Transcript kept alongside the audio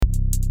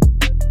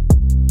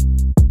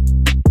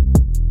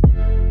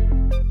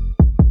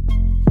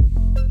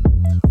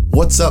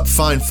What's up,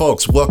 fine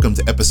folks? Welcome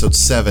to episode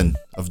 7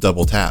 of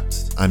Double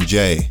Tapped. I'm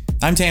Jay.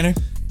 I'm Tanner.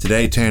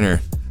 Today,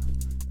 Tanner,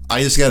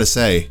 I just gotta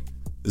say,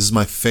 this is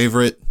my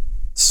favorite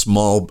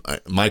small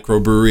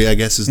microbrewery, I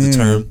guess is the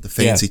term, the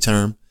fancy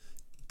term,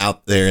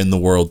 out there in the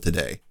world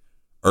today.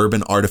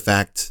 Urban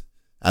Artifact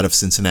out of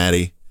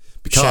Cincinnati.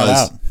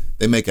 Because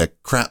they make a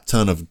crap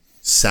ton of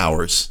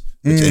sours,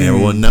 which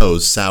everyone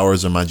knows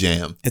sours are my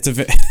jam. It's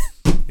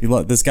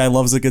this guy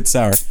loves a good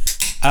sour.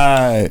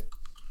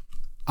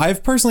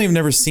 I've personally have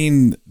never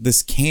seen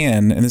this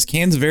can, and this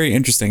can's very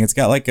interesting. It's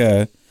got like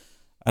I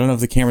don't know if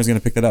the camera's going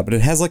to pick that up, but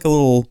it has like a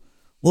little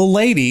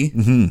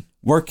lady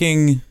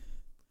working.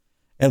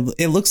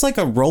 It looks like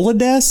a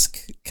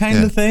Rolodesk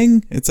kind of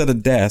thing. It's at a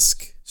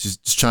desk. She's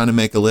just trying to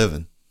make a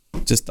living.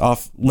 Just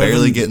off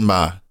barely getting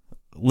by.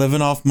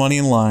 Living off money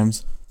and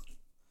limes.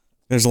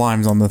 There's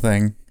limes on the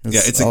thing.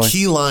 It's a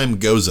key lime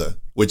goza,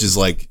 which is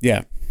like,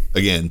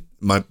 again,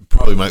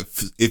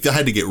 if I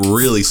had to get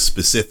really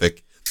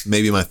specific,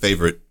 maybe my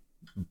favorite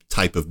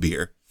type of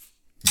beer.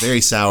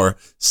 Very sour,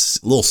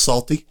 a little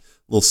salty,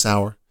 a little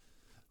sour.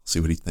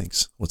 See what he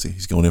thinks.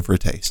 He's going in for a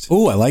taste.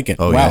 Oh, I like it.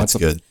 Oh, wow, yeah, it's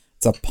good.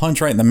 It's a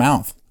punch right in the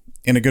mouth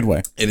in a good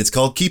way. And it's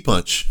called Key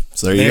Punch.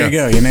 So there you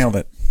go. You nailed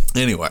it.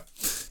 Anyway,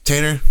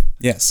 Tanner.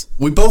 Yes.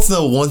 We both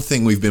know one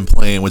thing we've been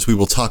playing, which we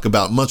will talk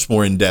about much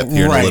more in depth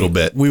here in a little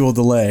bit. We will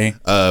delay.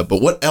 But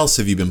what else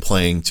have you been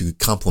playing to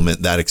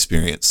complement that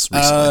experience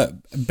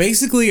recently?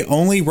 Basically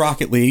only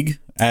Rocket League,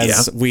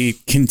 as we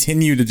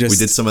continue to just... We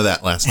did some of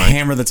that last night.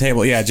 Hammer the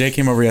table. Yeah, Jay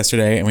came over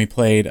yesterday and we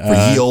played...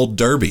 For ye old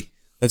Derby.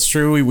 That's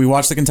true. We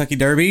watched the Kentucky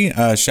Derby.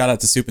 Shout out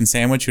to Soup and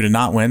Sandwich, who did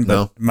not win,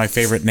 but my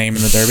favorite name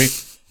in the Derby.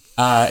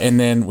 And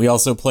then we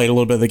also played a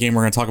little bit of the game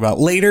we're going to talk about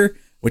later,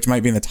 which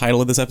might be in the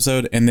title of this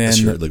episode. And then,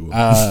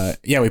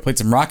 we played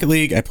some Rocket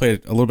League. I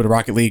played a little bit of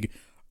Rocket League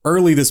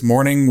early this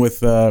morning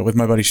with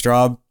my buddy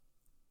Straub.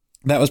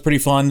 That was pretty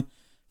fun. I'm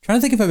trying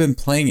to think if I've been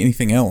playing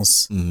anything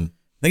else. Mm-hmm.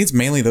 I think it's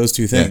mainly those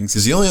two things.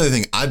 Because the only other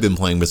thing I've been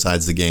playing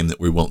besides the game that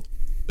we won't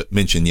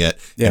mention yet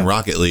in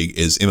Rocket League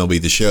is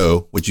MLB The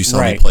Show, which you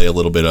saw me play a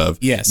little bit of.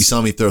 Yes. You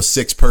saw me throw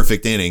 6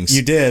 perfect innings.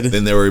 You did.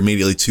 Then there were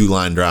immediately 2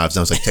 line drives.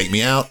 And I was like, take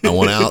me out. I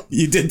want out.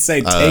 You did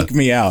say, take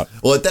me out.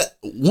 Well,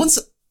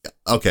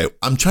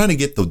 I'm trying to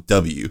get the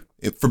W.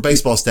 For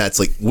baseball stats,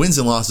 like wins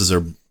and losses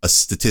are a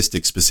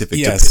statistic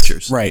specific to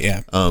pitchers. Right,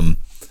 yeah.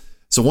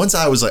 So once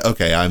I was like,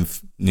 okay, I'm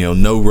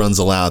no runs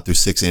allowed through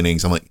 6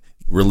 innings. I'm like,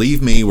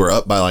 relieve me. We're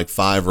up by like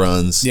 5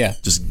 runs. Yeah.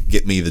 Just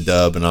get me the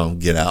dub and I'll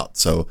get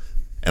out.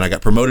 And I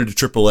got promoted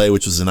to AAA,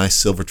 which was a nice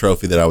silver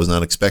trophy that I was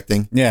not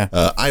expecting. Yeah.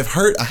 I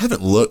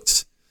haven't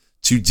looked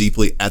too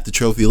deeply at the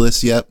trophy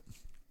list yet.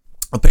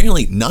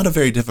 Apparently not a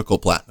very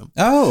difficult platinum.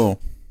 Oh.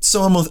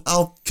 So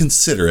I'll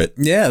consider it.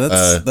 Yeah,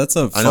 that's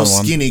a fun I know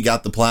one. Skinny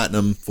got the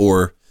platinum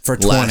for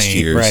 20, last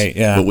year's. Right,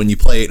 yeah. But when you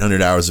play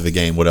 800 hours of a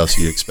game, what else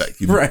do you expect?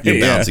 You're bound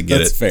to get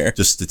that's it. Fair.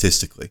 Just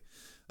statistically.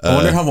 I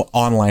wonder how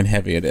online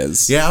heavy it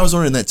is. Yeah, I was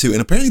wondering that too.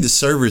 And apparently the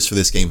servers for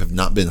this game have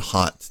not been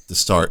hot to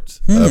start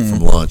from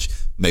launch.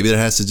 Maybe that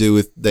has to do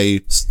with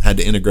they had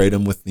to integrate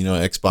them with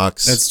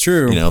Xbox. That's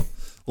true. A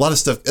lot of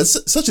stuff. It's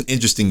such an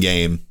interesting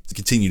game to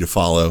continue to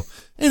follow,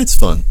 and it's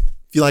fun.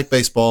 If you like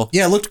baseball,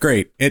 yeah, it looked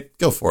great.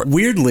 Go for it.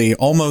 Weirdly,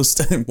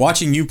 almost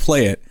watching you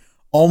play it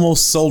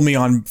almost sold me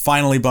on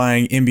finally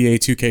buying NBA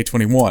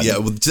 2K21. Yeah,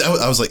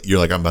 I was like, you're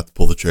like, I'm about to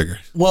pull the trigger.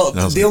 Well,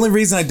 the only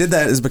reason I did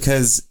that is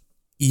because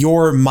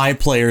your my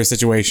player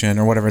situation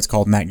or whatever it's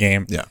called in that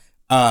game,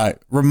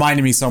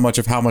 reminded me so much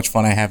of how much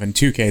fun I have in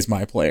 2K's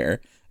my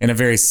player in a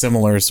very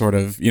similar sort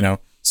of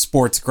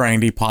sports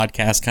grindy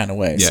podcast kind of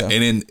way. Yeah,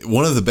 and in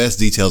one of the best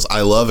details,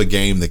 I love a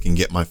game that can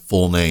get my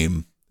full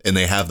name. And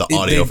they have the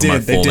audio for my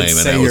full name,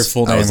 and I was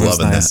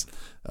loving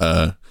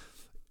that.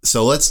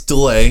 So let's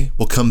delay.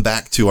 We'll come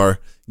back to our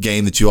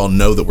game that you all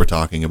know that we're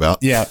talking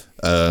about. Yeah.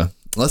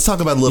 Let's talk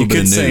about a little bit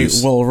of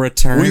news. Say we'll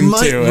return. We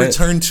might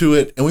return to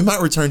it, and we might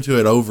return to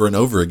it over and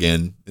over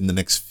again in the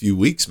next few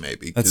weeks,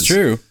 maybe. That's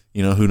true.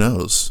 Who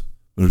knows?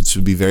 It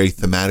would be very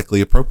thematically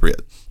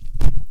appropriate.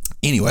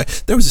 Anyway,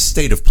 there was a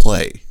state of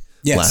play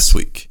last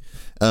week.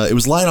 It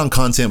was light on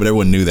content, but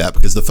everyone knew that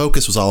because the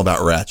focus was all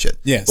about Ratchet.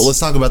 Yes. But let's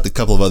talk about the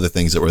couple of other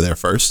things that were there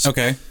first.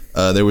 Okay.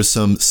 There was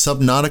some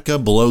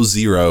Subnautica Below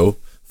Zero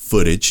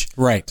footage.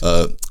 Right.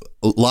 A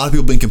lot of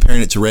people have been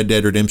comparing it to Red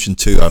Dead Redemption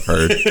 2, I've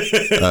heard.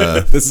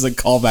 This is a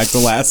callback to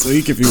last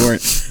week if you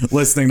weren't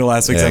listening to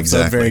last week's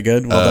episode. Exactly. Very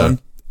good. Well done.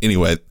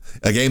 Anyway,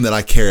 a game that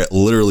I care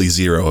literally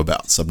zero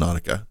about,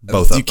 Subnautica.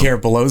 Both of them. You care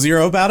below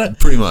zero about it?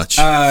 Pretty much.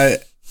 I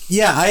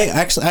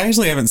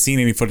actually haven't seen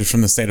any footage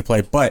from the state of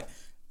play, but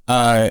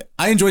I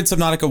enjoyed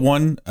Subnautica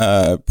 1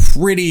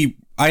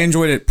 I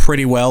enjoyed it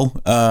pretty well.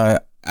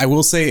 I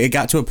will say it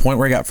got to a point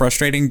where it got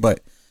frustrating, but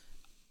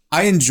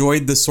I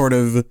enjoyed the sort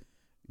of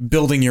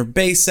building your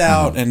base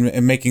out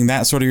and making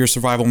that sort of your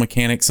survival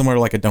mechanic, similar to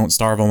like a Don't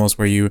Starve almost,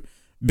 where you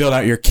build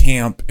out your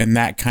camp and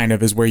that kind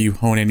of is where you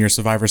hone in your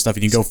survivor stuff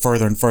and you go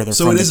further and further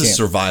from the camp. So it is a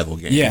survival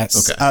game.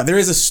 Yes. Okay. There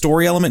is a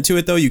story element to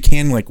it though. You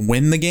can like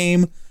win the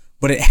game,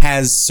 but it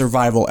has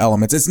survival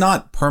elements. It's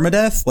not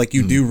permadeath, like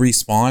you do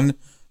respawn,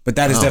 but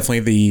that is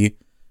definitely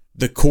the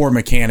the core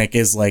mechanic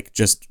is like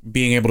just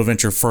being able to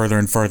venture further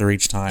and further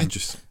each time.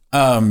 Interesting.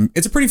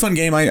 It's a pretty fun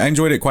game. I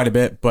enjoyed it quite a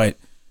bit, but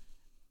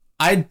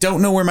I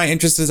don't know where my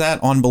interest is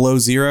at on Below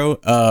Zero.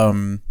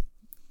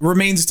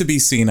 Remains to be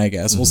seen, I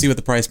guess. We'll see what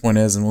the price point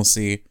is, and we'll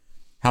see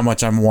how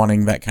much I'm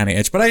wanting that kind of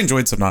itch. But I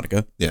enjoyed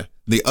Subnautica. Yeah.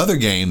 The other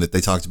game that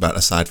they talked about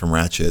aside from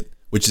Ratchet,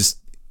 which is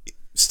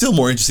still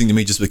more interesting to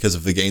me just because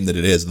of the game that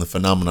it is and the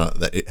phenomena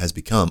that it has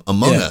become,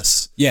 Among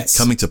Us. Yes.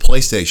 Coming to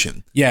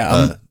PlayStation.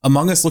 Yeah,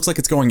 Among Us looks like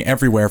it's going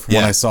everywhere from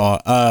what I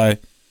saw.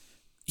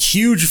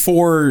 Huge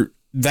for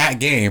that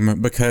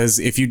game, because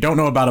if you don't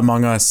know about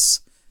Among Us,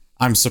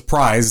 I'm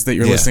surprised that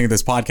you're listening to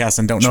this podcast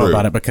and don't know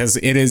about it, because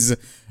it is,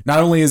 not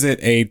only is it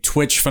a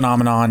Twitch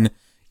phenomenon,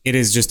 it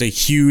is just a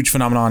huge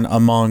phenomenon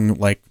among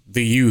like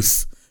the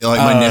youth. Like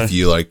my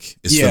nephew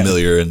is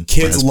familiar, and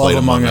kids has love played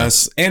Among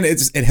Us. And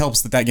it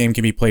helps that game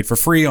can be played for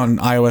free on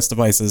iOS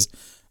devices.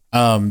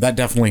 That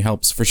definitely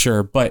helps for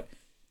sure. But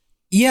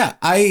yeah,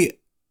 I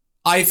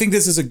think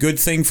this is a good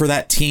thing for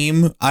that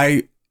team.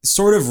 I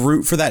sort of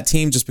root for that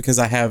team just because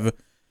I have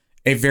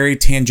a very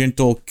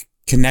tangential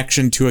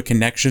connection to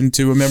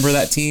a member of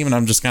that team, and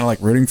I'm just kind of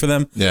like rooting for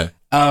them. Yeah.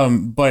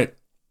 But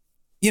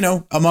you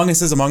know, Among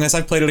Us is Among Us.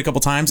 I've played it a couple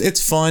times.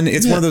 It's fun.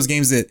 It's one of those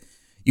games that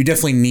you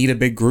definitely need a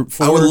big group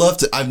for. I would love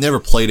to. I've never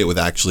played it with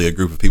actually a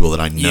group of people that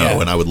I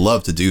know, and I would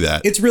love to do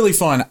that. It's really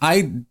fun.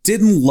 I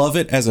didn't love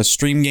it as a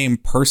stream game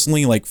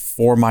personally, like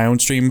for my own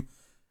stream.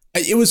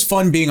 It was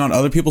fun being on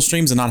other people's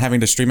streams and not having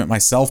to stream it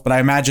myself, but I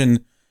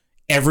imagine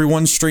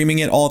everyone streaming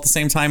it all at the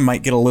same time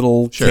might get a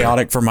little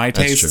chaotic for my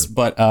tastes.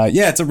 But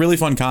yeah, it's a really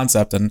fun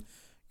concept, and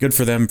good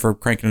for them for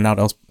cranking it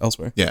out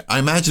elsewhere. Yeah, I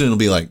imagine it'll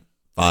be like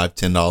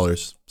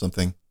 $5-10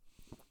 something.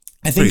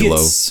 I think pretty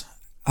it's low.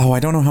 Oh,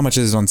 I don't know how much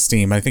it is on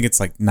Steam. I think it's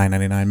like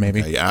 $9.99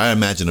 maybe. Okay, yeah, I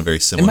imagine a very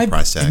similar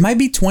price tag. It might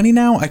be $20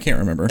 now. I can't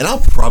remember. And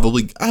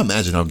I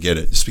imagine I'll get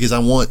it just because I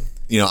want,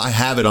 I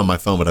have it on my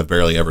phone, but I've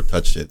barely ever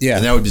touched it. Yeah.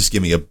 And that would just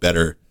give me a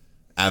better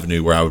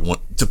avenue where I would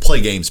want to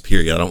play games,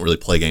 period. I don't really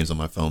play games on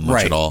my phone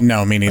much at all.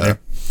 No, me neither.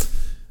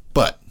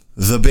 But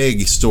the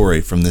big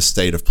story from this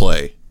state of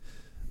play,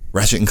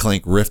 Ratchet and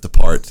Clank Rift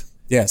Apart.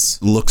 Yes.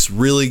 Looks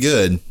really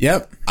good.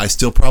 Yep. I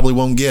still probably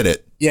won't get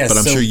it. Yes, but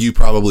I'm sure you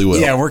probably will.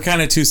 Yeah, we're kind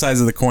of two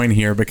sides of the coin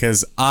here,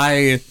 because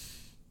I've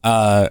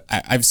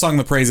sung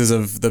the praises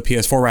of the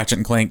PS4 Ratchet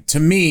and Clank. To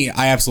me,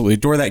 I absolutely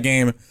adore that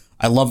game.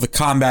 I love the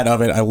combat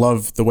of it. I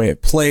love the way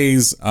it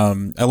plays. I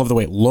love the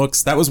way it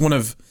looks. That was one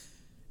of,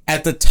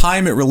 at the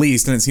time it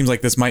released, and it seems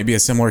like this might be a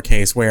similar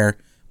case where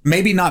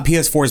maybe not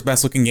PS4's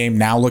best looking game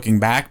now looking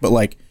back, but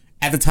like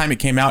at the time it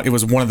came out, it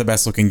was one of the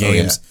best looking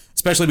games,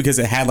 especially because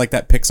it had like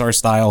that Pixar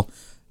style.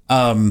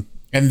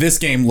 And this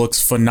game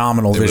looks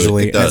phenomenal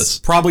visually. It does. It's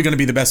probably going to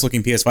be the best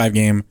looking PS5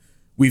 game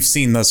we've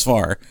seen thus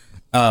far.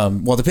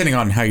 Well, depending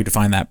on how you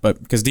define that, but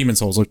because Demon's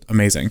Souls looked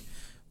amazing.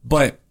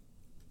 But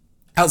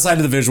outside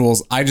of the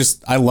visuals,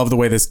 I love the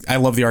way I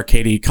love the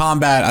arcadey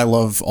combat. I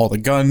love all the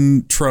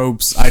gun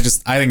tropes. I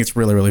think it's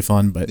really, really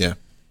fun. But yeah,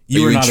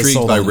 you were not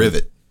intrigued by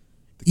Rivet.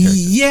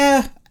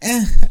 Yeah.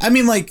 I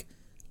mean, like,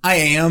 I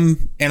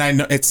am, and I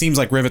know it seems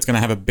like Rivet's going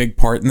to have a big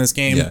part in this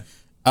game.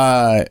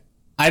 Yeah.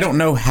 I don't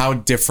know how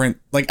different,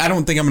 like, I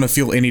don't think I'm going to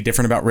feel any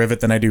different about Rivet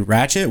than I do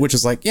Ratchet, which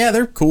is like, yeah,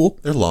 they're cool.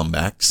 They're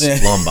Lombax.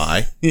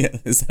 Lombi. Yeah,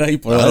 is that how you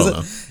put it? I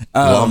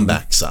don't know.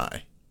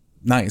 Lombaxi.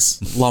 Nice.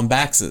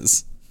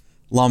 Lombaxes.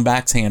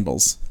 Lombax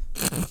handles.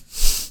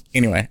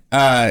 Anyway,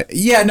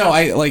 yeah, no,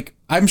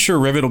 I'm sure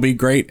Rivet will be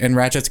great, and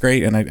Ratchet's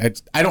great, and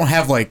I don't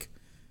have, like,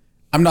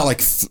 I'm not,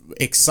 like,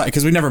 excited,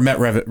 because we've never met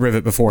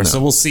Rivet before, so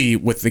we'll see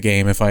with the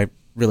game if I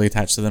really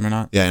attach to them or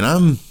not. Yeah,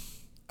 and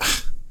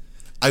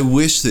I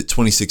wish that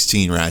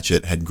 2016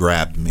 Ratchet had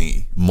grabbed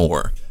me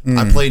more.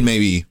 I played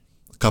maybe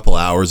a couple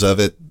hours of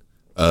it.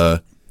 I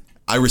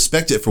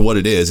respect it for what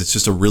it is. It's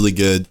just a really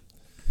good...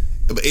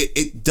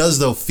 It does,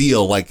 though,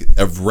 feel like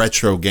a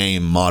retro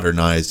game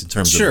modernized in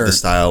terms of the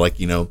style. Like,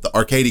 the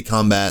arcadey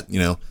combat,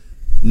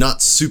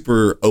 not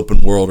super open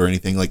world or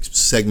anything, like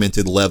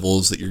segmented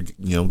levels that you're,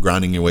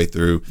 grinding your way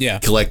through. Yeah.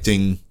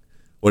 Collecting,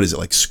 what is it,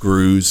 like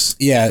screws?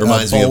 Yeah. It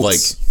reminds me of,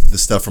 like, the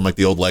stuff from like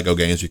the old Lego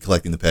games. You're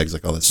collecting the pegs,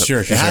 like all that stuff.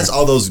 Sure. It has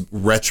all those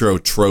retro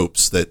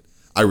tropes that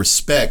I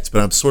respect,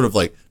 but I'm sort of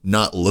like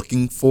not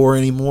looking for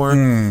anymore.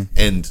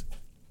 And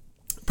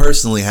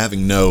personally,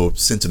 having no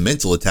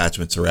sentimental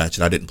attachment to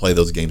Ratchet, I didn't play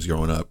those games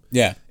growing up.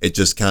 Yeah. It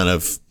just kind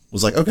of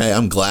was like, okay,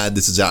 I'm glad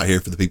this is out here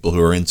for the people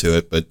who are into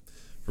it. But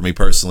for me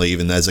personally,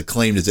 even as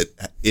acclaimed as it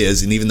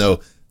is, and even though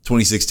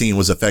 2016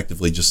 was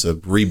effectively just a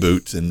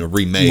reboot and a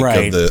remake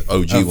of the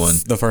OG one,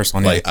 the first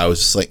one, like I was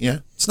just like, yeah,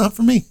 it's not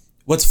for me.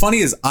 What's funny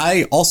is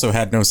I also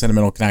had no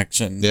sentimental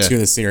connection to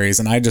the series,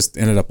 and I just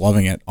ended up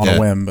loving it on a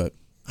whim. But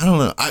I don't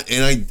know.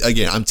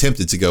 I'm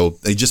tempted to go.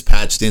 They just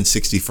patched in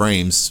 60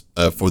 frames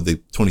for the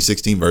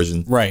 2016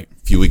 version, right,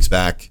 a few weeks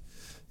back.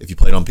 If you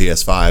played on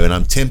PS5, and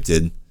I'm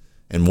tempted,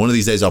 and one of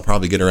these days I'll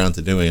probably get around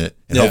to doing it,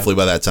 and hopefully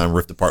by that time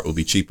Rift Apart will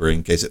be cheaper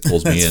in case it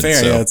pulls me in. Fair,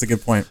 so, yeah, that's a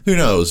good point. Who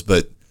knows?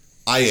 But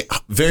I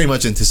very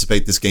much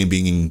anticipate this game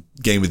being in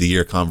Game of the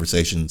Year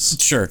conversations.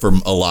 Sure. For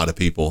a lot of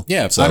people.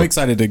 Yeah, so I'm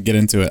excited to get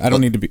into it. I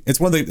don't need to be. It's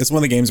one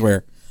of the games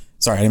where.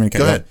 Sorry, I didn't mean to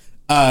cut you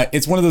off.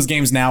 It's one of those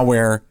games now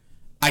where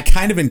I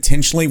kind of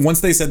intentionally, once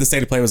they said the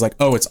state of play was like,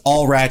 oh, it's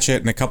all Ratchet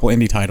and a couple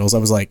indie titles, I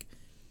was like,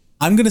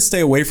 I'm going to stay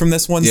away from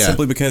this one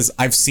simply because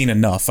I've seen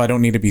enough. I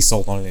don't need to be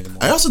sold on it anymore.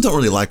 I also don't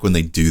really like when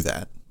they do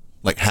that.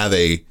 Like have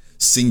a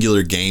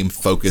singular game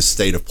focused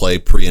state of play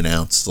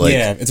pre-announced. Like,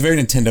 yeah, it's a very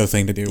Nintendo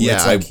thing to do. Yeah,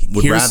 it's like, I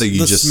would rather you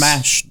just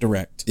Smash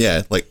Direct.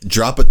 Yeah, like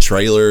drop a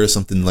trailer or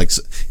something. Like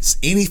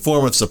any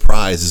form of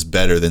surprise is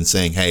better than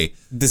saying, hey,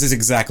 this is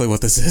exactly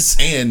what this is.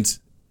 And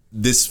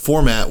this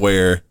format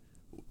where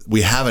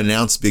we have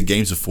announced big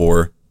games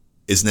before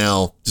is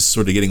now just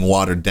sort of getting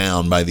watered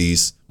down by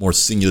these more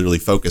singularly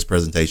focused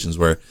presentations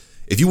where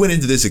if you went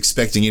into this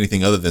expecting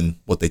anything other than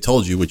what they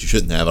told you, which you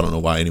shouldn't have, I don't know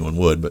why anyone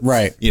would, but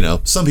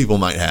some people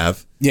might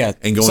have. Yeah.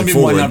 And going some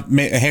people forward,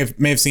 may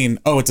have seen,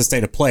 oh, it's a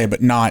state of play,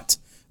 but not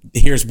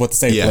here's what the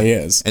state of play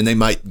is. And they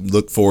might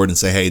look forward and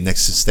say, hey,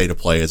 next state of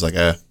play is like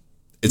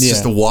it's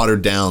just a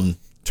watered down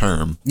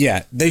term.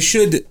 Yeah. They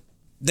should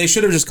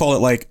have just called it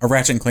like a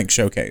Ratchet and Clank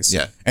showcase.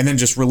 Yeah. And then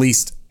just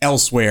released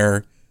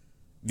elsewhere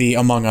the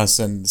Among Us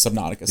and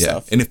Subnautica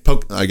stuff. And if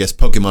I guess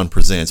Pokemon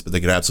Presents, but they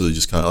could absolutely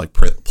just call it like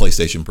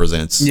PlayStation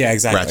Presents. Yeah,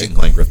 exactly. Ratchet and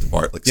Clank Rift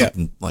Apart, like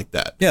something like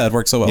that. Yeah, that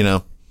works so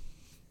well.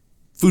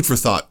 Food for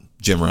thought,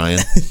 Jim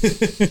Ryan.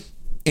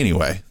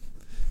 Anyway,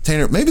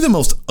 Tanner, maybe the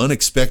most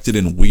unexpected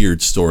and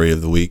weird story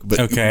of the week,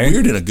 but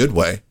weird in a good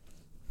way.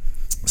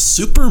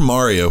 Super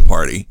Mario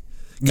Party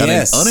got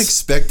an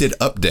unexpected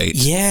update.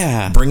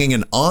 Yeah. Bringing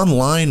an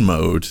online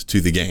mode to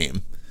the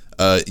game.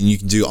 And you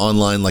can do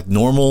online like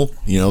normal,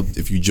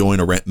 if you join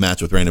a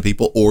match with random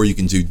people, or you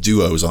can do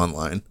duos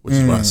online, which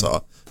is what I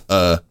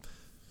saw.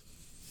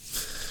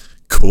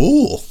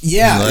 Cool.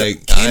 Yeah,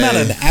 came out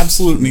of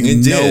absolutely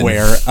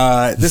nowhere.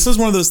 This was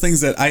one of those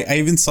things that I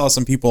even saw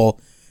some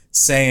people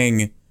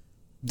saying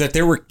that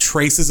there were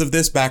traces of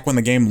this back when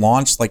the game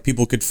launched. Like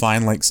people could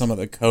find like some of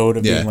the code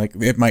of being like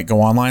it might go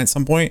online at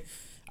some point.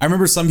 I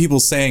remember some people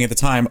saying at the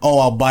time, "Oh,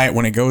 I'll buy it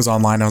when it goes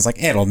online." I was like,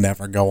 "It'll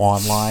never go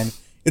online.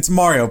 It's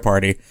Mario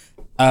Party."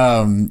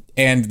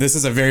 And this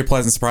is a very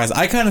pleasant surprise.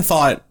 I kind of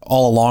thought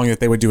all along that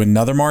they would do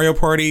another Mario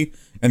Party,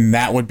 and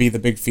that would be the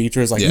big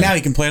feature. Is like now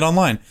you can play it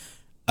online.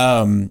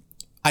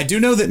 I do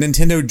know that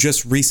Nintendo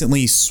just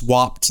recently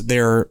swapped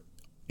their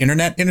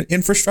internet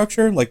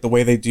infrastructure, like the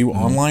way they do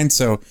online.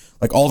 So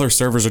like all their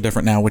servers are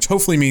different now, which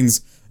hopefully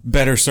means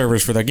better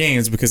servers for their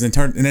games because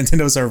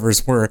Nintendo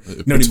servers were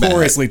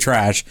notoriously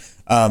trash,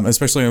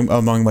 especially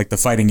among like the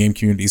fighting game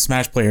community.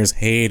 Smash players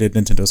hated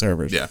Nintendo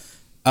servers. Yeah.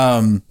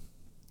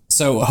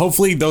 So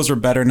hopefully those are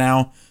better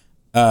now.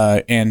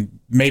 And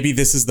maybe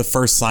this is the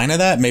first sign of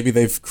that. Maybe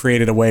they've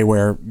created a way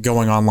where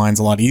going online is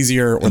a lot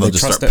easier, or they just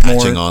trust start it more.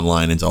 patching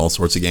online into all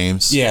sorts of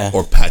games. Yeah.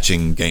 Or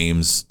patching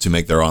games to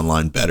make their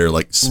online better,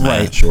 like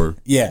Smash or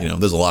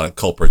there's a lot of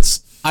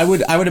culprits. I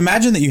would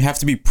imagine that you have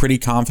to be pretty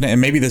confident, and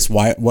maybe this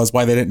was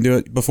why they didn't do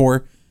it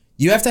before.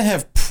 You have to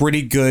have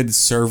pretty good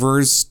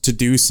servers to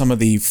do some of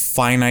the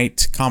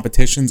finite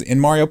competitions in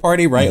Mario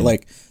Party, right?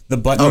 Like the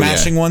button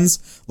mashing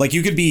ones. Like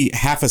you could be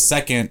half a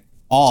second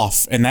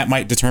off, and that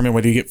might determine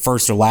whether you get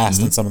first or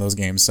last in some of those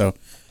games. So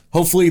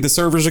hopefully the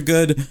servers are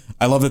good.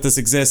 I love that this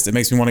exists. It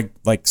makes me want to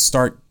like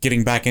start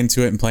getting back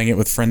into it and playing it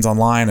with friends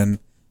online. And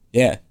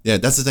yeah,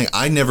 that's the thing.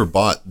 I never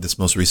bought this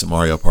most recent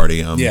Mario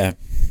Party.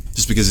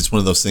 Just because it's one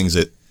of those things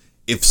that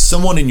if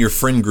someone in your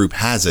friend group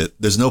has it,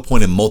 there's no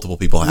point in multiple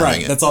people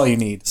having it. That's all you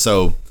need.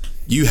 So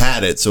you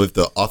had it. So if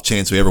the off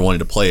chance we ever wanted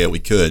to play it, we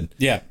could.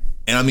 Yeah.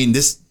 And I mean,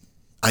 this,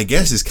 I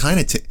guess, is kind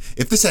of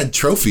if this had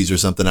trophies or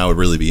something, I would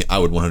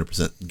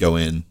 100% go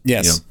in.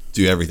 Yes.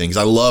 Do everything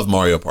because I love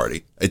Mario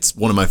Party. It's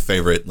one of my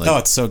favorite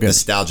it's so good.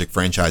 nostalgic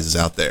franchises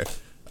out there.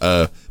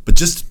 But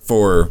just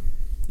for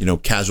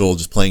casual,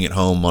 just playing at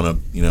home on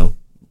a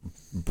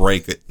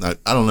break. I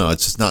don't know.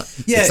 It's just not.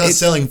 Yeah, it's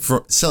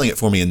not selling it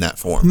for me in that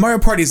form. Mario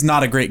Party is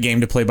not a great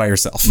game to play by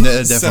yourself.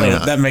 No, definitely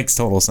not. That makes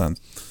total sense.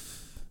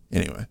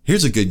 Anyway,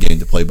 here's a good game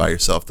to play by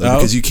yourself though,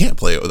 because you can't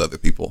play it with other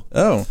people.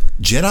 Oh,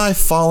 Jedi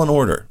Fallen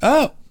Order.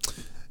 Oh,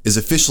 is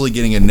officially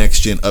getting a next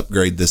gen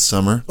upgrade this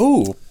summer.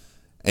 Ooh,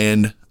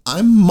 and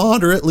I'm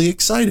moderately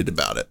excited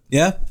about it.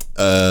 Yeah.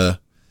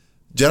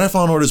 Jedi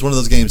Fallen Order is one of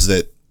those games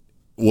that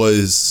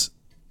was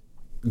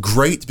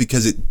great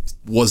because it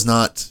was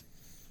not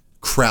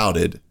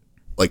crowded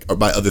like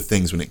by other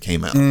things when it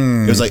came out.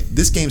 It was like,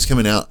 this game's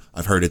coming out.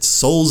 I've heard it's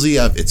Soulsy.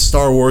 It's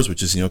Star Wars,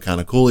 which is kind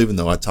of cool. Even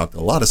though I talked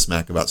a lot of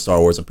smack about Star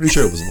Wars, I'm pretty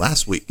sure it was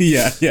last week.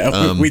 Yeah.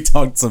 We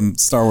talked some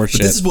Star Wars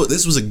shit.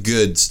 This was a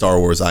good Star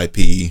Wars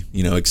IP,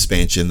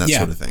 expansion, that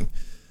sort of thing.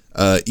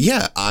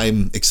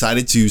 I'm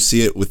excited to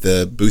see it with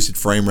the boosted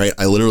frame rate.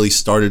 I literally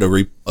started a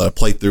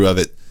playthrough of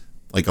it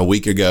like a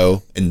week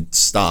ago and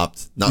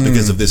stopped, not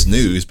because of this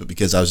news, but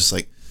because I was just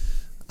like,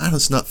 I'm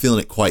just not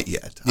feeling it quite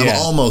yet. I'm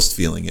almost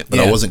feeling it, but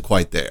I wasn't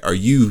quite there. Are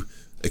you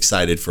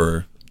excited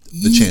for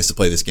the chance to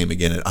play this game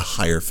again at a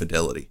higher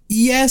fidelity.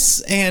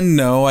 Yes and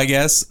no, I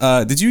guess.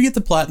 Did you get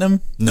the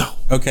platinum? No.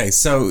 Okay,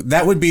 so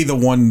that would be the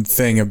one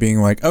thing of being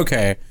like,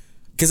 okay,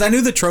 because I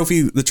knew the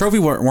trophy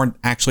weren't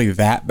actually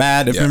that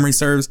bad if memory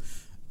serves.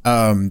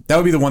 That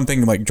would be the one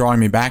thing like drawing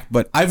me back.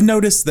 But I've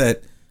noticed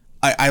that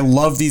I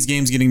love these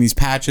games getting these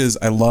patches.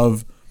 I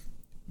love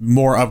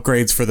more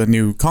upgrades for the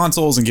new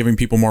consoles and giving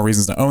people more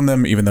reasons to own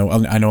them, even though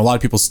I know a lot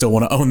of people still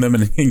want to own them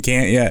and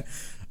can't yet.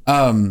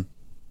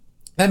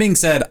 That being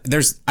said,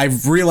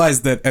 I've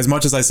realized that as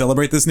much as I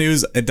celebrate this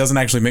news, it doesn't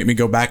actually make me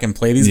go back and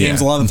play these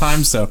games a lot of the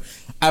time. So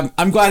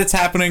I'm glad it's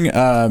happening.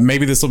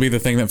 Maybe this will be the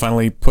thing that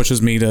finally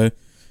pushes me to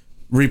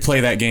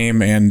replay that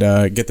game and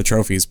get the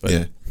trophies. But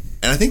yeah.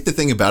 And I think the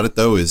thing about it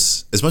though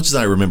is, as much as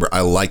I remember,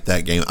 I liked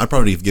that game. I'd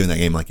probably have given that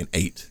game like an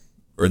 8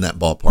 or in that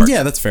ballpark.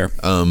 Yeah, that's fair.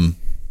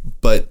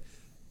 But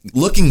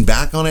looking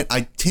back on it,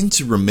 I tend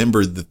to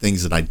remember the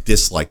things that I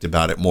disliked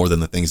about it more than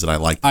the things that I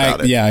liked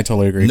about it. Yeah, I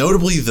totally agree.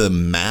 Notably the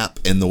map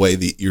and the way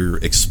that you're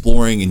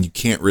exploring, and you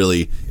can't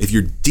really, if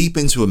you're deep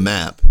into a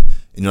map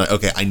and you're like,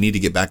 okay, I need to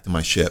get back to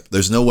my ship,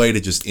 there's no way to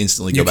just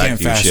instantly go back to your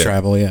ship. You can't fast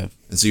travel, yeah.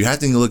 And so you have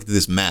to look at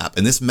this map,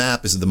 and this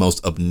map is the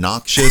most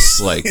obnoxious,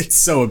 like... It's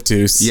so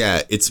obtuse.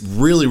 Yeah, it's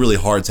really, really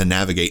hard to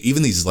navigate.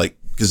 Even these, like,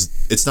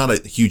 because it's not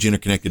a huge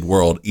interconnected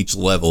world. Each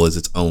level is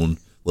its own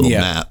little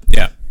map.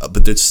 Yeah.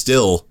 But it's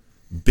still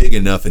big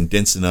enough and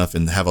dense enough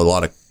and have a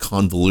lot of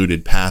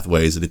convoluted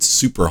pathways that it's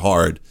super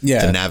hard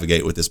to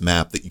navigate with this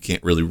map that you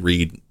can't really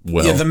read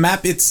well. Yeah, the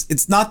map,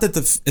 it's not that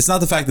it's not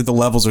the fact that the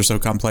levels are so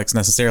complex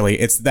necessarily.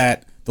 It's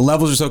that the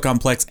levels are so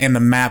complex and the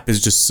map is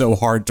just so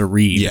hard to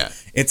read. Yeah.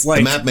 It's like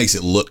the map makes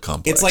it look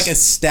complex. It's like a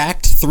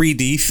stacked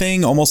 3D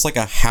thing, almost like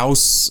a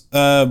house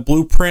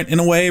blueprint in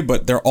a way,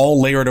 but they're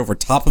all layered over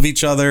top of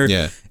each other.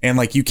 Yeah. And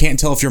like you can't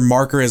tell if your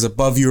marker is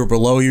above you or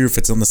below you, if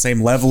it's on the same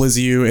level as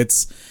you.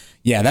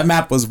 That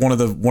map was one of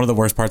the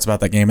worst parts about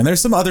that game. And there's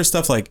some other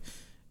stuff like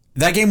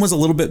that game was a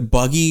little bit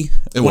buggy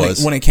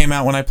when it came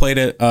out when I played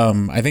it.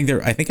 I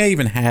think I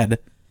even had,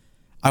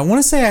 I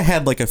want to say I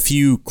had like a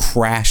few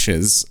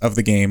crashes of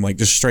the game, like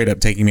just straight up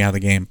taking me out of the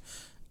game.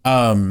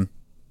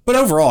 But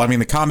overall, I mean,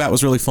 the combat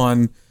was really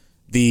fun.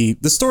 The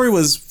story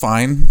was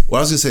fine. What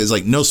I was gonna say is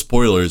like no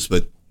spoilers,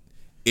 but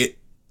it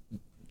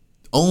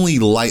only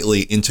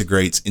lightly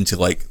integrates into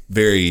like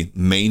very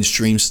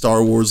mainstream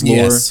Star Wars lore.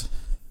 Yes.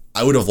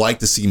 I would have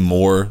liked to see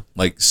more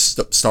like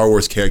Star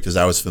Wars characters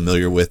I was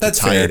familiar with. That's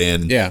tie fair. it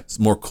in. Yeah.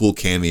 Some more cool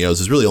cameos.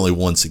 There's really only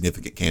one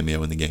significant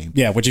cameo in the game.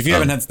 Yeah, which if you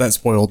haven't had that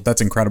spoiled,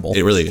 that's incredible.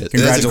 It really is.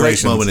 Congratulations. It's a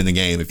great moment in the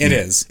game. It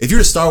is. If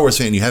you're a Star Wars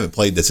fan and you haven't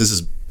played this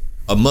is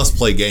a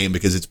must-play game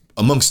because it's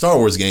among Star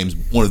Wars games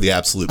one of the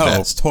absolute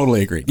best.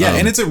 Totally agree. Yeah,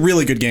 and it's a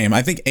really good game.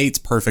 I think 8's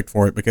perfect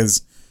for it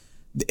because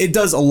it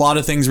does a lot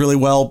of things really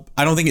well.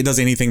 I don't think it does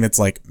anything that's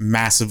like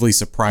massively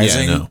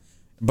surprising. Yeah, no.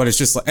 But it's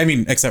just like, I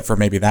mean, except for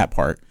maybe that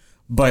part.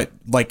 But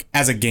like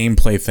as a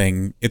gameplay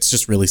thing, it's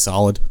just really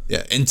solid.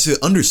 Yeah, and to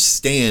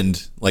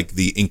understand like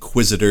the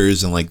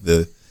Inquisitors and like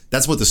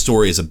that's what the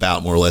story is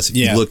about more or less. If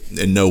you look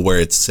and know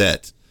where it's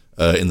set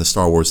in the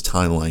Star Wars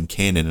timeline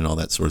canon and all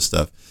that sort of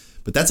stuff.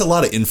 But that's a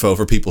lot of info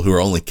for people who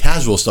are only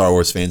casual Star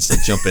Wars fans to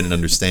jump in and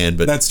understand.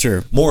 But that's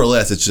true. More or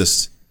less, it's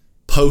just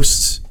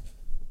post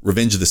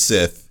Revenge of the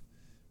Sith.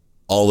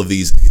 All of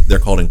these, they're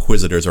called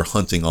Inquisitors, are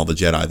hunting all the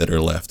Jedi that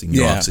are left, and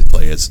you obviously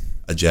play as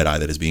a Jedi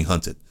that is being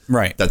hunted.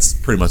 Right. That's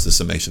pretty much the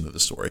summation of the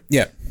story.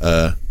 Yeah.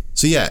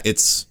 So yeah,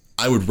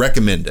 I would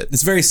recommend it.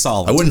 It's very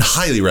solid. I wouldn't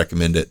highly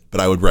recommend it, but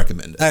I would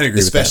recommend it. I'd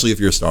agree especially with that.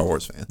 If you're a Star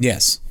Wars fan.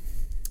 Yes.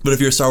 But if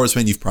you're a Star Wars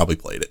fan, you've probably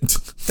played it.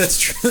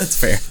 That's true. That's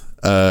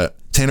fair.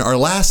 Tanner, our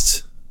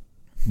last,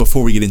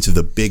 before we get into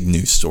the big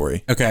news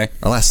story. Okay.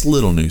 Our last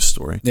little news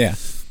story. Yeah.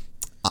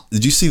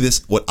 Did you see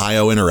this? What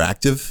IO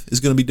Interactive is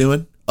going to be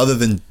doing? Other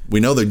than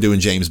we know they're doing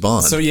James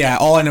Bond. So yeah,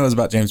 all I know is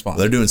about James Bond.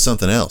 They're doing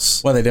something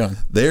else. What are they doing?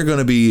 They're going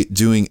to be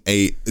doing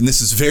and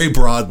this is very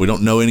broad. We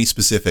don't know any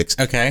specifics.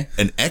 Okay.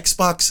 An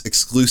Xbox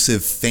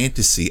exclusive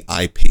fantasy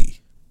IP.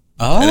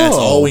 Oh. And that's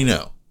all we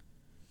know.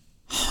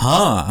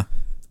 Huh.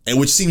 And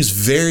which seems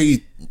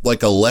very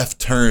like a left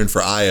turn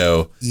for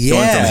IO. Yeah.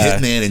 Going from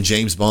Hitman and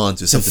James Bond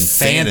to something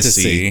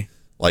fantasy.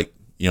 Like,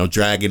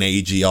 Dragon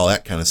Age, all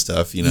that kind of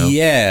stuff,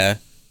 Yeah.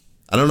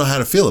 I don't know how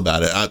to feel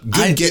about it.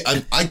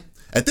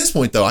 At this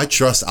point, though, I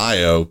trust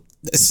IO.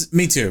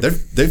 Me too.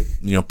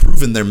 They've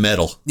proven their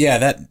mettle.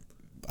 Yeah,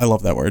 I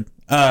love that word.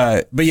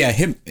 But yeah,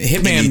 Hitman.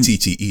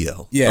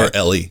 Mettel. Yeah.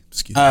 Or LE.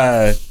 Excuse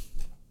me.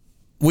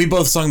 We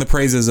both sung the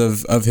praises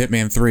of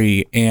Hitman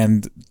 3,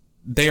 and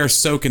they are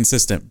so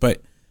consistent.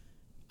 But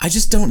I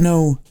just don't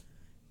know.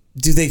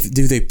 Do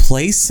they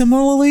play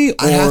similarly? Or?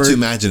 I have to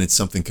imagine it's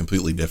something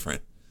completely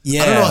different.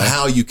 Yeah. I don't know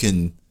how you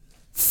can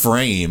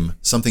frame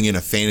something in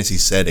a fantasy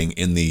setting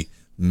in the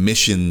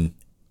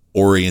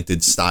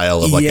mission-oriented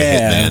style of like a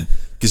Hitman.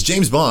 Because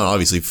James Bond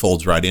obviously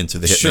folds right into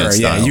the Hitman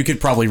style. Yeah, you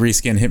could probably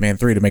reskin Hitman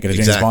 3 to make it a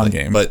James Bond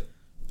game. But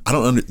I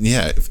don't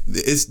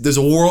there's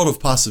a world of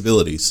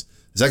possibilities.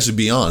 It's actually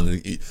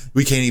beyond.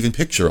 We can't even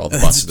picture all the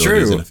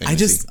possibilities in a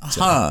fantasy.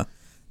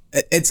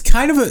 It's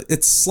kind of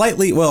it's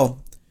slightly, well,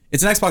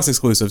 it's an Xbox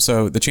exclusive,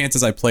 so the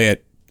chances I play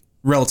it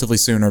relatively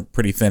soon or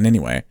pretty thin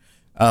anyway,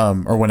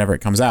 or whenever it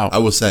comes out. I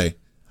will say,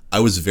 I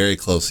was very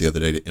close the other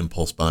day to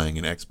impulse buying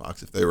an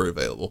Xbox if they were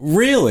available.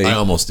 Really? I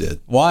almost did.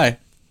 Why?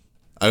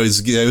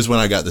 It was when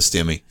I got the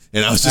Stimmy,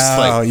 and I was just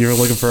like, you were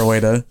looking for a way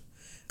to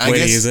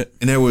use it.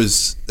 And there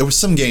was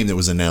some game that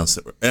was announced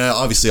that, and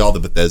obviously all the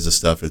Bethesda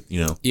stuff,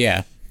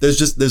 Yeah.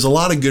 There's a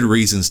lot of good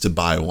reasons to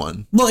buy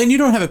one. Well, and you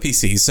don't have a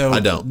PC, so I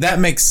don't. That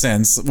makes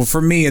sense. Well,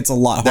 for me, it's a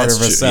lot harder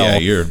to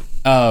sell.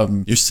 Yeah,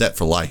 you're set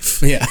for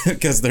life. Yeah,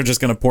 because they're just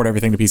going to port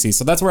everything to PC.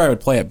 So that's where I would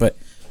play it. But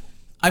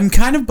I'm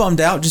kind of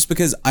bummed out just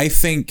because I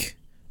think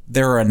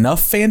there are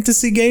enough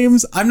fantasy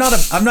games. I'm not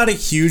a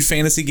huge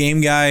fantasy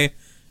game guy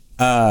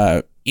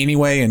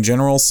anyway in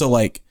general. So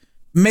like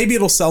maybe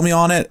it'll sell me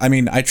on it. I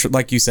mean,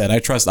 like you said, I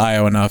trust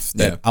IO enough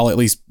that I'll at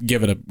least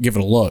give it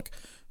a look.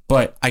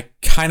 But I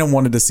kind of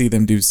wanted to see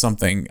them do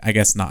something, I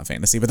guess, not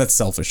fantasy, but that's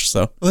selfish.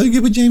 So, well, they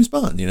get with James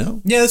Bond, Yeah,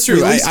 that's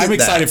true. I'm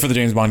excited for the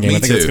James Bond game. I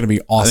think it's going to be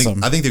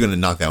awesome. I think they're going to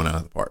knock that one out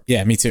of the park.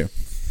 Yeah, me too.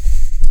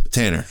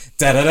 Tanner.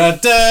 So,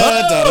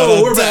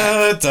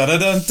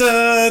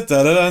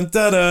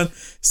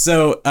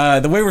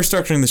 the way we're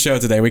structuring the show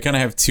today, we kind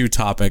of have two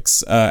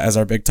topics as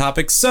our big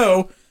topics.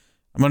 So,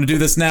 I'm going to do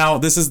this now.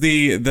 This is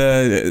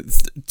the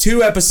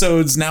 2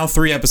 episodes, now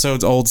 3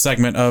 episodes old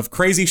segment of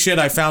crazy shit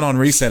I found on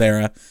Reset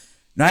Era.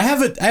 Now, I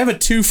have a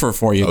twofer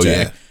for you,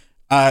 Jay.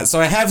 Yeah. So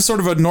I have sort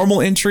of a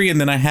normal entry,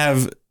 and then I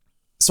have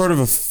sort of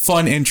a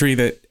fun entry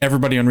that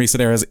everybody on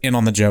Reset Era is in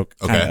on the joke.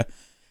 Okay.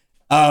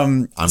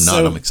 I'm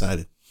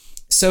excited.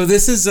 So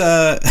this is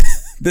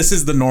this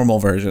is the normal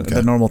version,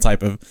 the normal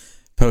type of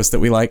post that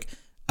we like.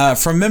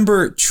 From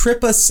member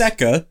Trippa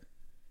Seca,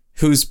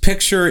 whose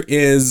picture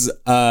is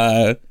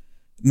Norman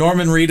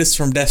Reedus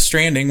from Death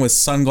Stranding with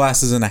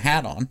sunglasses and a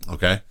hat on.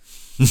 Okay.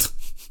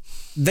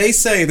 They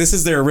say, this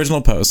is their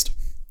original post: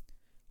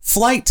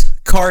 flight,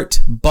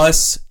 cart,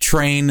 bus,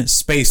 train,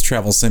 space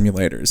travel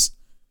simulators.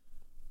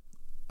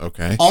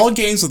 Okay. All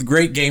games with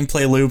great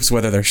gameplay loops,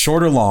 whether they're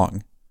short or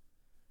long.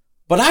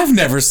 But I've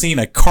never seen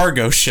a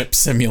cargo ship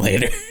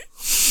simulator.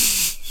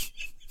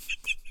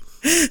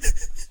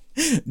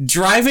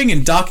 Driving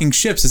and docking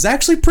ships is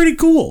actually pretty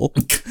cool.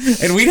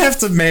 And we'd have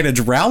to manage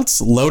routes,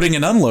 loading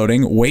and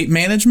unloading, weight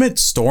management,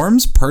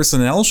 storms,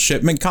 personnel,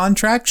 shipment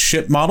contracts,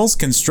 ship models,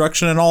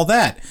 construction, and all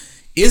that.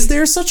 Is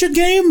there such a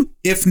game?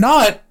 If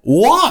not,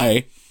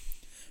 why?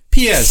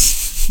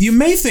 P.S. You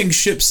may think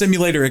Ship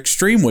Simulator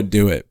Extreme would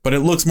do it, but it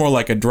looks more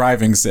like a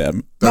driving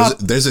sim.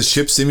 There's a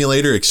Ship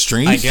Simulator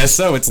Extreme? I guess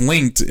so. It's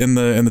linked in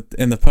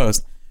the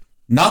post.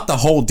 Not the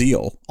whole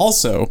deal.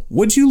 Also,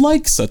 would you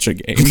like such a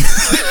game?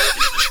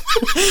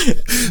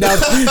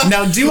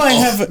 Now, do I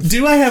have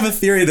a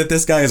theory that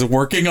this guy is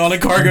working on a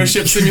cargo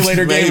ship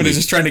simulator game and is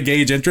just trying to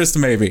gauge interest?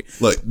 Maybe.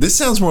 Look, this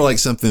sounds more like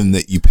something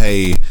that you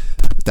pay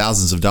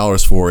thousands of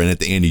dollars for, and at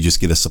the end you just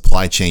get a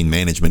supply chain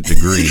management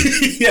degree.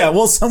 Yeah,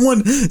 well,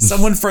 someone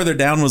further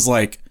down was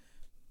like,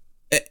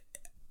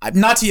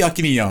 not to yuck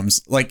any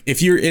yums. Like,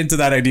 if you're into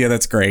that idea,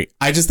 that's great.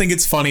 I just think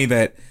it's funny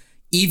that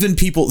even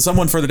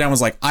someone further down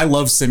was like, I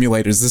love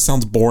simulators. This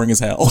sounds boring as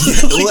hell.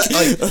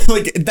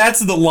 like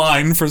that's the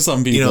line for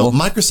some people.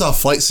 Microsoft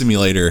Flight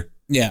Simulator.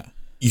 Yeah.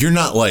 You're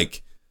not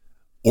like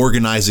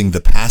organizing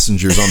the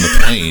passengers on the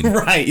plane.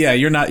 Right. Yeah.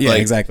 You're not. Yeah,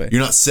 exactly.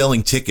 You're not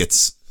selling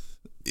tickets.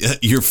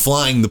 You're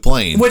flying the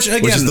plane, which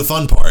is the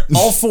fun part.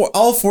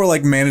 all four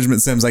like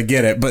management sims, I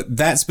get it, but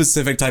that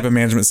specific type of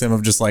management sim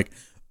of just like,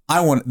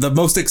 the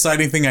most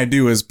exciting thing I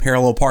do is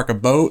parallel park a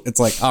boat. It's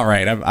like, all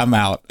right, I'm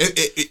out.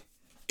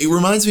 It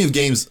reminds me of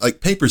games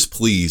like Papers,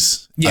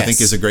 Please. Yes. I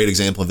think is a great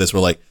example of this,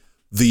 where like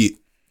the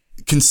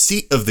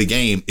conceit of the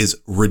game is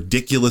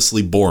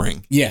ridiculously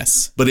boring.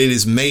 Yes. But it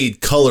is made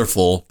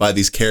colorful by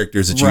these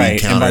characters that you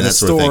encounter, and by and that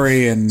sort of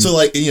thing. And so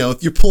like,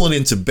 if you're pulling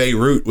into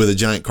Beirut with a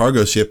giant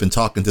cargo ship and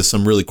talking to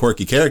some really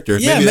quirky character,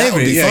 maybe that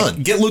would be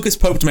fun. Get Lucas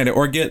Pope to make it,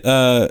 or get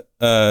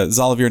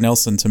Xavier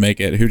Nelson to make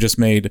it, who just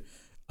made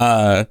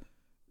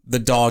the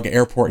dog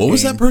airport game. What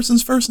was that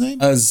person's first name?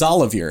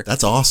 Xalavier.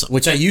 That's awesome.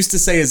 Which I used to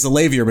say is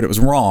Xalavier, but it was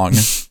wrong.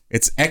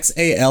 It's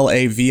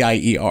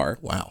Xalavier.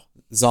 Wow.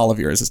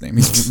 Xalavier is his name.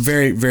 He's a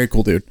very, very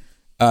cool dude.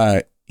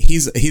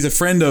 He's a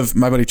friend of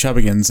my buddy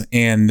Chubbigans,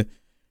 and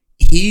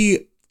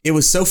it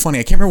was so funny.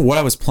 I can't remember what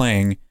I was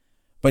playing,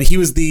 but he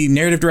was the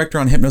narrative director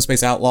on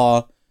Hypnospace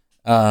Outlaw.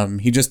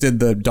 He just did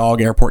the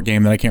dog airport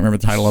game that I can't remember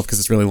the title of because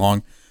it's really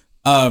long.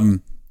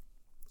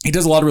 He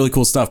does a lot of really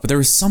cool stuff, but there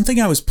was something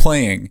I was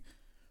playing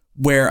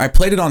where I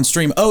played it on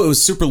stream. Oh, it was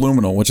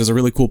Superliminal, which is a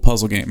really cool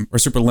puzzle game. Or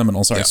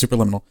Superliminal, sorry,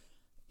 Superliminal.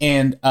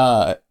 And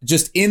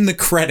just in the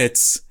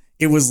credits,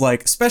 it was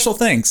like, special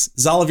thanks,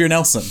 Xalavier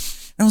Nelson.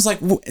 And I was like,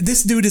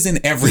 this dude is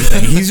in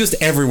everything. He's just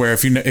everywhere.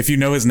 If you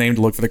know his name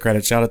to look for the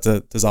credits, shout out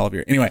to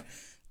Xalavier. Anyway,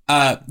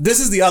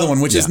 this is the other one,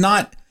 which is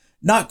not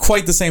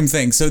quite the same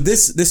thing. So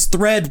this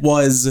thread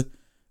was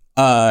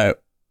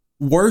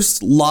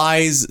worst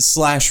lies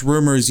 /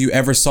 rumors you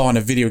ever saw in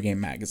a video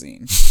game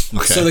magazine.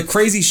 Okay. So the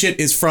crazy shit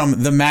is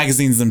from the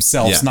magazines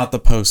themselves, not the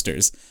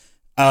posters.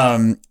 So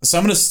I'm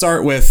going to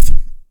start with,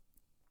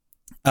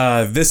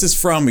 this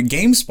is from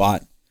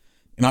GameSpot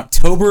in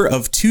October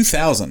of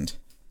 2000.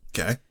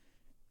 Okay.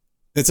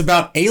 It's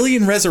about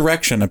Alien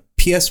Resurrection, a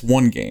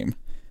PS1 game.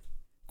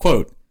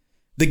 Quote,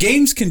 the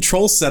game's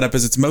control setup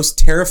is its most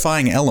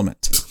terrifying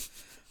element.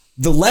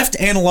 The left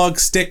analog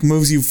stick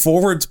moves you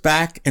forwards,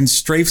 back, and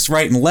strafes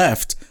right and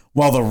left,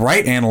 while the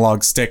right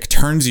analog stick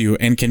turns you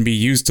and can be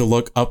used to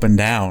look up and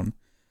down.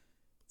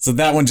 So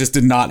that one just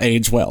did not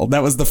age well.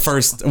 That was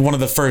one of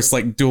the first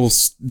like dual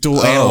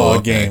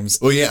analog games.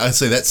 Well, yeah, I'd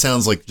say that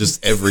sounds like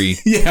just every...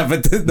 Yeah,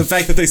 but the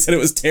fact that they said it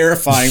was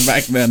terrifying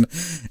back then.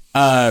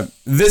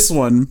 This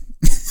one,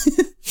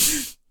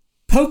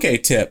 Poke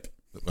Tip.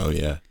 Oh,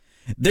 yeah.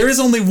 There is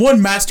only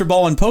one Master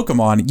Ball in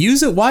Pokemon.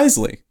 Use it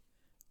wisely.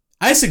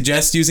 I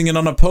suggest using it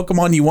on a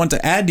Pokemon you want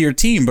to add to your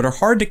team but are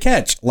hard to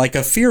catch, like a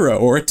Fearow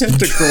or a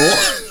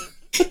Tentacruel.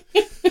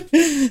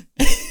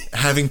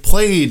 Having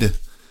played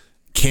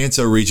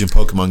Kanto region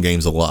Pokemon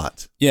games a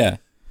lot, Yeah.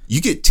 you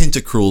get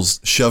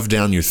Tentacruels shoved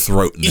down your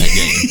throat in that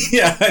game.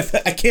 Yeah,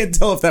 I can't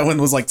tell if that one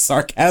was like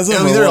sarcasm. I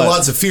mean, or there are what.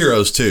 lots of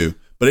Fearows too,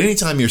 but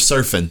anytime you're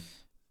surfing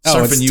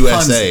it's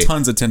USA,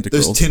 tons of Tentacruels.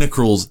 there's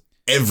Tentacruels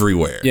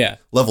everywhere. Yeah.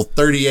 Level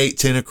 38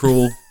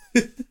 Tentacruel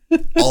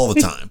all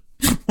the time.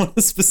 On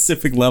a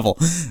specific level.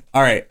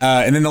 All right.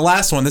 And then the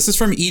last one, this is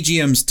from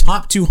EGM's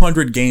top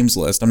 200 games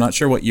list. I'm not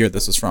sure what year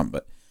this is from,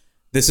 but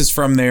this is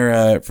from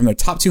their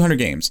top 200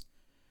 games.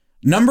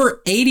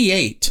 Number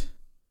 88,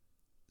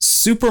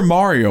 Super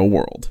Mario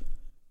World.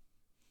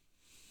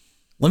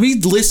 Let me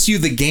list you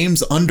the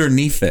games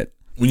underneath it.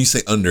 When you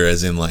say under,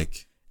 as in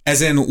like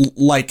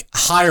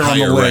higher on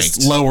the list,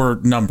 ranked. lower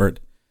numbered.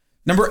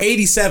 Number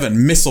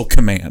 87, Missile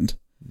Command.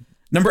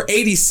 Number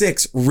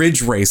 86,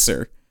 Ridge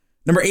Racer.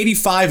 Number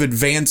 85,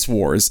 Advance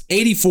Wars.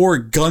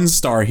 84,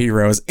 Gunstar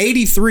Heroes.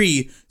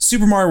 83,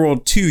 Super Mario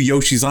World 2,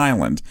 Yoshi's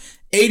Island.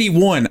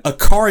 81,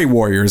 Akari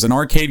Warriors, an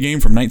arcade game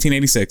from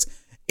 1986.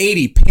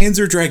 80,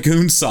 Panzer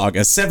Dragoon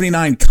Saga.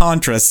 79,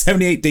 Contra.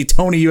 78,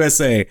 Daytona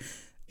USA.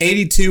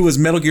 82 was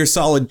Metal Gear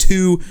Solid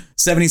 2.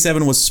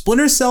 77 was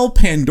Splinter Cell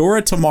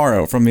Pandora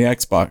Tomorrow from the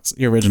Xbox,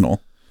 the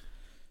original.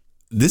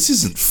 This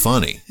isn't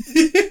funny.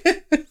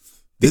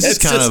 This is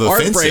kind of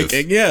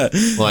offensive. Yeah.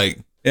 Like,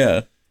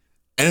 Yeah.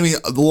 and I mean,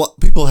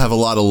 people have a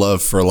lot of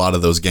love for a lot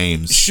of those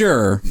games.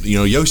 Sure. You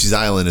know, Yoshi's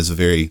Island is a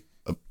very,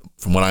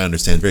 from what I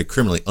understand, very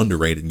criminally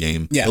underrated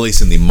game. Yeah. At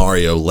least in the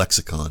Mario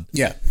lexicon.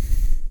 Yeah.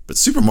 But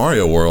Super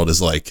Mario World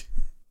is like,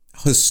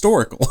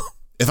 Historical.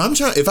 if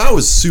I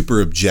was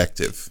super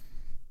objective,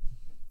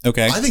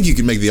 Okay. I think you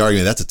can make the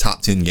argument that's a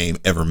top 10 game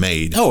ever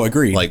made. Oh,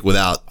 agreed. Like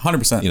without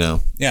 100%. You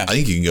know. Yeah. I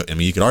think you can go. I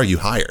mean, you could argue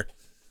higher.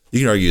 You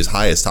can argue as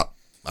high as top.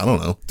 I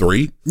don't know,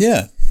 3.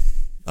 Yeah.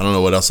 I don't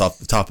know what else off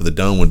the top of the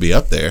dome would be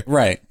up there.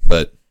 Right.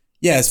 But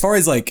Yeah, as far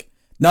as like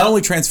not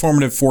only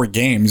transformative for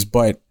games,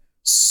 but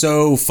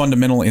so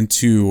fundamental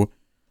into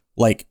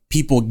like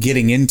people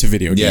getting into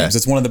video games. Yeah.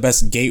 It's one of the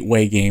best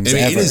gateway games I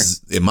mean, ever. it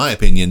is, in my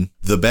opinion,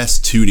 the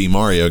best 2D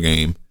Mario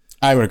game.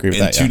 I would agree with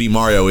And that. 2D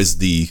Mario is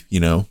the,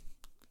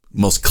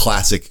 most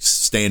classic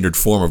standard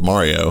form of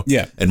Mario.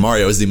 Yeah. And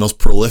Mario is the most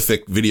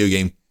prolific video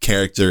game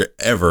character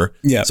ever.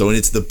 Yeah. So when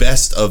it's the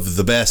best of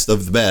the best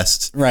of the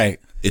best, Yeah. Right.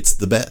 it's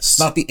the best.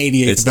 Not the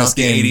 88th It's best not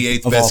the game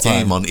 88th of best all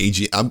time. game on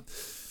EG.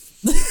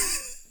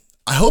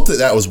 I hope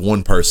that was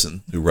one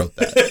person who wrote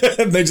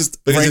that. They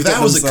just Because if ranked it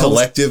that was a themselves.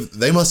 collective,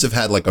 they must have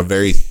had like a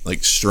very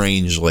like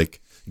strange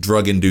like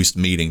drug-induced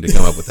meeting to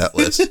come up with that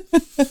list.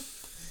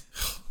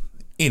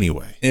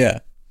 Anyway, Yeah.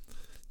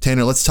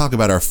 Tanner, let's talk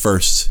about our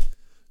first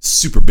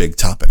super big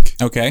topic,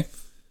 Okay.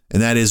 and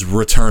that is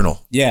Returnal.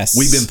 Yes.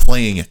 We've been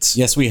playing it.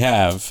 Yes, we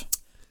have.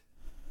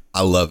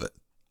 I love it.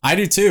 I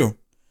do too.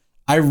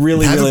 I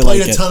really, Haven't really played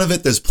like a it. ton of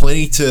it. There's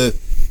plenty to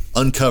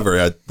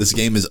uncover. This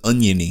game is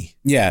oniony,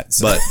 Yeah.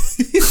 So, but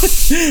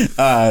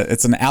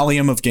it's an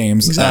allium of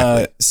games.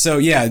 Exactly. So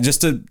yeah,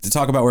 just to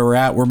talk about where we're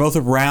at, we're both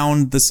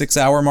around the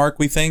 6-hour mark,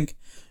 we think.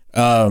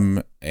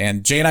 And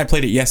Jay and I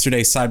played it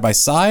yesterday side by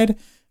side.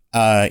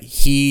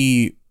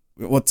 We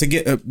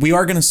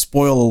are going to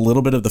spoil a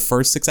little bit of the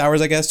first 6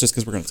 hours, I guess, just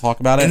because we're going to talk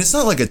about it. and it's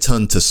not like a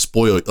ton to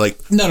spoil. Like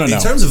No. In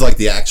terms of like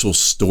the actual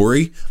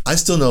story, I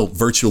still know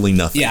virtually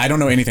nothing. Yeah, I don't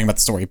know anything about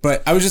the story,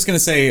 but I was just going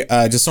to say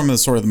just some of the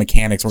sort of the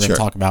mechanics we're going to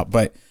Sure. talk about.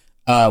 But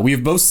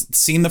we've both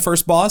seen the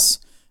first boss.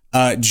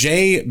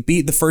 Jay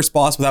beat the first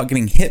boss without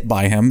getting hit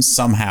by him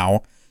somehow.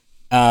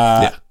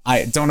 Yeah.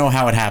 I don't know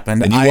how it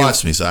happened. And you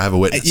watched me, so I have a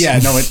witness. Yeah,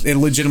 no, it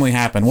legitimately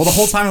happened. Well, the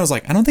whole time I was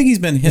like, I don't think he's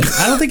been hit.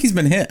 I don't think he's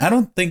been hit. I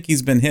don't think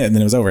he's been hit. And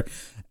then it was over.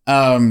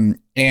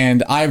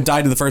 And I've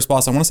died to the first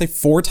boss, I want to say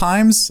 4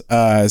 times.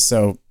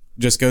 So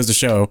just goes to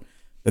show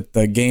that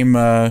the game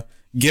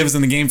gives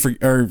and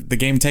the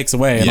game takes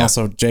away. And Yeah.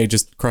 also Jay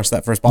just crushed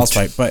that first boss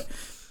fight. But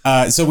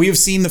so we have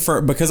seen the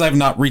first, because I've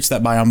not reached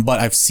that biome, but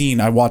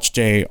I watched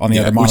Jay on the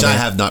Yeah, other which monitor. I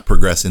have not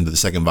progressed into the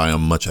second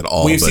biome much at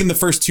all. We've but seen the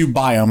first 2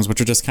 biomes, which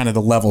are just kind of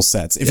the level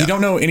sets. If Yeah. you don't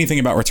know anything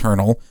about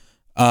Returnal,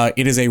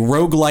 it is a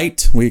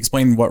roguelite. We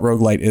explained what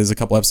roguelite is a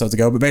couple episodes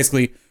ago, but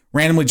basically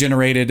randomly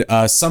generated.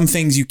 Some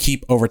things you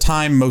keep over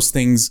time. Most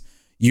things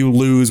you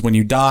lose when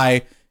you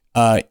die.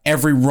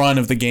 Every run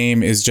of the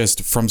game is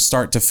just from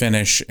start to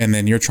finish, and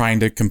then you're trying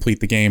to complete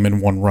the game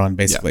in one run,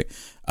 basically.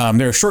 Yeah.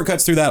 There are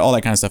shortcuts through that, all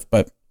that kind of stuff,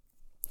 but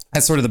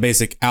that's sort of the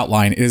basic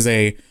outline. It is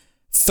a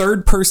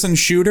third-person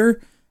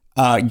shooter.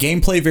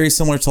 Gameplay very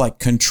similar to like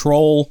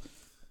Control.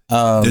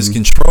 There's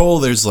Control.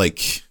 There's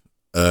like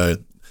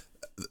an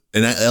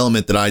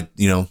element that I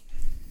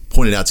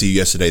pointed out to you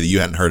yesterday that you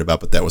hadn't heard about,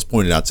 but that was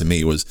pointed out to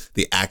me, was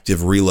the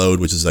active reload,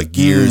 which is like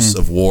Gears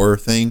of War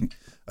thing,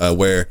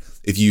 where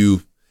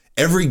if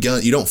every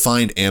gun, you don't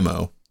find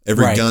ammo.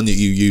 Every gun that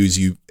you use,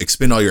 you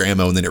expend all your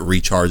ammo and then it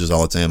recharges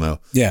all its ammo.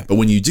 Yeah. But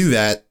when you do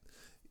that,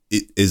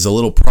 it is a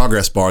little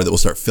progress bar that will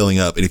start filling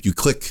up. And if you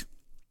click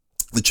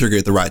the trigger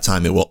at the right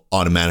time, it will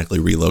automatically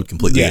reload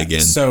completely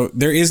again. So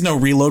there is no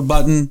reload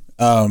button.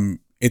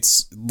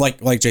 It's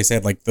like Jay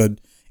said, like the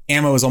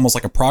ammo is almost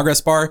like a progress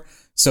bar.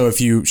 So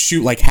if you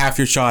shoot like half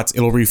your shots,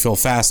 it'll refill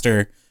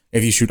faster.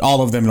 If you shoot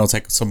all of them, it'll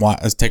take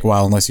a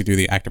while unless you do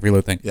the active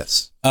reload thing.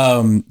 Yes.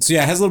 So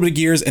yeah, it has a little bit of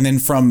Gears, and then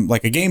from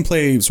like a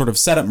gameplay sort of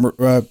setup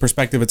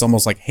perspective, it's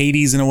almost like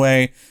Hades in a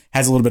way.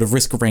 Has a little bit of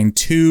Risk of Rain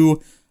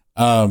 2.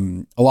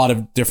 A lot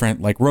of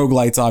different like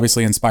roguelites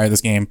obviously inspire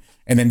this game,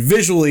 and then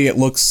visually it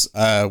looks.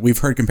 We've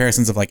heard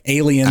comparisons of like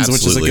Aliens,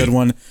 Absolutely. which is a good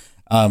one.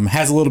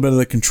 Has a little bit of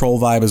the Control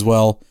vibe as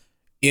well.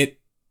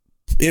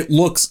 It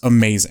looks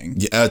amazing.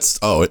 Yeah,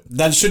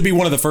 that should be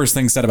one of the first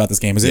things said about this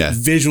game. It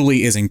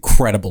visually is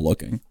incredible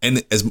looking,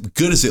 and as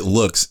good as it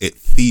looks, it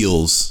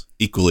feels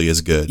equally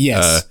as good.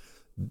 Yes,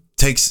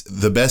 takes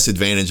the best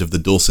advantage of the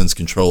DualSense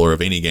controller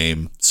of any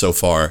game so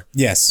far.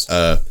 Yes.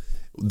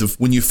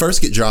 When you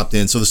first get dropped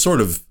in, so the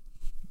sort of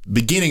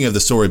beginning of the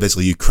story,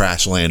 basically you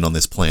crash land on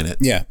this planet.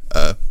 Yeah.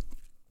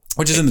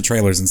 Which is in the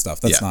trailers and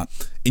stuff. That's not.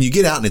 And you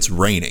get out and it's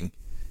raining,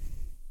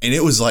 and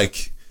it was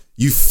like.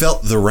 You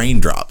felt the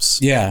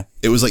raindrops. Yeah.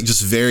 It was like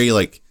just very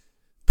like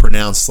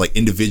pronounced, like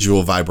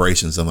individual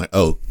vibrations. I'm like,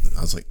 I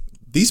was like,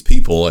 these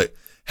people, like,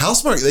 how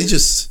smart. They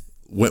just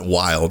went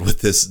wild with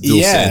this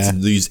DualSense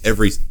and used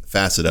every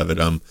facet of it.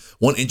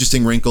 One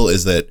interesting wrinkle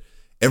is that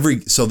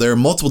so there are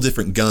multiple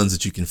different guns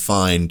that you can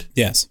find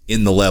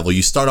in the level.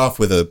 You start off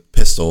with a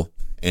pistol,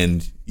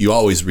 and you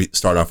always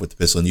start off with the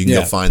pistol, and you can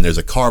go find, there's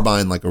a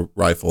carbine, like a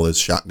rifle, there's a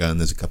shotgun,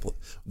 there's a couple,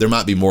 there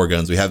might be more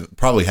guns. We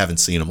probably haven't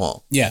seen them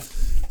all. Yeah.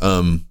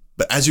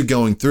 But as you're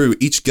going through,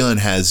 each gun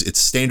has its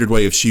standard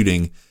way of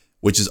shooting,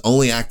 which is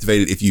only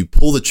activated if you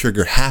pull the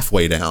trigger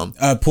halfway down.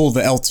 Pull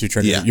the L2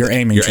 trigger, your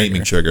aiming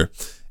trigger.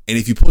 And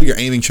if you pull your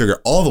aiming trigger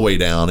all the way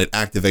down, it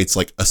activates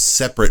like a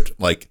separate,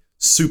 like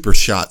super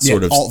shot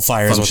sort of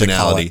alt-fire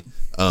functionality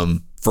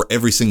for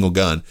every single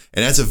gun.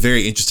 And that's a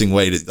very interesting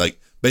way to,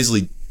 like,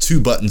 basically two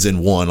buttons in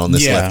one on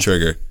this left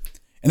trigger.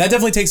 And that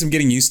definitely takes some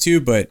getting used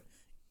to, but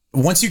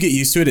once you get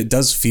used to it, it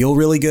does feel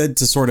really good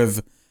to sort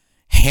of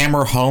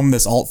hammer home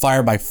this alt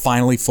fire by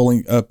finally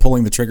pulling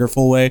the trigger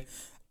full way.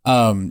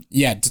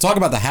 To talk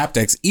about the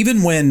haptics, even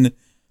in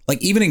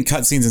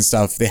cutscenes and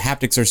stuff, the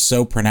haptics are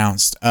so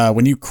pronounced.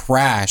 When you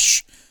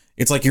crash,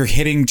 it's like you're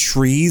hitting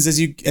trees as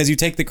you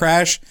take the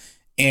crash,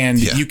 and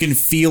you can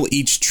feel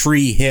each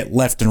tree hit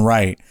left and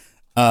right.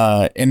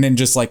 And then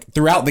just like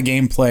throughout the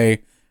gameplay,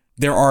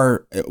 there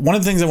are, one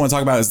of the things I want to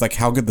talk about is like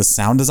how good the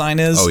sound design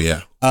is. Oh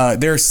yeah.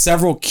 There are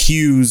several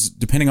cues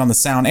depending on the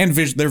sound, and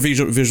they're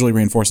visually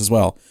reinforced as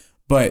well.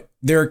 But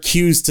there are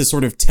cues to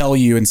sort of tell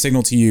you and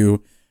signal to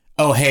you,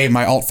 oh, hey,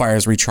 my alt fire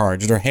is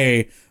recharged, or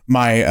hey,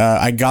 my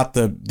I got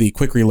the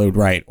quick reload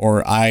right,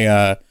 or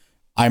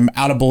I'm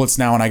out of bullets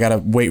now and I gotta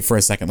wait for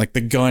a second. Like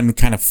the gun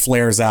kind of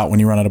flares out when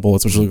you run out of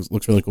bullets, which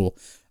looks really cool.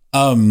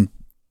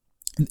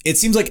 It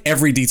seems like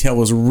every detail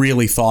was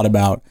really thought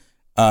about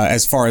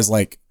as far as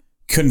like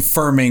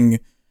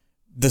confirming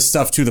the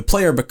stuff to the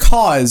player,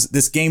 because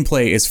this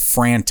gameplay is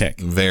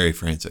frantic, very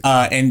frantic,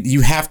 and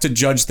you have to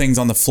judge things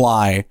on the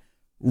fly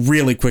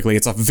really quickly.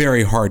 It's a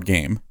very hard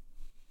game.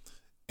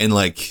 And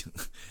like,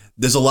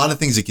 there's a lot of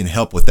things that can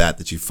help with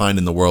that you find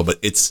in the world, but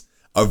it's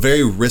a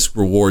very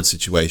risk-reward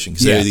situation.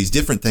 Because there are these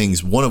different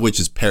things, one of which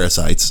is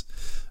parasites.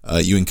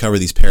 You uncover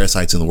these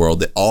parasites in the world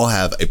that all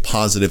have a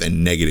positive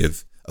and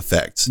negative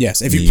effects.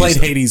 Yes, if you played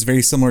Hades,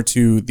 very similar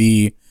to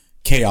the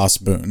Chaos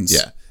Boons.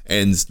 Yeah,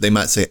 and they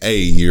might say, hey,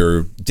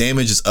 your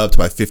damage is upped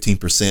by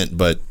 15%,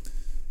 but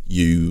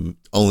you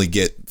only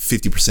get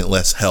 50%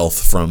 less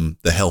health from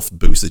the health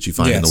boost that you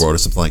find in the world, or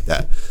something like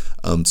that.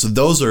 So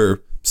those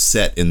are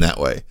set in that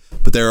way.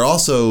 But there are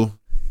also,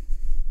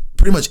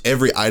 pretty much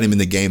every item in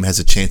the game has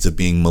a chance of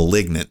being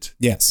malignant.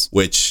 Yes.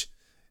 Which,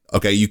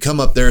 okay, you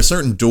come up, there are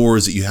certain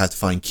doors that you have to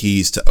find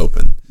keys to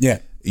open. Yeah.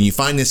 And you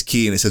find this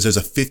key and it says there's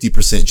a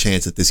 50%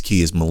 chance that this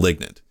key is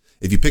malignant.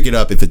 If you pick it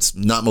up, if it's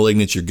not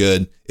malignant, you're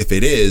good. If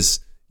it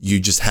is, you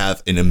just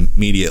have an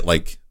immediate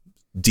like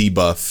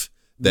debuff.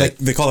 That,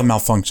 they call them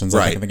malfunctions,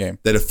 I think, in the game.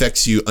 That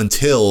affects you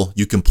until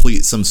you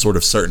complete some sort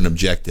of certain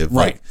objective.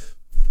 Right. Like,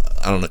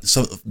 I don't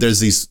know. There's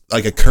these,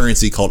 like a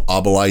currency called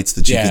obolites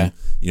that you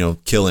can,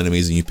 kill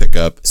enemies and you pick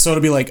up. So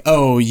it'll be like,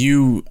 oh,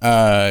 you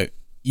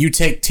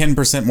take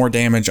 10% more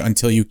damage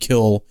until you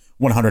kill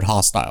 100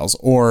 hostiles,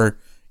 or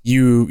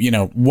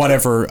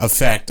whatever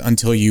effect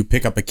until you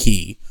pick up a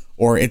key,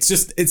 or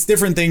it's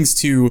different things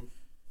to.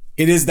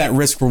 It is that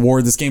risk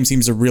reward. This game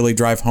seems to really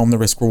drive home the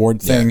risk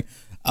reward thing.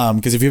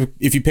 Because if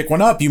you pick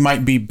one up, you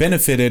might be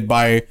benefited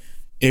by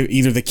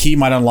either the key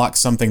might unlock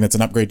something that's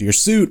an upgrade to your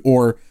suit,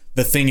 or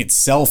the thing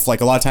itself.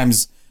 Like a lot of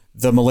times,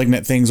 the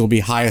malignant things will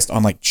be highest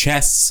on like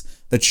chests.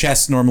 The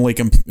chest normally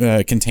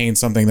contains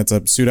something that's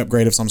a suit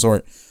upgrade of some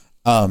sort.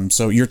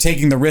 So you're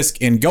taking the risk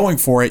in going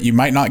for it. You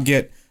might not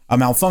get a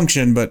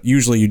malfunction, but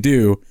usually you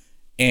do.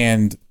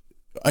 And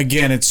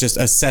again, it's just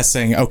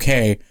assessing.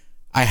 Okay,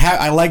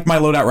 I like my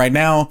loadout right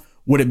now.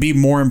 Would it be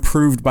more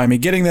improved by me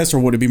getting this, or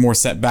would it be more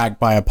set back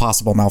by a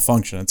possible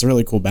malfunction? It's a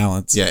really cool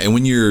balance. Yeah, and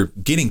when you're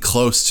getting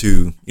close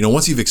to,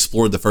 once you've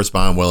explored the first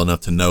biome well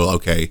enough to know,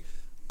 okay,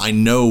 I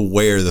know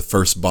where the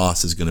first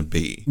boss is going to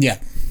be. Yeah.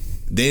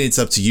 Then it's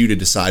up to you to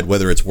decide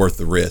whether it's worth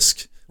the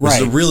risk. Which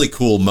is a really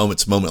cool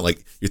moment,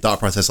 like your thought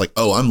process, like,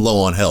 oh, I'm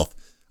low on health.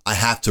 I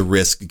have to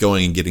risk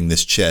going and getting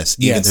this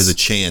chest, even if there's a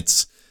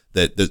chance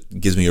that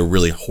gives me a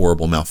really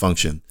horrible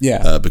malfunction.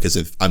 Yeah. Because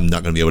if I'm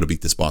not going to be able to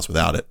beat this boss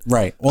without it.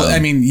 Right. Well, I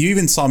mean, you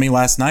even saw me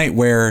last night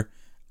where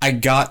I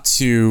got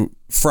to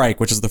Frike,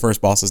 which is the first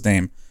boss's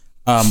name.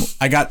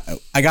 I got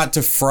to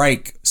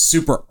Frike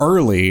super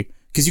early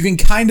because you can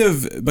kind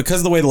of, because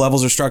of the way the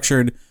levels are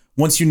structured,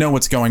 once you know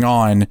what's going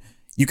on,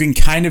 you can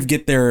kind of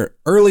get there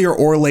earlier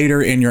or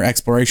later in your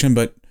exploration.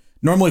 But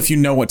normally if you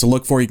know what to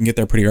look for, you can get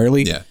there pretty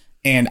early. Yeah.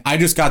 And I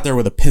just got there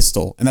with a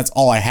pistol, and that's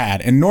all I had.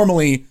 And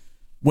normally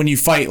when you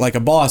fight like a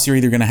boss, you're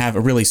either going to have a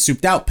really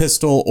souped out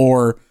pistol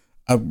or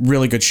a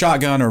really good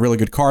shotgun or a really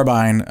good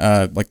carbine,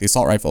 like the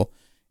assault rifle.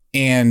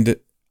 And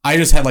I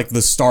just had like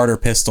the starter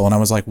pistol, and I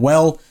was like,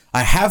 well,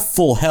 I have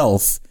full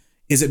health.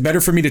 Is it better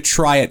for me to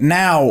try it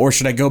now, or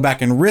should I go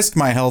back and risk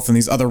my health in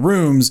these other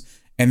rooms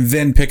and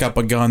then pick up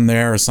a gun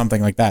there or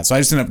something like that? So I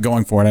just ended up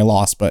going for it. I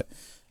lost, but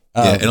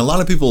and a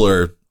lot of people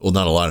are, well,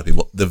 not a lot of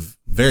people, the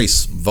very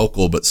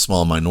vocal but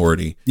small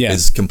minority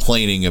is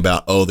complaining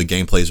about, oh, the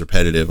gameplay is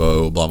repetitive,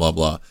 oh, blah, blah,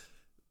 blah.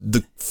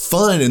 The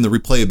fun and the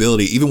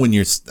replayability, even when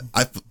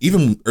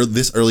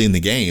this early in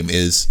the game,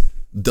 is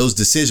those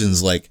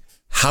decisions like,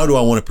 how do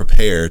I want to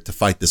prepare to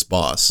fight this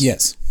boss?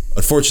 Yes.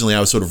 Unfortunately,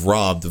 I was sort of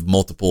robbed of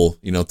multiple,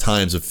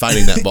 times of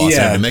fighting that boss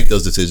and to make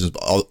those decisions,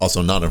 but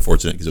also not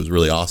unfortunate because it was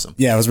really awesome.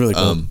 Yeah, it was really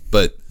cool.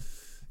 But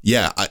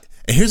yeah,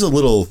 and here's a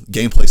little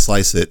gameplay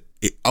slice that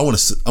I want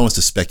us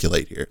to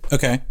speculate here.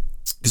 Okay.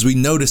 Because we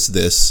noticed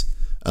this,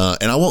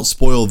 and I won't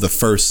spoil the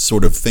first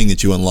sort of thing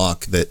that you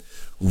unlock that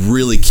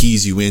really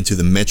keys you into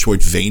the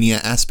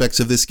Metroidvania aspects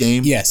of this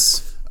game.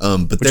 Yes.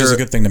 But which is a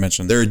good thing to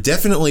mention. There are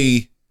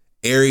definitely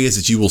areas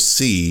that you will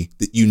see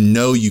that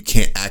you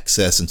can't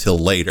access until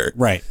later.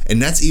 Right. And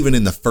that's even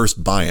in the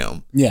first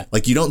biome. Yeah.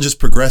 Like you don't just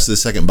progress to the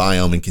second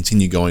biome and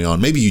continue going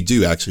on. Maybe you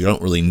do actually. You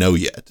don't really know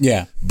yet.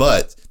 Yeah.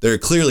 But there are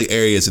clearly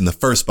areas in the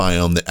first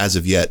biome that as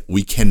of yet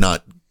we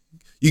cannot.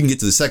 You can get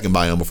to the second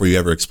biome before you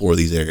ever explore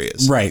these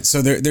areas. Right.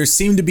 So there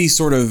seem to be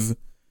sort of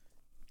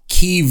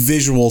key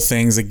visual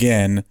things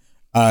again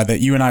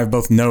that you and I have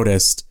both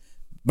noticed,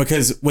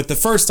 because with the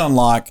first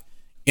unlock,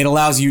 it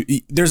allows you,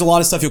 there's a lot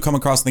of stuff you'll come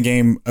across in the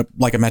game,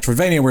 like a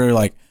Metroidvania, where you're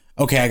like,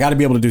 okay, I got to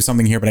be able to do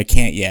something here, but I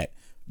can't yet.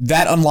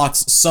 That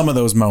unlocks some of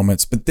those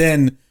moments. But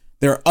then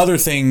there are other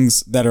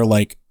things that are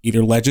like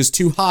either ledges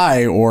too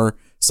high or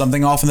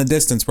something off in the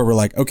distance where we're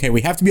like, okay,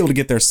 we have to be able to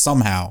get there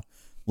somehow.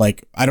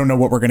 Like, I don't know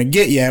what we're going to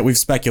get yet. We've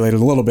speculated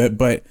a little bit,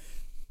 but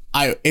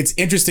it's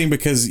interesting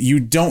because you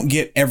don't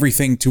get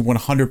everything to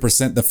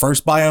 100% the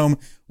first biome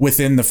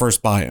within the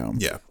first biome.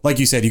 Yeah. Like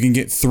you said, you can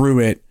get through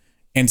it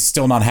and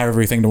still not have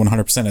everything to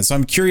 100% it. So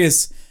I'm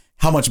curious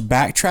how much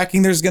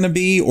backtracking there's going to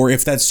be, or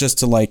if that's just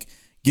to like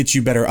get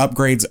you better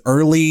upgrades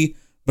early,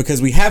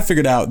 because we have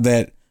figured out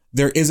that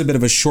there is a bit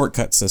of a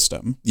shortcut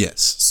system.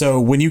 Yes.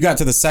 So when you got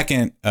to the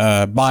second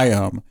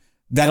biome,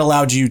 that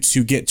allowed you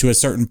to get to a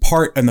certain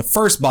part in the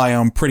first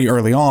biome pretty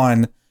early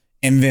on,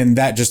 and then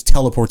that just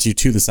teleports you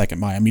to the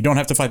second biome. You don't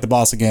have to fight the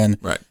boss again.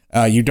 Right.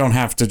 You don't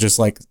have to just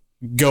like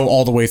go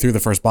all the way through the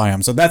first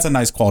biome. So that's a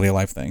nice quality of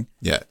life thing.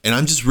 Yeah. And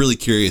I'm just really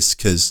curious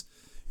because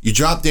you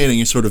drop in and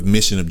your sort of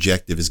mission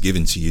objective is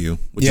given to you,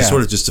 which is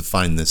sort of just to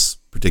find this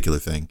particular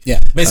thing. Yeah.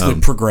 Basically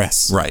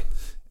progress. Right.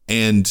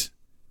 And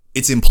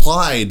it's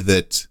implied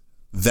that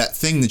that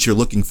thing that you're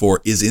looking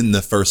for is in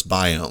the first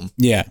biome.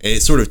 Yeah. And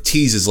it sort of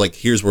teases like,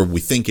 here's where we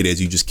think it is.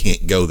 You just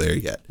can't go there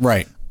yet.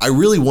 Right. I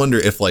really wonder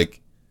if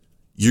like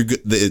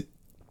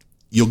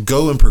you'll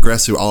go and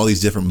progress through all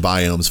these different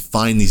biomes,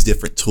 find these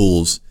different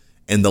tools,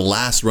 and the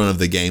last run of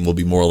the game will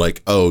be more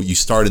like, oh, you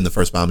start in the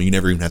first biome, you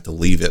never even have to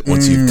leave it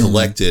once you've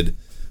collected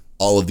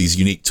all of these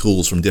unique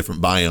tools from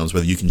different biomes,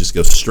 whether you can just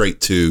go straight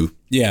to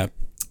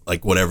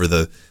like whatever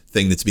the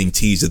thing that's being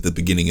teased at the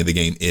beginning of the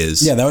game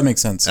is. Yeah, that would make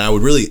sense. And I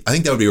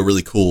think that would be a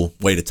really cool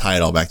way to tie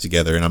it all back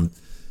together. And I'm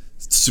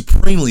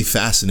supremely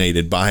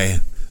fascinated by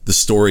the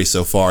story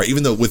so far,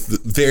 even though with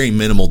very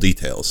minimal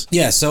details.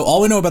 Yeah, so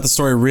all we know about the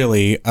story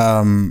really,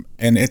 and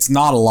it's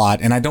not a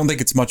lot, and I don't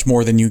think it's much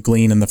more than you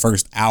glean in the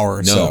first hour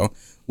or so,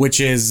 which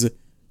is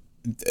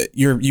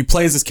you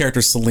play as this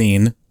character,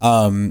 Celine,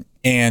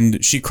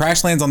 and she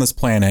crash lands on this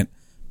planet.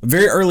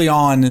 Very early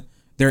on,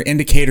 there are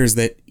indicators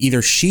that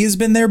either she has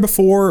been there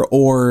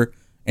before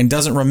and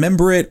doesn't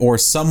remember it, or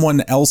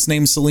someone else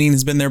named Celine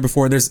has been there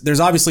before. There's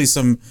obviously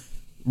some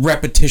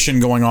repetition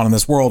going on in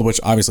this world, which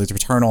obviously is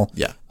Returnal.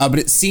 Yeah. But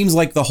it seems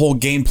like the whole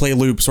gameplay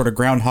loop, sort of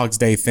Groundhog's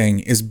Day thing,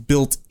 is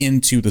built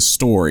into the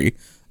story,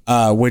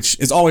 which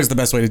is always the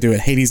best way to do it.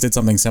 Hades did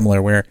something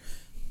similar where,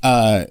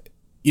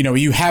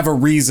 you have a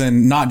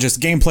reason, not just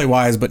gameplay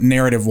wise, but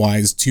narrative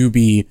wise, to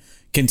be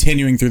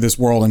continuing through this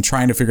world and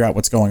trying to figure out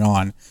what's going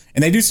on.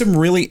 And they do some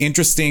really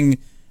interesting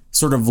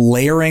sort of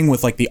layering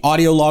with like the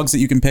audio logs that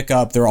you can pick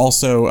up. There are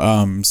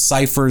also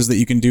ciphers that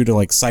you can do to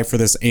like cipher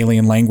this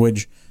alien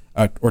language,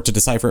 or to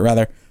decipher it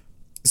rather.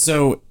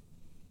 So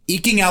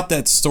eking out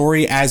that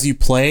story as you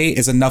play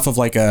is enough of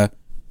like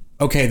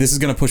okay, this is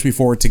going to push me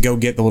forward to go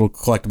get the little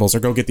collectibles or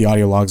go get the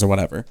audio logs or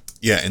whatever.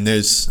 Yeah, and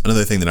there's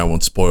another thing that I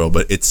won't spoil,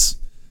 but it's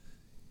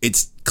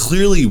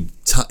clearly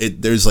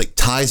there's like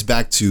ties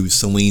back to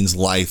Celine's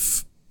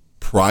life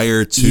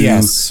prior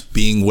to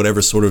being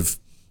whatever sort of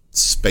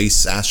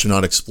space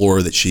astronaut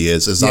explorer that she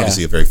is. It's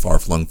obviously a very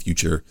far-flung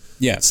future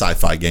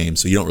sci-fi game,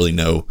 so you don't really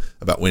know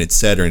about when it's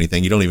set or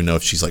anything. You don't even know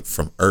if she's like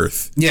from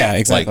Earth. Yeah,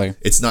 exactly. Like,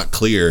 it's not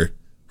clear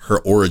her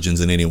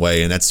origins in any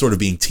way, and that's sort of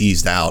being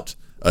teased out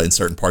in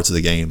certain parts of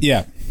the game.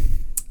 Yeah.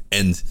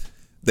 And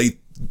they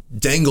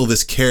dangle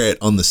this carrot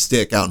on the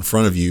stick out in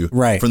front of you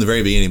from the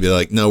very beginning and be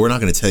like, no, we're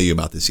not going to tell you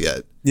about this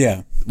yet.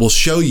 Yeah. We'll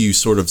show you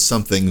sort of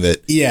something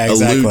that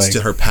alludes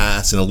to her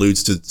past and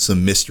alludes to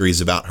some mysteries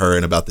about her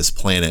and about this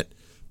planet,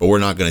 but we're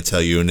not going to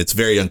tell you, and it's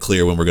very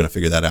unclear when we're going to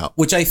figure that out.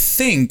 Which I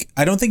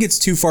don't think it's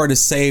too far to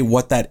say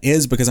what that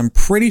is, because I'm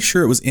pretty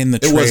sure it was in the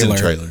trailer. It was in the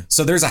trailer.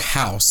 So there's a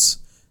house,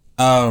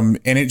 and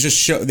it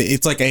just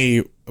it's like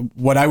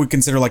what I would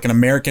consider like an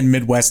American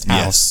Midwest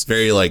house. Yes,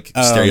 very like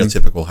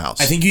stereotypical house.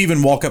 I think you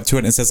even walk up to it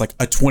and it says like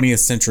a 20th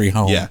century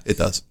home. Yeah, it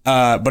does.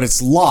 But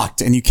it's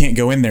locked and you can't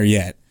go in there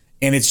yet.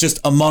 And it's just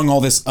among all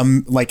this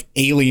like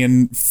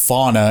alien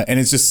fauna, and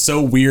it's just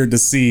so weird to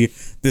see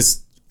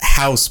this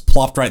house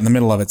plopped right in the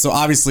middle of it. So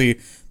obviously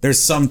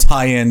there's some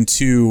tie-in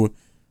to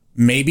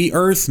maybe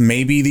Earth,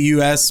 maybe the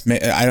US.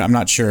 I'm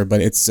not sure,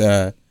 but it's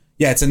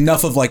it's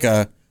enough of like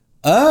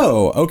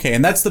okay.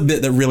 And that's the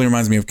bit that really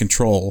reminds me of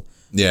Control.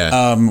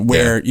 Yeah.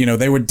 Where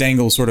they would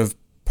dangle sort of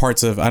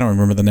parts of, I don't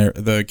remember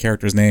the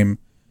character's name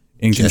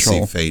in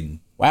Control. Jesse Faden.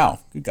 Wow.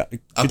 Good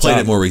I played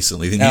it more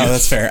recently than you. Oh,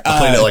 that's fair. I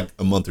played it like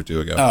a month or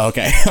two ago. Oh,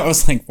 okay. I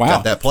was like, wow.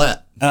 Got that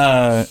plat.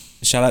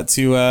 Shout out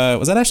to,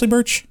 was that Ashley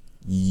Birch?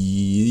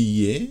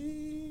 Yeah.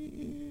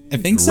 I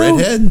think so.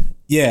 Redhead?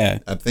 Yeah.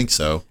 I think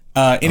so.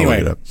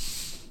 Anyway.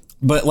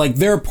 But like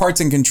there are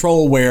parts in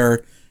Control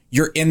where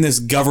you're in this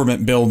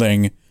government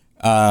building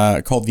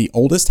called the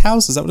Oldest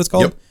House. Is that what it's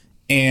called? Yep.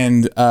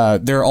 And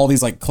there are all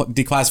these like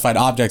declassified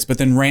objects, but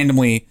then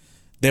randomly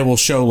they will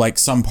show like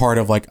some part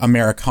of like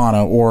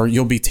Americana, or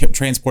you'll be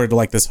transported to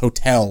like this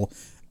hotel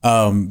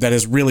that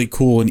is really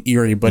cool and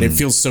eerie, but it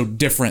feels so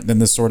different than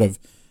this sort of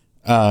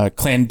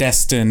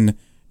clandestine,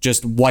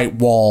 just white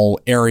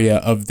wall area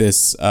of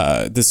this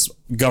this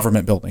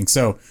government building.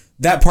 So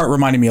that part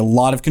reminded me a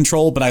lot of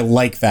Control, but I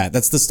like that.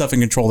 That's the stuff in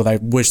Control that I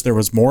wish there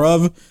was more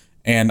of.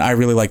 And I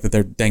really like that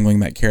they're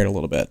dangling that carrot a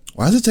little bit.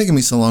 Why is it taking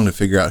me so long to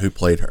figure out who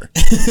played her?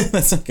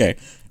 That's okay.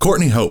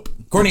 Courtney Hope.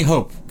 Courtney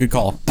Hope. Good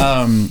call.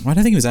 Why did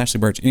I think it was Ashley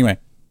Birch? Anyway.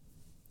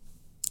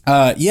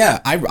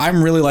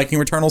 I'm really liking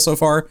Returnal so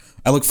far.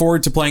 I look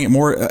forward to playing it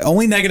more.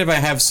 Only negative I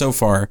have so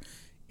far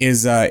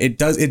is it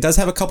does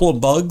have a couple of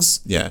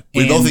bugs. Yeah.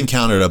 We both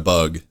encountered a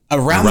bug.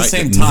 Around the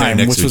same time,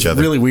 which was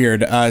really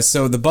weird.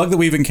 So the bug that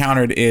we've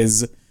encountered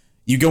is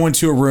you go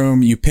into a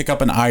room, you pick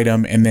up an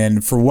item, and then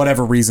for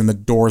whatever reason, the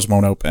doors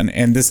won't open.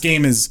 And this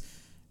game is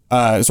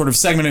sort of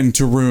segmented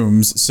into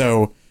rooms.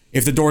 So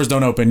if the doors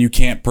don't open, you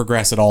can't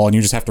progress at all, and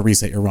you just have to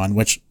reset your run,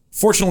 which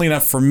fortunately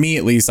enough, for me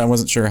at least, I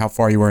wasn't sure how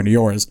far you were into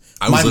yours.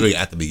 I was literally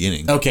at the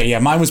beginning. Okay, yeah,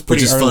 mine was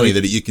pretty early. Which is funny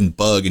that you can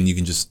bug and you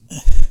can just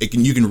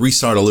you can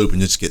restart a loop and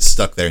just get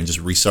stuck there and just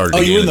restart it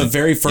again. Oh, you were in the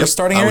very first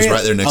starting area? I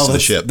was right there next to the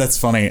ship. That's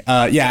funny.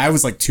 Yeah, I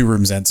was like 2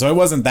 rooms in, so it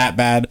wasn't that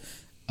bad.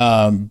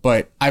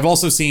 But I've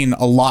also seen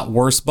a lot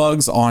worse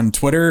bugs on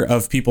Twitter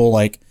of people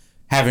like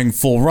having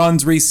full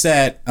runs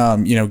reset,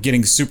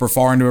 getting super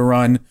far into a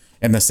run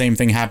and the same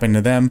thing happened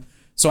to them.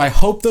 So I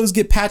hope those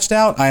get patched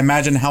out. I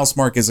imagine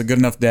Housemarque is a good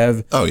enough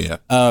dev. Oh yeah.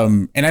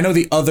 And I know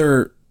the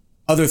other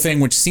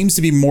thing, which seems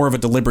to be more of a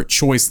deliberate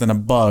choice than a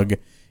bug,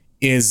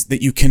 is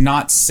that you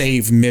cannot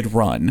save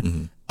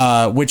mid-run.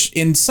 Which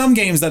in some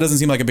games that doesn't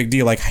seem like a big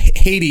deal. Like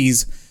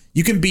Hades,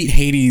 you can beat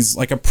Hades,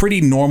 like a pretty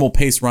normal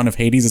pace run of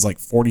Hades is like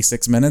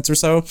 46 minutes or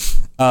so.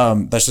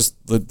 That's just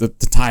the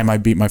time I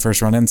beat my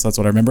first run in, so that's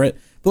what I remember it.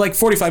 But like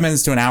 45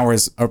 minutes to an hour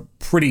is a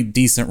pretty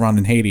decent run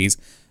in Hades.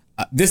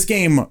 This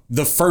game,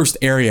 the first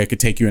area could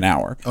take you an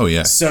hour. Oh,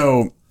 yeah.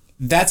 So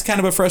that's kind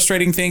of a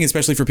frustrating thing,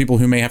 especially for people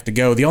who may have to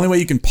go. The only way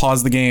you can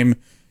pause the game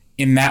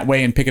in that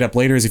way and pick it up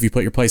later is if you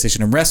put your PlayStation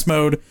in rest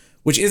mode,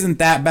 which isn't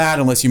that bad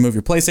unless you move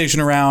your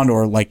PlayStation around,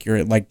 or like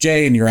you're like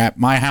Jay and you're at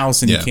my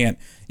house and you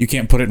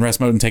can't put it in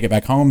rest mode and take it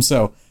back home.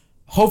 So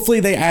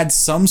hopefully they add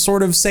some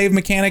sort of save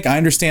mechanic. I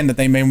understand that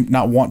they may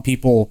not want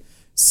people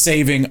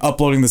saving,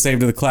 uploading the save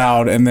to the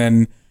cloud, and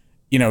then,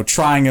 you know,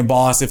 trying a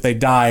boss. If they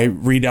die,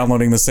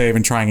 re-downloading the save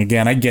and trying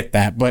again. I get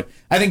that. But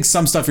I think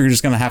some stuff you're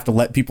just going to have to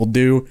let people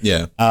do.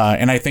 Yeah.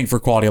 And I think for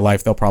quality of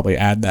life, they'll probably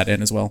add that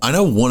in as well. I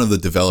know one of the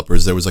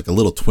developers, there was like a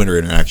little Twitter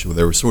interaction where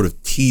they were sort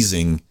of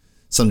teasing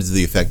something to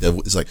the effect of,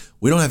 it's like,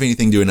 we don't have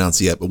anything to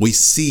announce yet, but we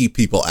see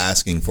people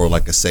asking for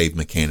like a save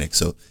mechanic.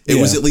 So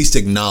it was at least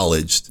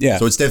acknowledged. Yeah.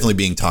 So it's definitely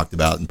being talked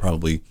about and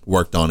probably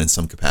worked on in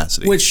some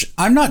capacity. Which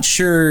I'm not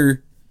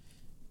sure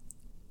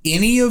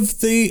any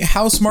of the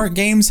Housemarque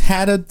games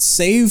had a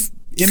save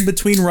in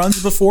between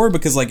runs before,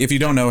 because like if you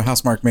don't know,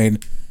 Housemarque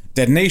made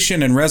Dead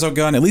Nation and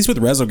Resogun. At least with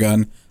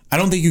Resogun, I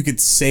don't think you could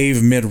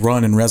save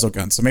mid-run in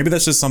Resogun. So maybe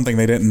that's just something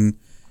they didn't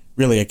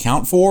really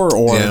account for,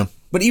 or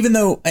but even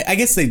though I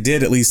guess they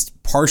did at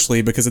least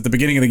partially, because at the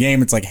beginning of the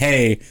game it's like,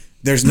 hey,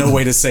 there's no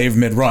way to save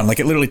mid-run.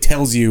 Like it literally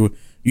tells you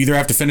either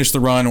have to finish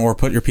the run or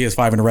put your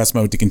PS5 into rest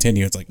mode to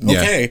continue. It's like,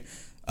 okay.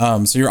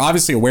 So you're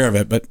obviously aware of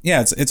it, but yeah,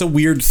 it's a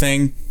weird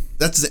thing.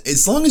 That's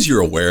as long as you're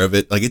aware of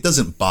it, like it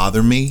doesn't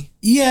bother me.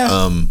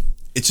 Yeah.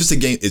 It's just a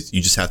game. You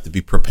just have to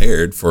be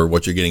prepared for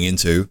what you're getting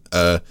into.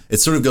 It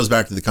sort of goes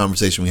back to the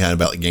conversation we had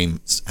about the game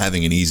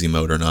having an easy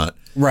mode or not.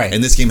 Right.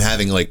 And this game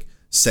having like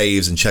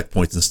saves and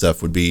checkpoints and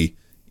stuff would be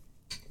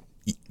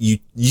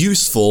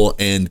useful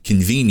and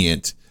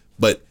convenient,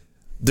 but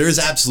there's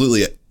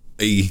absolutely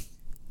a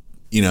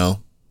you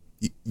know,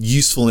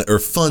 useful or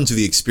fun to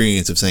the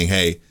experience of saying,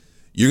 hey,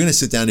 you're going to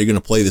sit down, you're going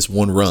to play this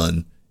one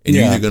run, and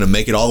you're either going to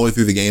make it all the way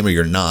through the game or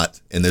you're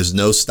not. And there's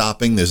no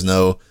stopping. There's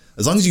no,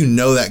 as long as you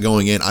know that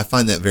going in, I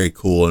find that very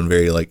cool and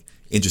very like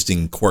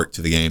interesting quirk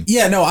to the game.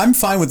 Yeah, no, I'm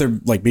fine with there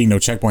like being no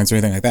checkpoints or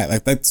anything like that.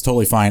 Like that's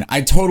totally fine.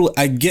 I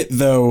get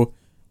though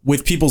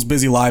with people's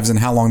busy lives and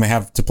how long they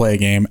have to play a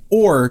game,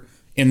 or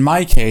in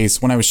my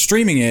case, when I was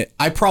streaming it,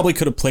 I probably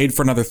could have played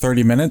for another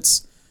 30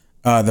 minutes.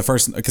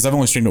 Because I've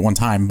only streamed it one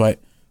time, but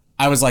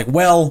I was like,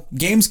 well,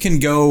 runs can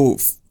go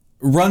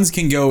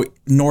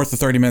north of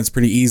 30 minutes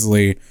pretty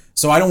easily.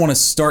 So I don't want to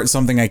start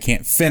something I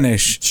can't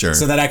finish. Sure.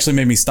 So that actually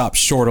made me stop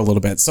short a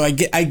little bit. So I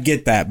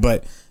get that,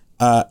 but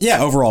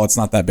yeah, overall, it's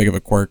not that big of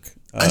a quirk.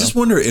 I just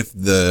wonder if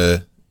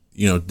the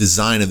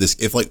design of this,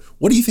 if like,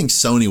 what do you think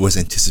Sony was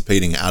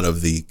anticipating out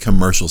of the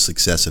commercial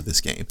success of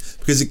this game?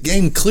 Because the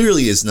game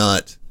clearly isn't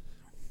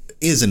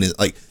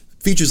like,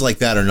 features like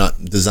that are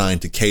not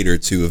designed to cater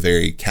to a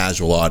very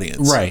casual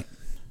audience. Right.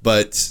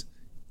 But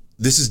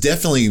this is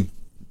definitely,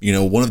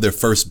 one of their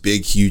first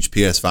big, huge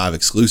PS5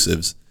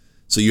 exclusives.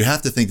 So you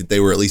have to think that they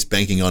were at least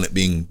banking on it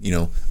being,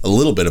 a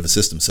little bit of a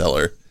system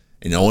seller.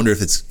 And I wonder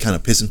if it's kind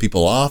of pissing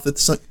people off at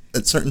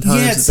certain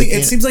times. Yeah,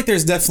 it seems like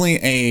there's definitely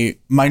a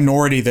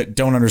minority that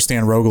don't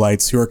understand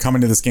roguelites who are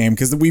coming to this game.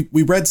 Because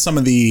we read some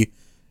of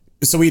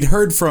so we'd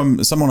heard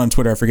from someone on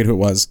Twitter, I forget who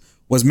it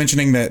was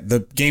mentioning that the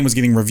game was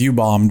getting review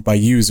bombed by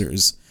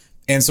users.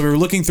 And so we were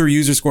looking through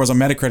user scores on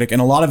Metacritic, and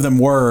a lot of them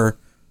were,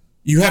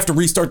 you have to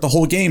restart the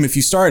whole game if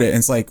you start it. And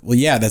it's like, well,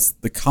 yeah, that's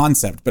the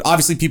concept. But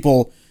obviously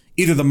people,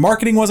 either the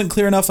marketing wasn't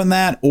clear enough on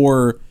that,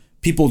 or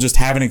people just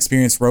haven't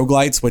experienced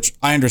roguelites, which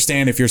I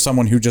understand if you're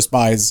someone who just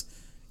buys,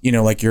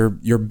 like your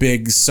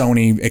big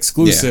Sony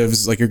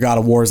exclusives, like your God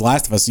of War's,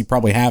 Last of Us, you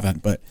probably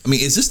haven't. But I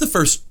mean, is this the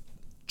first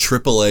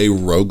AAA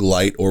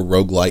roguelite or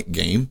roguelike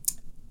game?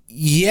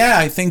 Yeah,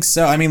 I think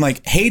so. I mean,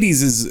 like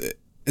Hades is,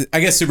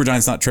 I guess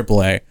Supergiant's not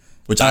AAA.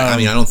 Which I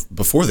mean, I don't.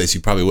 Before this, you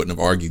probably wouldn't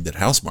have argued that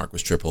Housemarque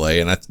was AAA,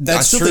 and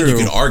I still think you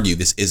could argue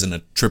this isn't a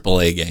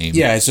AAA game.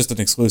 Yeah, it's just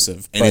an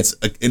exclusive, and it's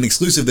an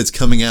exclusive that's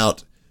coming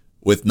out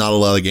with not a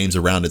lot of games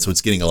around it, so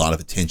it's getting a lot of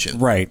attention.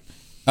 Right.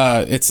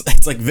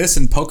 It's like this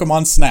and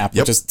Pokemon Snap,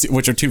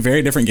 which are two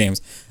very different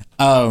games.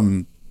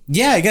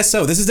 Yeah, I guess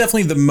so. This is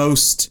definitely the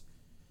most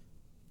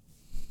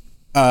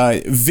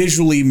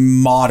visually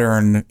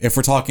modern, if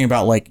we're talking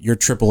about like your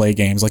AAA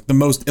games, like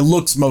it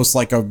looks most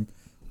like a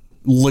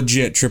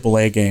legit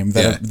AAA game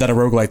that a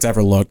roguelite's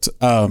ever looked.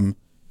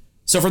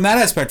 So from that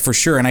aspect, for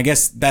sure, and I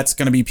guess that's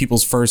going to be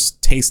people's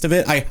first taste of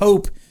it. I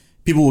hope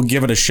people will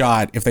give it a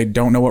shot if they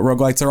don't know what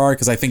roguelites are,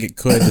 because I think it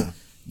could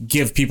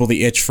give people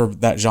the itch for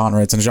that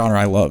genre. It's a genre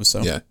I love.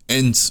 So yeah,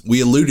 and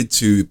we alluded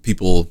to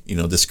people,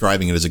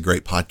 describing it as a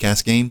great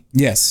podcast game.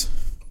 Yes.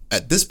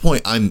 At this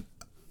point, I'm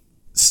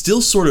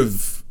still sort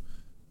of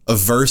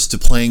averse to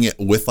playing it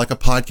with like a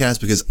podcast,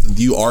 because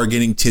you are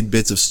getting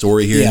tidbits of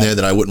story here and there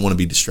that I wouldn't want to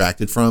be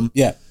distracted from.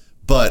 Yeah.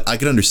 But I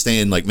can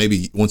understand, like,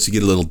 maybe once you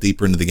get a little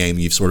deeper into the game,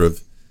 you've sort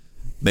of,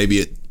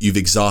 you've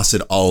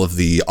exhausted all of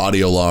the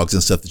audio logs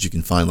and stuff that you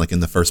can find like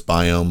in the first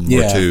biome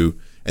or two.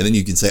 And then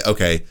you can say,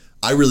 okay,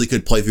 I really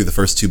could play through the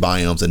first two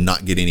biomes and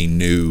not get any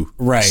new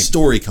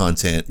story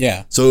content.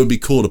 Yeah. So it would be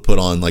cool to put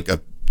on like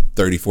a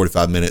 30,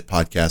 45 minute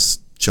podcast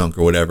chunk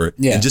or whatever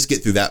and just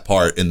get through that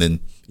part and then,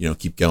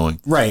 keep going.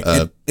 Right.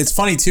 It's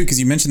funny too, because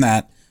you mentioned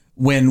that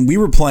when we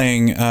were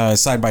playing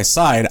side by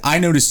side, I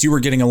noticed you were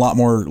getting a lot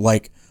more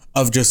like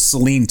of just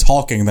Celine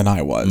talking than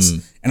I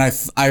was. And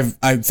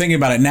I'm thinking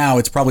about it now,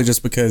 it's probably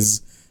just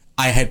because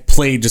I had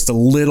played just a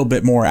little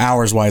bit more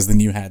hours wise than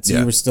you had. So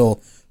you were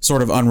still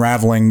sort of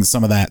unraveling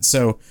some of that.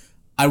 So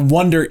I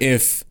wonder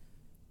if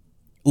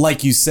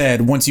like you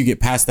said, once you get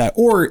past that,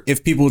 or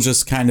if people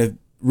just kind of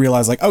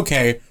realize like,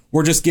 okay,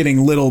 we're just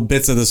getting little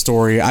bits of the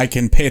story, I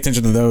can pay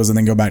attention to those and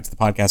then go back to the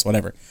podcast,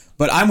 whatever.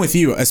 But I'm with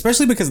you,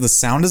 especially because the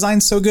sound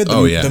design's so good.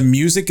 The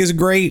music is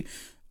great.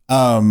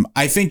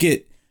 I think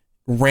it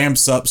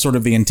ramps up sort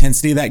of the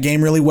intensity of that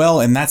game really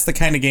well. And that's the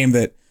kind of game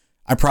that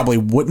I probably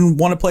wouldn't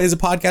want to play as a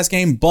podcast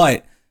game,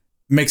 but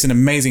makes an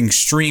amazing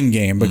stream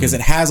game because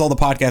it has all the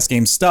podcast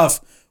game stuff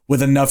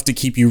with enough to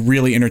keep you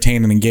really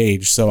entertained and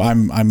engaged. So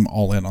I'm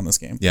all in on this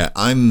game. Yeah,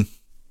 I'm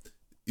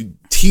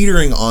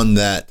teetering on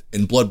that,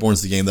 and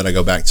Bloodborne's the game that I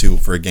go back to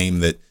for a game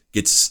that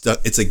gets stuck.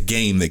 It's a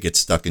game that gets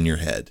stuck in your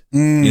head.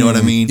 You know what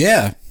I mean?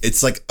 Yeah.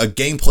 It's like a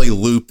gameplay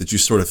loop that you're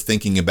sort of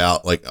thinking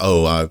about, like,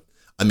 I'm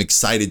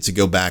excited to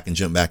go back and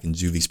jump back and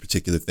do these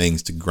particular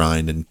things to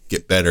grind and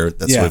get better,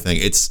 that sort of thing.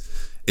 It's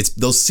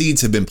those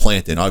seeds have been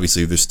planted.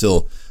 Obviously, there's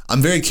still,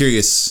 I'm very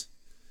curious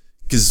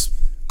because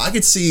I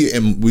could see,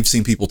 and we've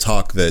seen people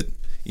talk that,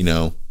 you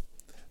know,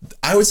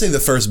 I would say the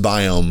first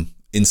biome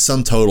in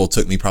sum total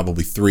took me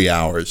probably 3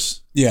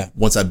 hours. Yeah.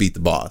 Once I beat the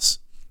boss.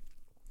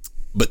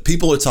 But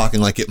people are talking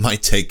like it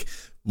might take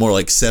more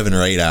like 7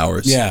 or 8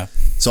 hours. Yeah.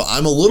 So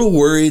I'm a little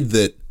worried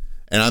that,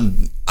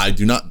 and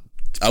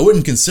I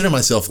wouldn't consider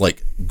myself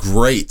like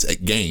great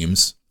at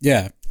games.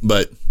 Yeah.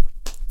 But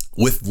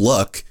with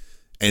luck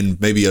and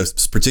maybe a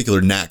particular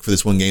knack for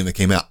this one game that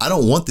came out, I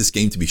don't want this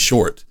game to be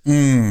short.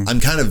 I'm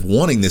kind of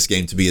wanting this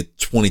game to be a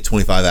 20,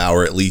 25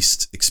 hour at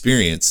least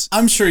experience.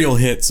 I'm sure you'll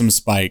hit some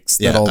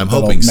spikes I'm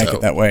hoping make it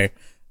that way.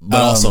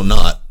 But also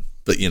not,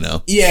 but you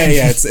know. Yeah,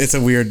 it's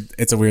a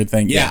weird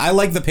thing. Yeah, I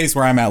like the pace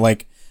where I'm at.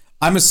 Like,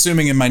 I'm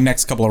assuming in my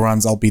next couple of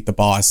runs I'll beat the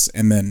boss,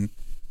 and then,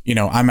 you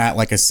know, I'm at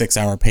like a 6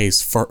 hour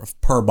pace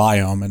per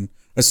biome, and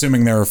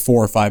assuming there are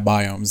 4 or 5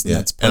 biomes, then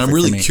that's perfect. And I'm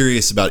really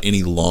curious about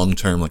any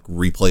long-term like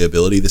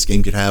replayability this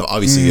game could have.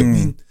 Obviously, I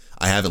mean,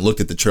 I haven't looked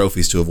at the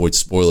trophies to avoid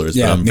spoilers,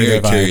 but I'm very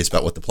curious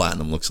about what the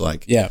platinum looks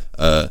like. Yeah.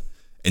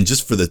 And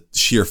just for the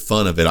sheer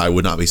fun of it, I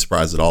would not be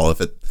surprised at all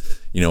if it,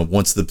 you know,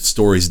 once the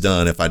story's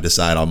done, if I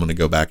decide I'm going to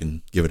go back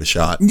and give it a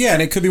shot. Yeah,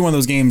 and it could be one of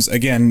those games,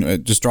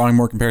 again, just drawing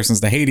more comparisons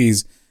to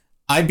Hades.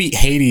 I beat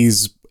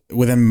Hades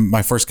within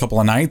my first couple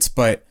of nights,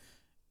 but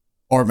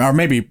or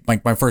maybe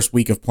like my first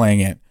week of playing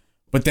it.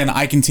 But then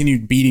I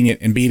continued beating it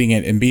and beating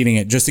it and beating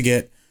it just to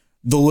get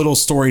the little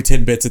story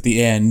tidbits at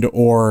the end,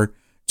 or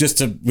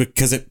just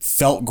because it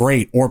felt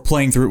great, or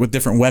playing through it with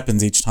different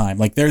weapons each time.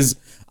 Like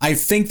I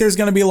think there's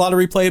going to be a lot of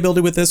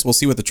replayability with this. We'll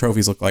see what the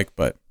trophies look like,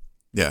 but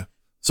yeah.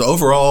 So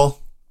overall,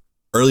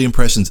 early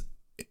impressions,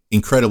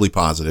 incredibly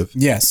positive.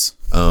 Yes.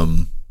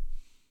 I'm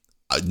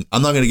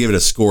not going to give it a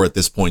score at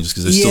this point just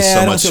because there's still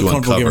so much to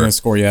uncover. Giving it a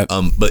score yet.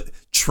 But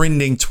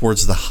trending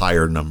towards the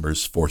higher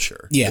numbers for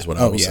sure. Yeah. Is what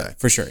I will say.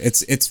 For sure.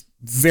 It's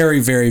very,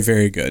 very,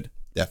 very good.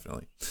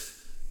 Definitely.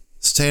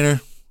 So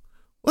Tanner,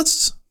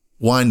 let's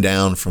wind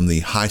down from the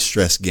high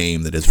stress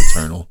game that is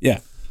Returnal. Yeah.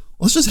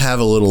 Let's just have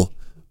a little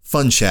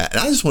fun chat. And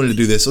I just wanted to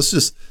do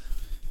this.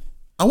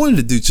 I wanted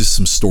to do just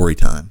some story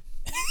time.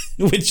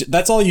 Which,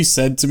 that's all you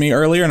said to me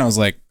earlier, and I was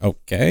like,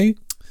 okay.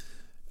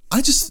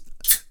 I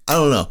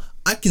don't know.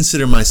 I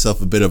consider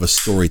myself a bit of a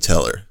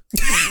storyteller.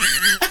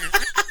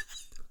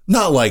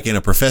 Not like in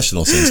a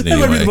professional sense in any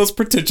way. That might be the most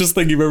pretentious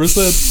thing you've ever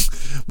said.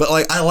 But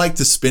like, I like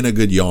to spin a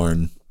good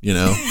yarn, you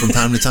know, from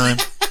time to time.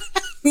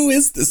 Who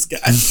is this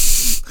guy?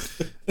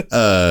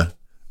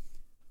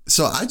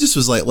 So I just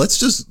was like, let's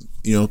just,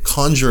 you know,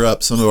 conjure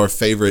up some of our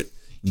favorite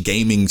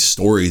gaming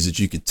stories that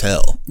you could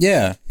tell.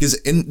 Yeah.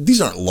 Because these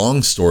aren't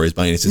long stories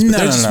by any sense, but No,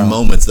 they're no, just no.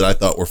 moments that I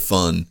thought were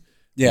fun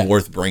Yeah. and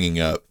worth bringing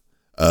up.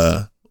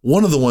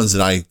 One of the ones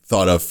that I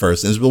thought of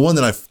first, and it's the one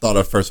that I thought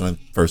of first when I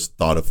first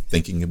thought of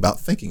thinking about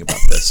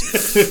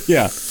this,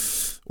 Yeah.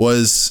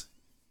 was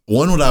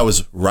one what I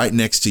was right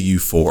next to you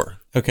for,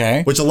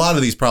 Okay. which a lot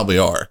of these probably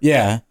are,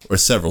 Yeah. or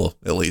several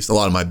at least, a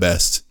lot of my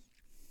best.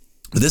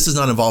 But this does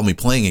not involve me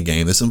playing a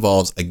game. This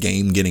involves a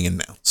game getting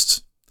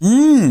announced.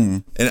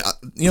 And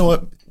you know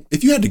what?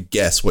 If you had to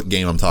guess what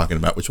game I'm talking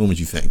about, which one would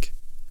you think?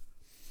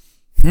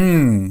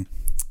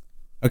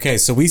 Okay,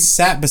 so we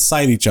sat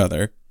beside each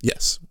other,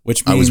 Yes.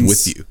 which means I was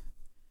with you.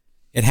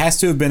 It has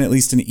to have been at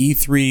least an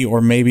E3 or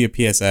maybe a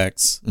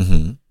PSX.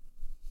 Mm-hmm.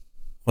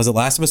 Was it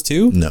Last of Us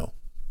 2? No.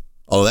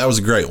 Although that was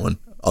a great one.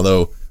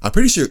 Although I'm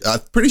pretty sure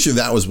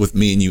that was with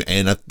me and you,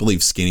 and I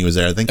believe Skinny was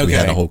there. I think we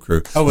had a whole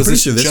crew. Oh, was I'm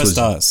this pretty sure just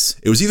us?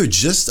 It was either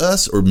just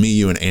us or me,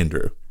 you, and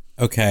Andrew.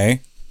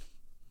 Okay.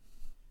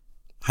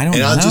 I don't know.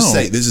 And I'll just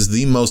say, this is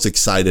the most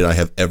excited I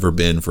have ever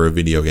been for a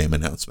video game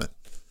announcement.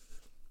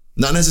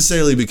 Not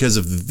necessarily because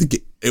of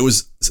it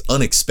was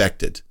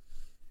unexpected.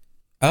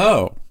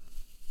 Oh.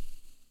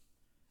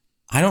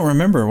 I don't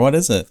remember. What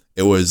is it?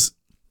 It was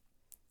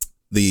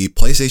the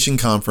PlayStation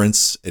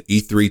conference at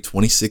E3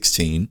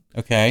 2016.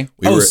 Okay.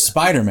 We were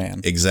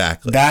Spider-Man.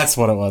 Exactly. That's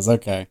what it was.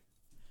 Okay.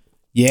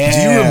 Yeah. Do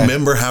you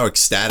remember how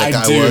ecstatic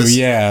I was?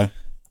 Yeah.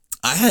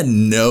 I had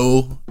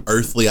no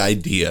earthly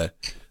idea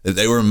that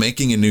they were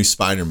making a new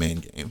Spider-Man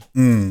game.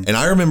 And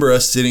I remember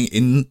us sitting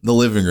in the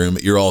living room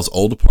at your all's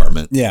old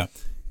apartment. Yeah.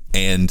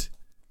 And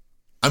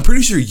I'm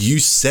pretty sure you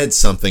said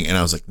something and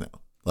I was like, no.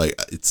 Like,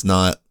 it's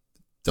not.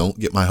 Don't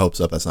get my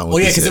hopes up. That's not what.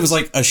 Well, yeah, because it was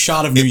like a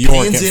shot of New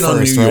York. It pans in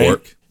on New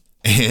York,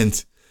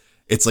 and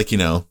it's like,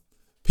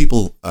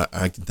 people.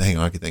 I can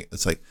think.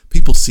 It's like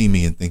people see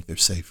me and think they're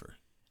safer.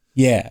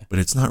 Yeah, but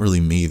it's not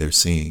really me they're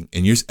seeing.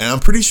 And I'm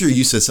pretty sure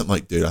you said something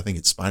like, "Dude, I think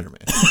it's Spider-Man."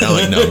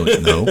 And I'm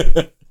like, no.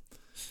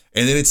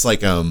 And then it's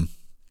like,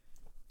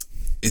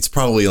 it's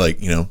probably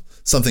like,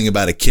 something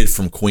about a kid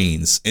from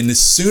Queens. And as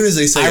soon as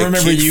they say, I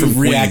remember you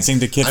reacting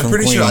to Kid from Queens. I'm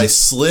pretty sure I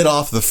slid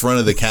off the front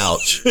of the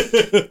couch,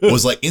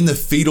 was like in the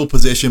fetal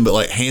position, but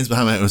like hands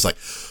behind my head, and was like,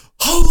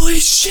 holy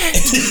shit.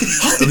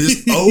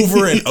 Just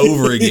over and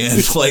over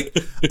again. Like,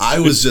 I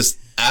was just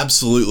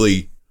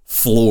absolutely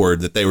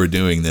floored that they were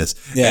doing this.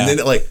 Yeah. And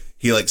then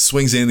he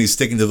swings in, he's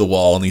sticking to the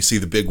wall, and you see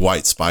the big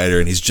white spider,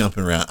 and he's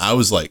jumping around. I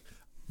was like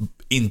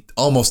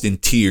almost in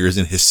tears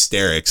and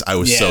hysterics. I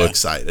was so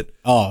excited.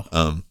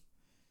 Oh,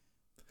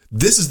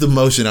 this is the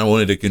motion I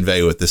wanted to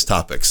convey with this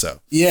topic. So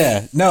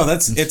yeah, no,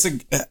 is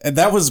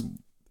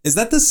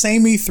that the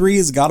same E3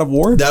 as God of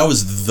War? That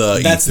was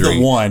That's E3.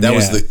 The one. That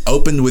was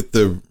opened with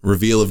the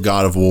reveal of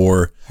God of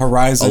War.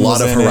 Horizon. A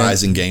lot of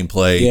Horizon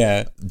gameplay.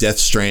 Yeah. Death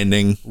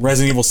Stranding.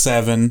 Resident Evil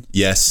 7.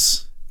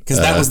 Yes. Because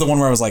that was the one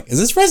where I was like, is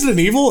this Resident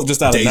Evil?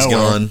 Just out of nowhere. Days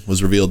Gone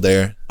was revealed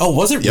there. Oh,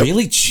 was it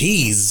really?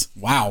 Jeez.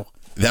 Wow.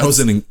 That was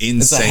an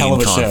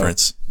insane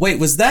conference. Show. Wait,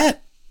 was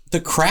that the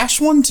Crash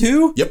one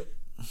too? Yep.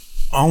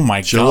 Oh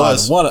my God.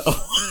 Was. What a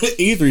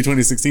E3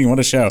 2016. What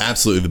a show.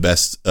 Absolutely the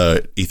best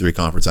E3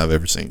 conference I've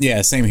ever seen.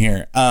 Yeah, same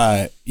here.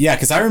 Yeah,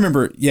 because I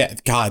remember,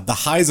 God, the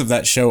highs of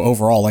that show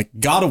overall, like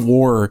God of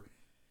War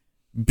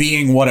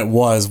being what it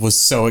was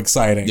so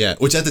exciting. Yeah,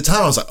 which at the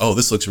time I was like, oh,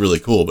 this looks really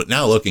cool. But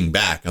now looking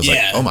back, I was like,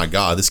 oh my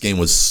God, this game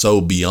was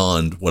so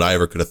beyond what I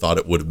ever could have thought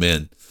it would have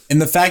been. And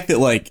the fact that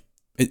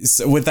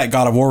with that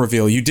God of War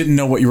reveal, you didn't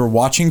know what you were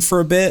watching for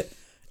a bit.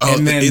 Oh,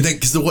 and then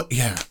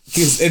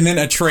and then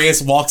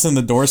Atreus walks on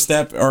the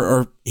doorstep,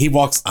 or he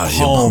walks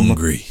home. I'm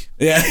hungry.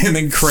 Yeah, and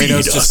then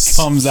Kratos just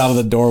comes out of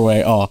the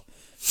doorway. Oh,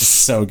 it's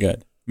so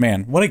good,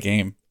 man! What a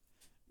game!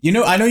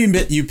 I know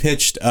you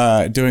pitched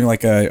doing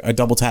like a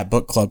double tap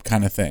book club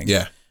kind of thing.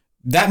 Yeah,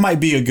 that might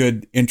be a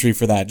good entry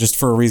for that, just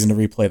for a reason to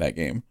replay that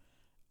game.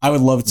 I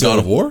would love to. God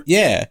of War?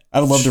 Yeah,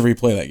 I would love to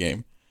replay that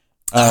game.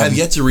 I have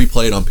yet to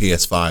replay it on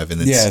PS5,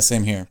 and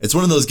same here. It's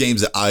one of those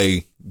games that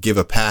I give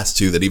a pass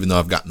to. That even though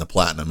I've gotten the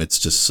platinum, it's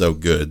just so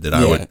good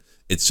that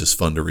it's just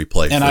fun to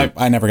replay. And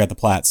I never got the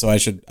plat, so I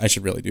should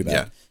really do that.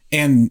 Yeah.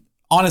 And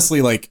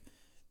honestly, like,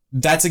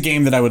 that's a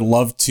game that I would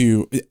love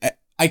to.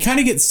 I kind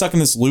of get stuck in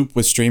this loop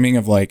with streaming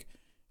of like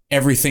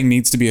everything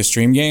needs to be a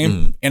stream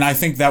game, and I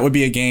think that would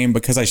be a game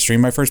because I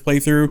streamed my first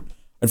playthrough.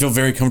 I feel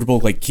very comfortable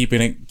like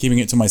keeping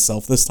it to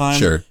myself this time.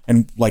 Sure.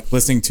 And like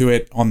listening to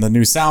it on the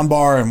new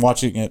soundbar and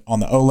watching it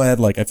on the OLED.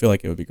 Like, I feel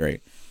like it would be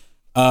great.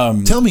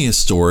 Tell me a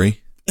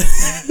story. The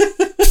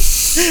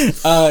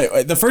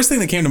first thing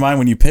that came to mind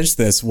when you pitched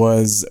this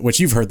was, which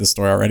you've heard this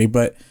story already,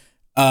 but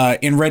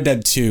in Red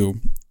Dead 2.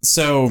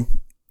 So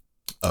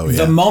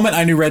the moment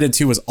I knew Red Dead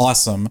 2 was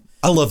awesome.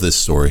 I love this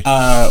story.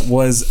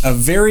 Was a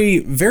very,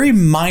 very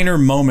minor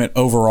moment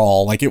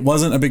overall. Like, it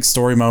wasn't a big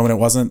story moment. It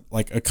wasn't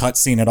like a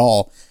cutscene at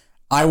all.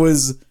 I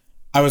was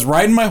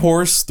riding my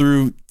horse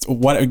through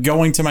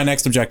going to my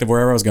next objective,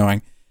 wherever I was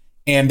going.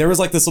 And there was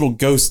like this little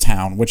ghost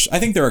town, which I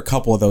think there are a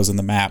couple of those in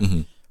the map,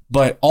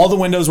 but all the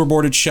windows were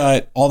boarded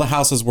shut. All the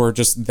houses were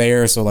just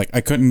there. So like, I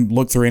couldn't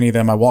look through any of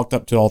them. I walked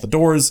up to all the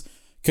doors,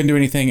 couldn't do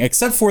anything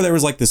except for there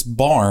was like this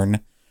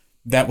barn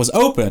that was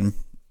open.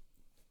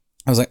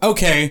 I was like,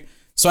 okay.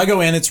 So I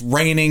go in, it's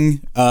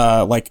raining,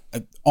 like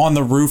on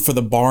the roof of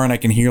the barn, I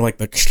can hear like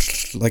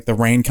the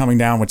rain coming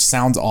down, which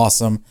sounds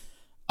awesome.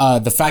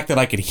 The fact that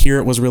I could hear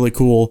it was really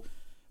cool.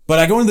 But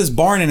I go into this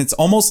barn and it's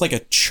almost like a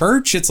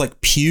church. It's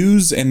like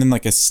pews and then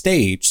like a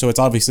stage. So it's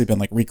obviously been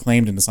like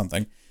reclaimed into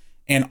something.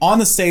 And on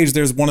the stage,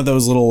 there's one of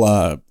those little,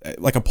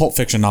 like a Pulp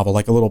Fiction novel,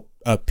 like a little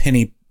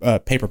penny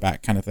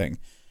paperback kind of thing.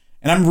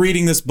 And I'm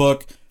reading this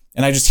book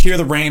and I just hear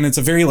the rain. It's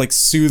a very like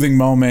soothing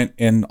moment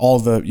in all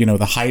the,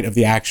 the height of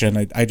the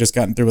action. I just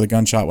gotten through with a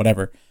gunshot,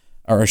 whatever,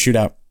 or a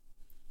shootout.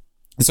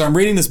 And so I'm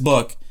reading this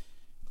book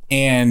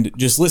and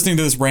just listening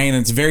to this rain,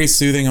 and it's very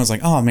soothing. I was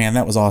like, oh man,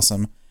 that was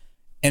awesome.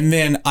 And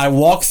then I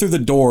walk through the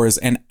doors,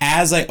 and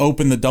as I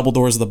open the double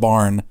doors of the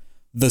barn,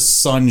 the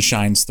sun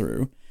shines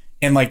through.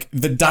 And like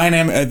the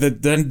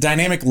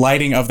dynamic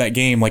lighting of that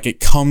game, like it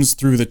comes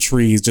through the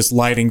trees, just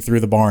lighting through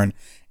the barn.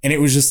 And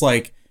it was just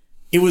like,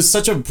 it was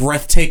such a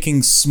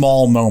breathtaking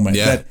small moment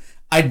that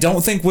I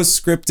don't think was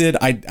scripted.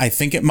 I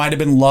think it might have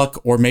been luck,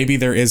 or maybe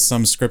there is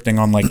some scripting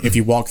on like, if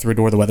you walk through a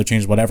door, the weather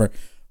changes, whatever.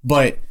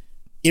 But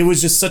it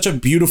was just such a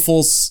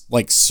beautiful,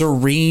 like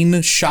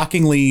serene,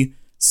 shockingly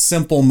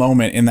simple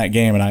moment in that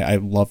game. And I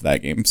love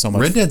that game so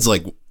much. Red Dead's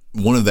like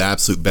one of the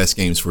absolute best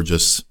games for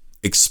just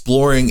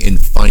exploring and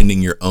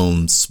finding your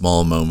own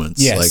small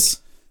moments.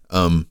 Yes.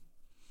 Like,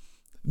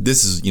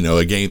 this is,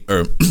 a game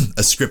or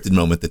a scripted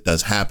moment that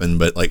does happen,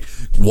 but like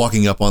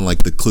walking up on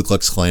like the Ku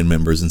Klux Klan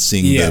members and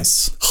seeing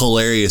the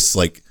hilarious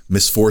like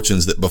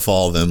misfortunes that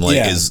befall them,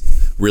 like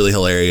is really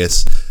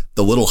hilarious.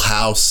 the little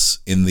house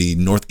in the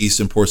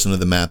northeastern portion of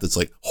the map that's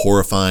like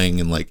horrifying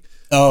and like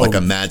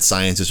a mad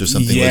scientist or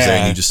something lives there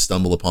and you just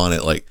stumble upon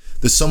it. Like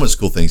there's so much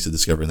cool things to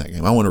discover in that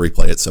game. I want to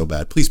replay it so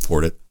bad. Please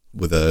port it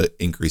with a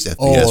increased FPS.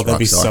 Oh, that'd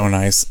be so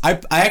nice. I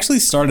actually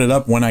started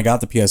up when I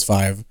got the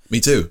PS5. Me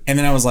too. And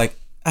then I was like,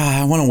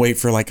 I want to wait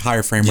for like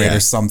higher frame rate or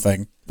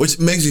something. Which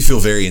makes me feel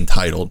very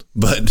entitled.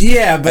 But but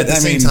at the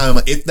same time,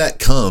 if that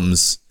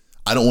comes,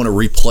 I don't want to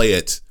replay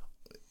it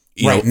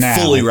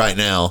fully right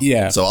now.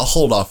 Yeah. So I'll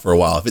hold off for a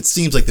while. If it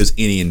seems like there's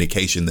any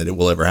indication that it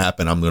will ever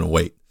happen, I'm going to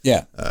wait.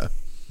 Yeah.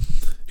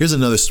 Here's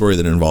another story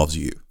that involves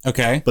you.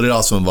 Okay. But it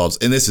also involves,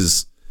 and this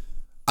is,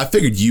 I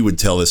figured you would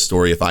tell this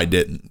story if I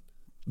didn't,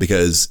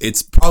 because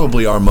it's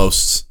probably our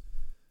most,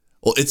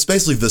 well, it's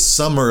basically the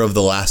summer of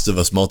The Last of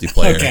Us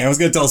multiplayer. Okay, I was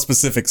going to tell a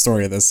specific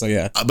story of this, so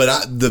yeah.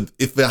 But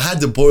if I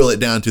had to boil it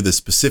down to the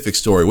specific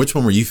story, which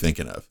one were you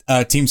thinking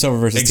of? Team Sober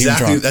versus Team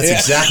Drunk. That's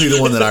exactly the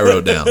one that I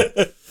wrote down.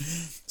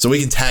 So we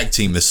can tag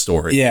team this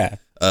story. Yeah.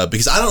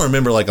 Because I don't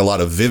remember like a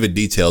lot of vivid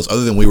details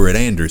other than we were at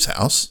Andrew's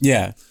house.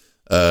 Yeah.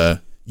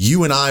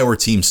 You and I were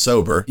Team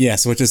Sober.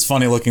 Yes, which is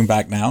funny looking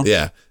back now.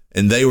 Yeah.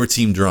 And they were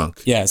Team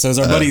Drunk. Yeah. So as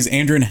our buddies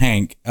Andrew and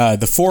Hank,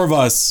 the four of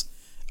us,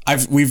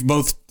 we've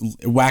both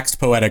waxed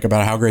poetic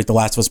about how great The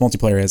Last of Us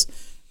multiplayer is.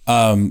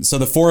 So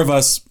the four of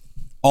us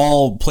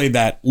all played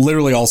that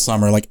literally all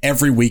summer. Like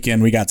every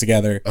weekend we got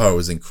together. Oh, it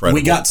was incredible.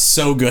 We got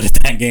so good at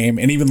that game.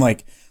 And even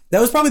like,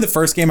 that was probably the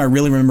first game I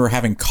really remember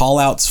having call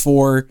outs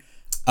for.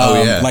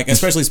 Like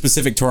especially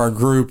specific to our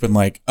group and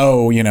like,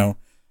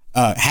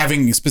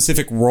 having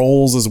specific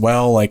roles as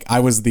well. Like I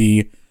was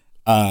the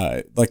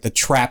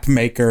trap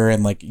maker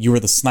and like you were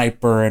the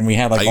sniper and we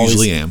had like I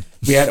usually am.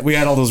 We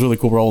had all those really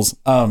cool roles.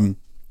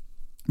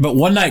 But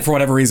one night for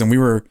whatever reason we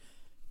were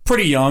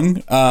pretty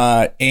young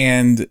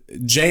and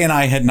Jay and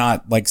I had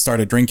not like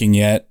started drinking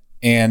yet,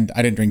 and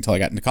I didn't drink till I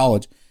got into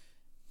college.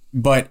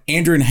 But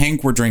Andrew and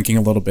Hank were drinking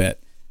a little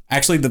bit.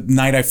 Actually, the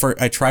night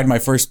I tried my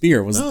first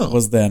beer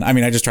was then. I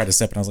mean, I just tried to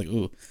sip and I was like,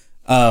 ooh.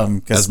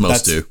 As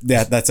most do.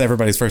 Yeah, that's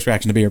everybody's first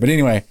reaction to beer. But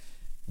anyway,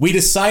 we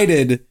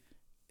decided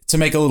to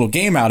make a little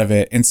game out of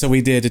it. And so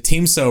we did a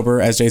Team Sober,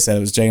 as Jay said,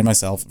 it was Jay and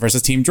myself,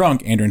 versus Team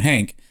Drunk, Andrew and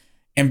Hank.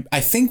 And I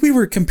think we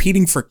were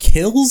competing for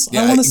kills,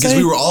 I want to say. Because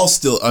we were all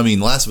still,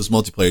 Last of Us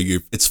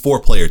multiplayer, it's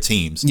 4-player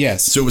teams.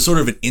 Yes. So it was sort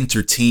of an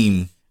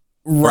inter-team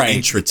or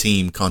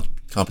intra-team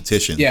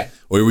competition. Yeah.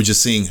 Where we were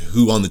just seeing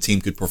who on the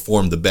team could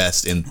perform the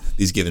best in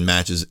these given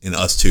matches in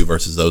us two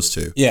versus those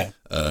two. Yeah.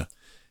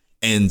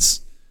 And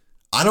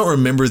I don't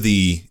remember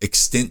the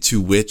extent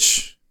to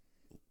which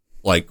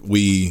like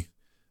we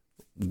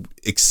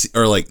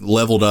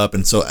leveled up,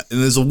 and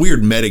there's a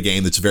weird meta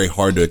game that's very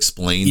hard to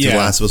explain to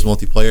Last of Us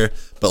multiplayer,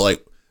 but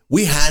like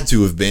we had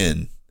to have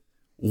been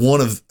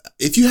one of,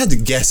 if you had to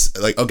guess,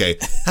 like, okay,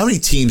 how many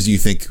teams do you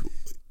think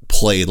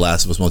played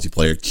Last of Us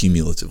multiplayer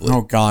cumulatively?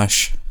 Oh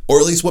gosh. Or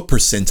at least what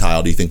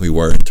percentile do you think we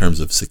were in terms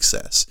of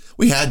success?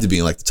 We had to be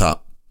in like the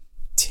top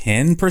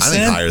 10%? I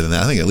think higher than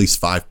that. I think at least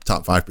top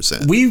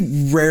 5%.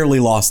 We rarely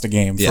lost a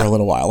game for a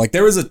little while. Like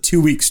there was a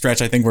 2-week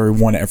stretch, I think, where we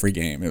won every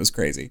game. It was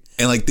crazy.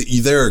 And like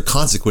there are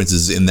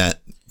consequences in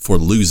that for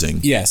losing.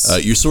 Yes.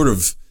 You're sort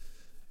of,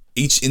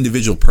 each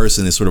individual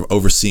person is sort of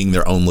overseeing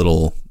their own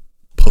little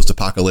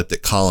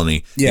post-apocalyptic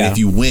colony. Yeah. And if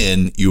you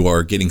win, you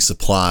are getting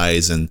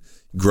supplies and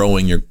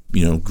growing your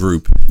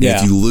group. And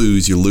if you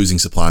lose, you're losing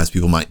supplies.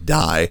 People might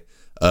die.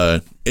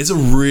 It's a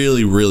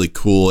really, really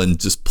cool, and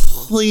just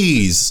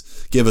please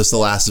give us The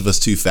Last of Us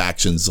 2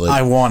 factions. Like,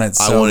 I want it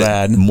so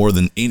bad. It more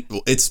than it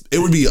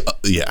would be.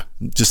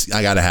 Just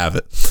I gotta have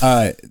it.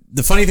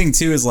 The funny thing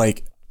too is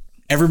like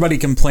everybody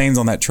complains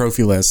on that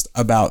trophy list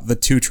about the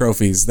 2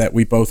 trophies that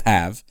we both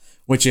have,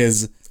 which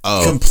is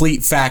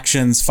complete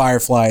factions,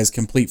 Fireflies,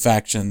 complete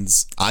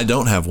factions. I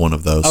don't have one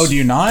of those. Oh, do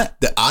you not?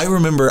 I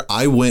remember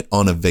I went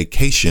on a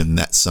vacation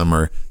that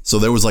summer, so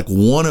there was like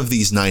one of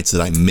these nights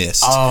that I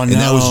missed. Oh, no. And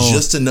that was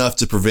just enough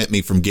to prevent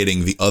me from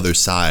getting the other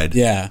side.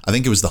 Yeah. I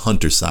think it was the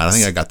Hunter side. I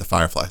think I got the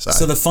Firefly side.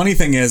 So the funny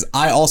thing is,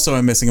 I also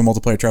am missing a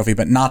multiplayer trophy,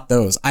 but not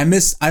those. I'm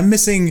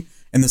missing,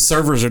 and the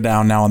servers are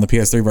down now on the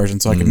PS3 version,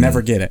 so I can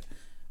never get it.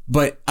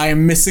 But I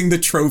am missing the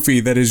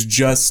trophy that is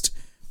just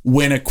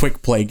win a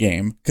quick play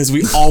game, because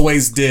we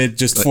always did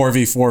just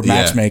 4v4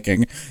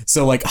 matchmaking.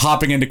 So like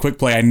hopping into quick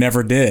play, I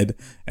never did,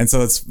 and so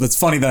that's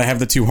funny that I have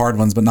the 2 hard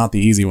ones but not the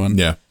easy one.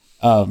 Yeah.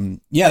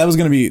 That was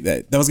gonna be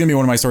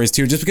one of my stories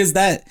too, just because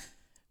that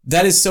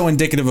is so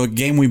indicative of a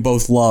game we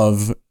both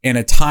love and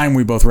a time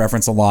we both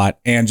reference a lot,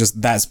 and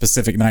just that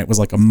specific night was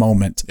like a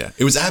moment. Yeah,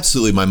 it was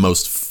absolutely my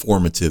most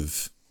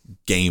formative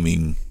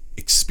gaming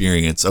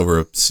experience over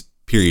a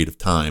period of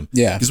time.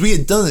 Yeah. Because we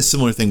had done a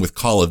similar thing with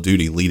Call of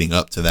Duty leading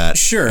up to that.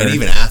 Sure. And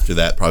even after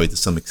that, probably to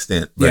some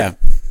extent. But yeah.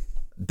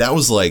 That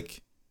was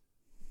like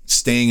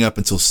staying up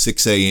until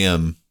 6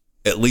 a.m.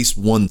 at least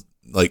one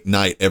like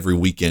night every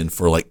weekend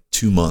for like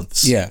 2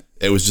 months. Yeah.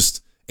 It was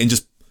just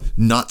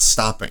not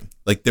stopping.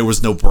 Like there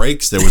was no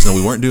breaks.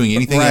 We weren't doing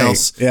anything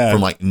else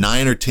from like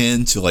 9 or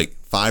 10 to like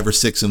 5 or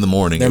 6 in the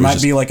morning. There might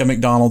be like a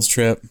McDonald's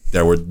trip.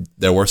 There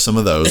were some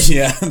of those.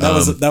 Yeah.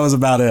 That was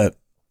about it.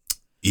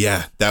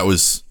 Yeah. That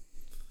was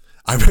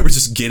I remember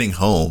just getting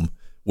home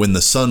when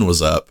the sun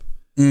was up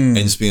and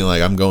just being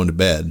like, I'm going to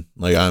bed.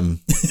 Like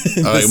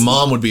like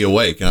mom would be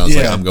awake and I was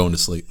like, I'm going to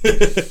sleep.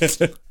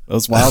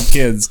 Those wild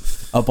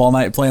kids up all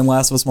night playing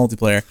Last of Us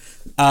multiplayer.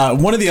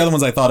 One of the other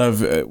ones I thought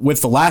of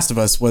with The Last of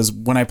Us was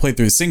when I played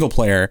through single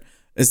player.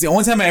 It's the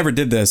only time I ever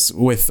did this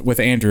with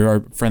Andrew,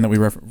 our friend that we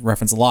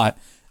reference a lot.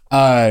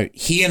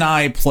 He and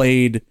I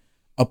played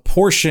a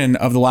portion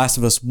of The Last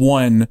of Us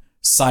 1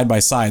 side by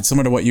side,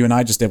 similar to what you and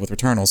I just did with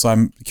Returnal. So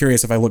I'm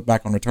curious if I look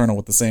back on Returnal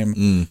with the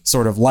same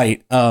sort of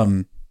light.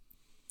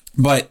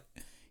 But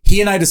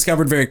he and I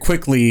discovered very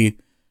quickly,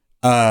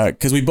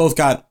 because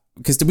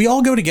did we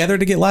all go together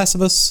to get Last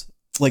of Us,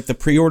 like the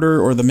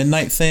pre-order or the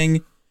midnight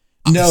thing?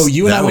 No,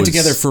 you and I went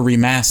together for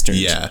remastered.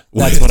 Yeah,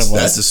 that's what it was.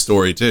 That's a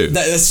story too.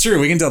 That's true.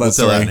 We can tell that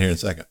story. We'll tell that in here in a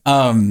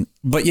second.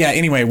 But yeah,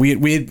 anyway,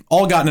 we had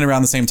all gotten it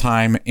around the same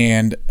time,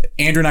 and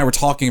Andrew and I were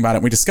talking about it.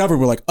 And we discovered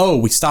we're like, oh,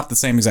 we stopped the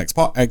same exact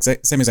part.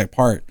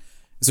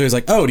 So he was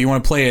like, oh, do you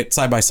want to play it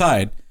side by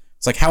side?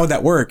 It's like, how would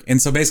that work?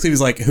 And so basically, he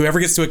was like, whoever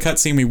gets to a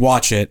cutscene, we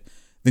watch it.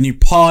 Then you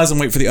pause and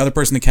wait for the other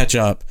person to catch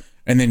up,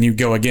 and then you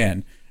go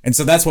again. And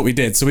so that's what we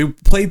did. So we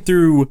played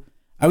through,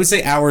 I would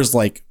say, hours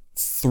like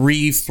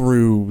 3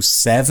 through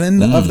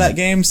 7 of that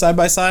game side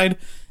by side.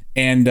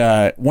 And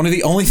one of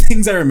the only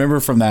things I remember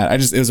from that,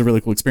 it was a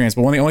really cool experience,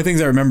 but one of the only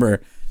things I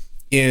remember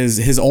is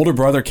his older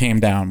brother came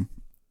down,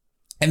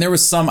 and there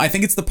was I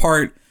think it's the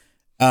part,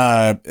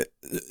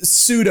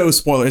 pseudo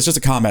spoiler, it's just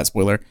a combat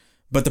spoiler,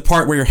 but the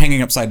part where you're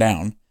hanging upside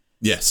down.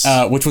 Yes.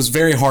 Which was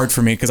very hard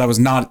for me because I was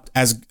not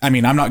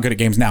I'm not good at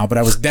games now, but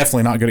I was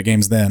definitely not good at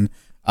games then.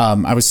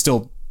 I was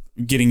still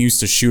getting used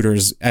to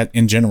shooters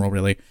in general,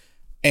 really.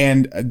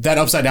 And that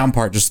upside down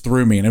part just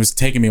threw me, and it was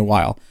taking me a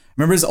while. I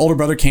remember his older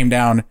brother came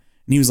down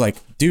and he was like,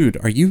 dude,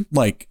 are you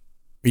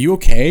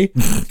okay?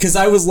 Because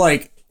I was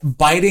like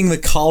biting the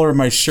collar of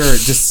my shirt,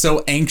 just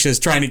so anxious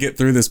trying to get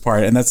through this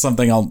part. And that's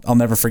something I'll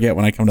never forget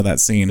when I come to that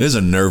scene. It is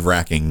a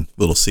nerve-wracking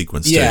little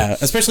sequence too. Yeah,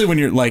 especially when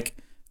you're like,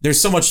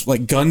 there's so much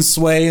like gun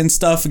sway and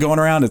stuff going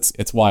around.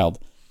 It's wild.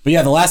 But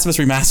yeah, The Last of Us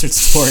remastered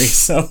story.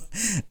 So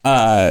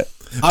I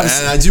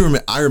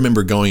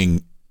remember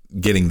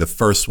getting the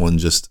first one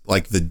just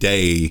like the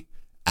day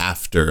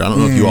after. I don't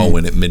know if you all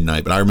went at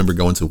midnight, but I remember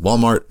going to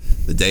Walmart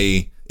the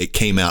day it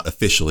came out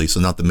officially, so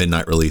not the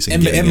midnight release.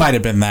 It might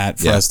have been that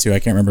for us too. I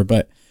can't remember,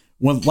 but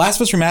when Last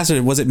of Us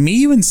remastered, was it me,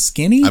 you, and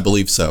Skinny? I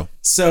believe so.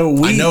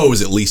 So I know it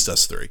was at least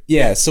us three.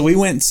 Yeah, so we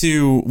went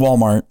to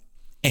Walmart,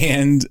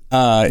 and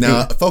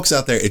now, folks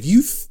out there,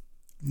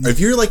 if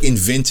you're like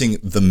inventing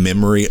the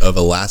memory of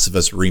a Last of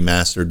Us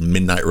remastered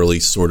midnight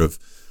release sort of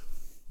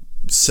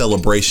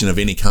celebration of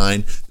any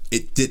kind,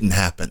 it didn't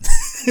happen.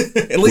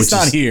 At least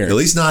not here. At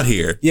least not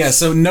here. Yeah,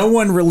 so no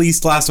one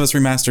released Last of Us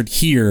remastered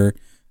here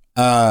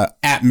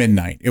at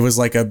midnight. It was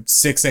like a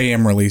 6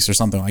 a.m. release or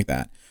something like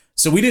that.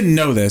 So we didn't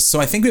know this. So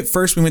I think at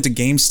first we went to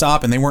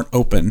GameStop and they weren't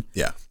open.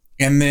 Yeah.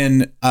 And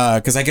then,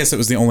 because I guess it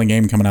was the only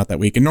game coming out that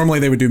week. And normally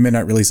they would do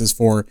midnight releases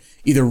for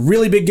either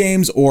really big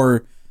games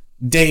or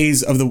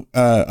days of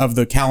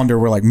the calendar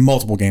where like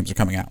multiple games are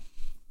coming out.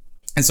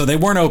 And so they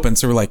weren't open.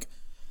 So we're like,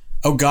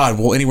 oh God,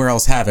 will anywhere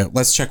else have it?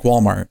 Let's check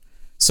Walmart.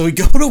 So we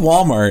go to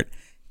Walmart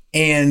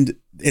and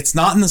it's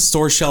not in the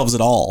store shelves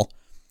at all.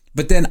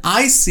 But then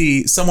I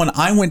see someone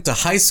I went to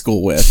high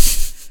school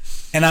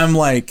with, and I'm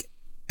like,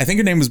 I think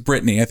her name was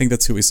Brittany. I think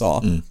that's who we saw.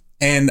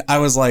 And I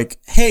was like,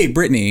 hey,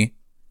 Brittany,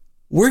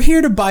 we're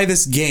here to buy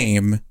this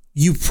game.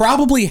 You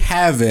probably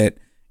have it,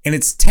 and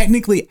it's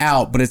technically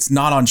out, but it's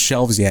not on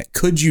shelves yet.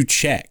 Could you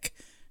check?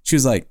 She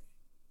was like,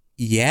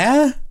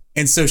 yeah.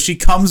 And so she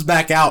comes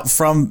back out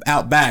from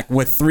out back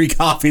with 3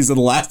 copies of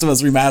The Last of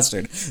Us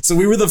Remastered. So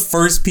we were the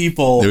first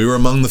people. We were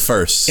among the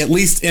first, at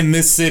least in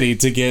this city,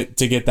 to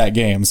get that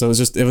game. So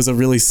it was a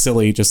really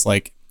silly, just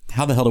like,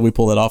 how the hell did we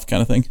pull that off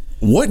kind of thing.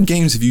 What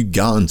games have you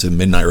gone to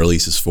midnight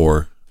releases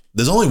for?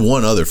 There's only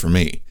one other for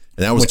me,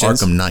 and that was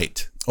Arkham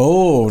Knight.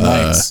 Oh,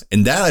 nice.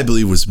 And that, I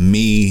believe, was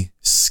me,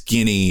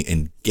 Skinny,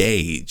 and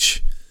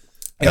Gage.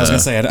 I was going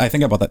to say, I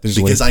think about that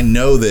digitally. Because I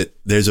know that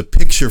there's a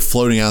picture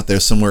floating out there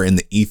somewhere in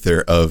the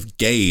ether of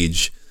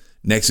Gage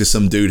next to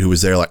some dude who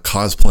was there like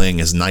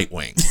cosplaying as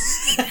Nightwing.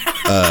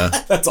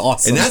 That's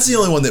awesome. And that's the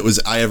only one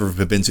that I ever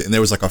have been to. And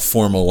there was like a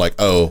formal like,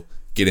 oh,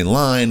 get in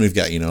line. We've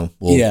got,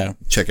 we'll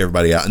check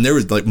everybody out. And there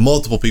was like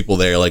multiple people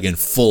there like in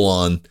full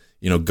on,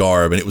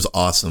 garb. And it was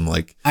awesome.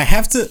 Like I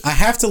have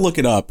to look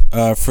it up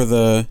for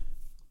the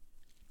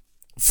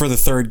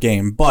third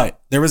game,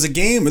 but there was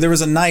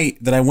a night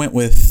that I went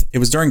with, it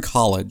was during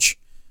college.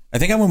 I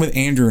think I went with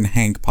Andrew and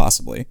Hank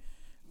possibly.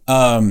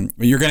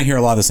 You're going to hear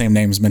a lot of the same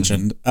names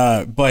mentioned.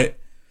 But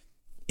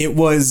it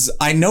was,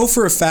 I know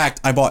for a fact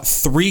I bought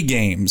 3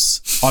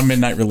 games on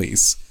midnight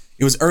release.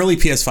 It was early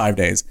PS5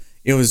 days.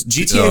 It was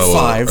GTA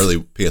 5. Early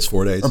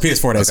PS4 days. Or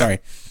PS4 days, okay.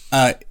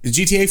 Sorry.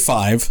 GTA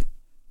 5,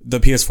 the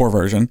PS4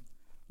 version.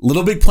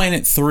 Little Big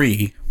Planet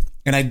 3.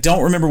 And I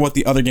don't remember what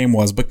the other game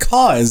was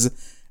because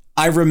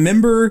I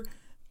remember,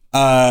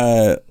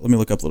 let me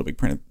look up Little Big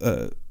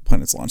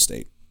Planet's launch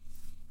date.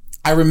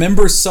 I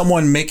remember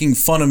someone making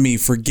fun of me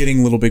for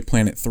getting Little Big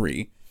Planet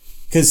 3.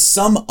 because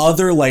some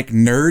other like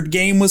nerd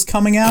game was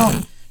coming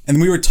out, and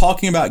we were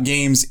talking about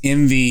games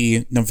in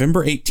the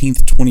November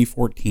 18th,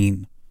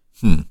 2014.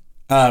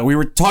 We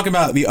were talking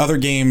about the other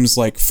games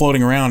like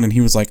floating around, and he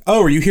was like,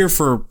 "Oh, are you here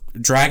for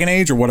Dragon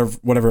Age or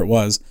whatever it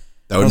was?"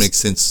 That would make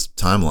sense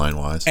timeline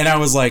wise. And I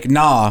was like,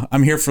 "Nah,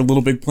 I'm here for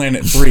Little Big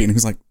Planet 3." And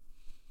he's like,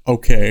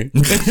 "Okay."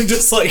 And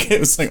just like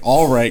it was like,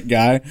 "All right,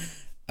 guy."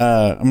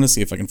 I'm gonna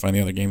see if I can find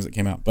the other games that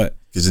came out, but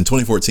because in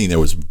 2014 there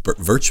was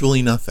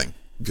virtually nothing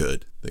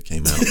good that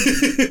came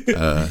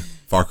out.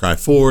 Far Cry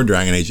 4,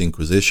 Dragon Age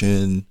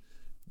Inquisition,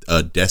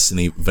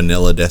 Destiny,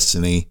 vanilla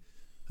Destiny.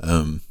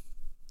 It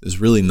was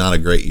really not a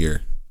great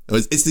year.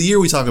 It's the year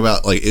we talk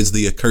about, like, it's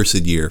the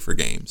accursed year for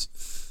games.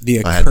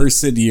 The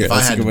accursed year. If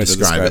I had to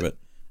describe it.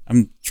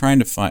 I'm trying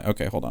to find.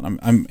 Okay, hold on.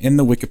 I'm in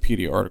the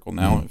Wikipedia article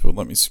now. If it would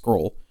let me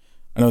scroll.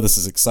 I know this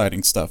is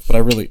exciting stuff, but I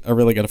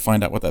really got to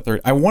find out what that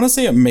third. I want to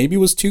say it maybe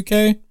was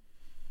 2K.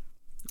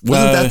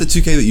 Wasn't that the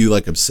 2K that you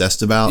like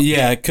obsessed about?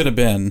 Yeah, it could have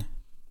been.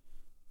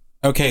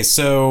 Okay,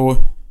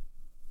 so.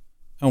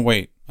 Oh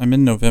wait, I'm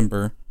in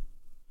November.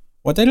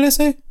 What did I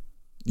say?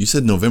 You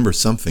said November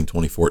something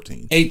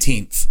 2014.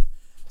 18th.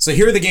 So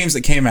here are the games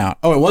that came out.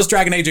 Oh, it was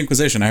Dragon Age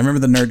Inquisition. I remember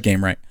the nerd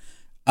game, right?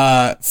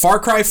 Far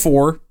Cry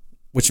 4,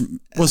 which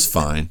was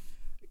fine.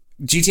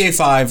 GTA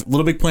 5,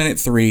 Little Big Planet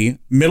 3,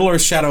 Middle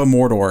Earth Shadow of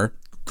Mordor.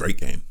 Great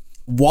game.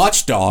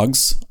 Watch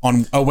Dogs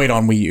on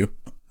Wii U.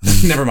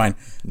 Never mind.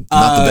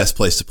 Not the best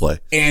place to play.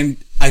 And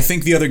I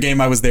think the other game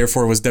I was there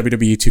for was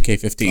WWE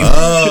 2K15.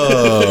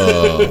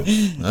 Oh,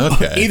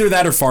 okay. Either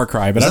that or Far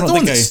Cry, but I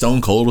don't think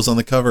Stone Cold was on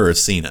the cover or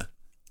Cena.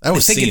 That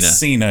was Cena. It's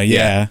Cena,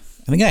 yeah.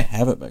 I think I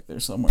have it back there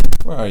somewhere.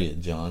 Where are you,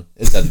 John?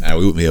 It doesn't matter.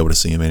 We wouldn't be able to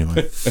see him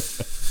anyway.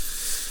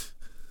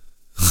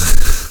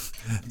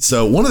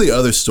 So one of the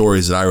other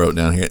stories that I wrote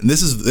down here, and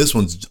this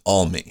one's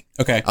all me.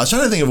 Okay. I was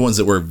trying to think of ones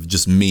that were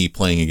just me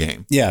playing a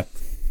game. Yeah.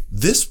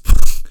 This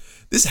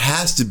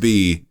has to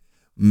be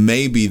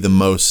maybe the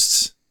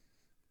most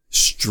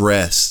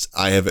stressed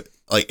I have,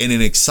 like in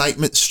an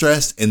excitement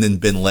stressed and then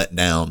been let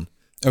down.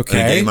 Okay.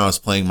 In a game I was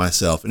playing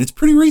myself, and it's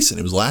pretty recent.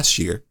 It was last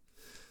year.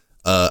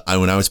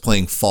 When I was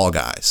playing Fall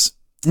Guys.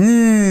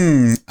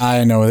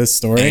 I know this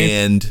story.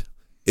 And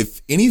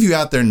if any of you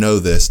out there know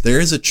this, there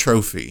is a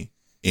trophy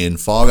in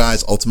Fall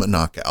Guys Ultimate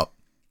Knockout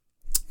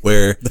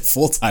where the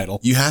full title,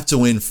 you have to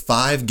win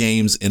 5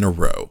 games in a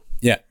row.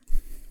 Yeah.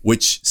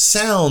 Which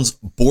sounds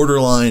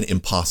borderline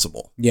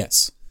impossible.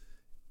 Yes.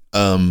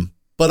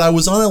 But I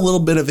was on a little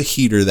bit of a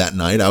heater that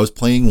night. I was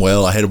playing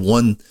well. I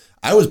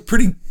was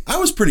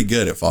pretty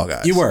good at Fall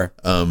Guys. You were.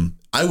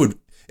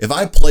 If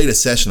I played a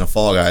session of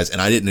Fall Guys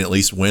and I didn't at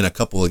least win a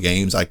couple of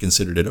games, I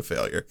considered it a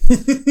failure.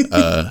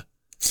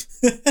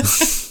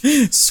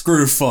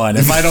 Screw fun.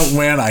 If I don't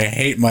win, I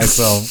hate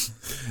myself.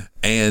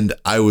 And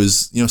I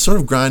was, sort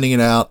of grinding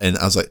it out, and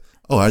I was like,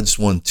 oh, I just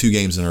won 2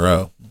 games in a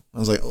row. I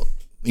was like,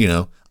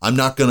 I'm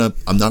not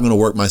gonna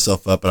work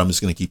myself up, but I'm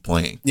just gonna keep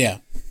playing. Yeah.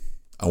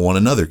 I won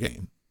another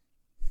game.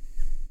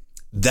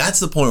 That's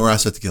the point where I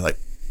start to get like,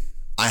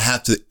 I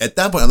have to, at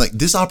that point, I'm like,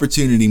 this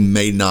opportunity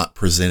may not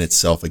present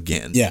itself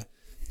again. Yeah.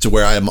 To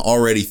where I am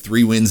already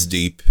 3 wins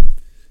deep.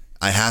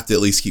 I have to at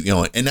least keep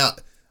going. And now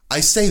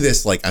I say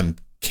this like I'm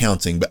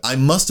counting, but I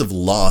must have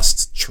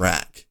lost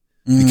track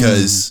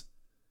because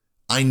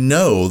I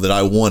know that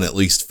I won at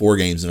least 4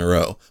 games in a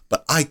row,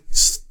 but I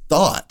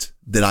thought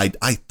that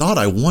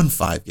I won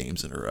 5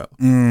 games in a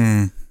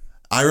row.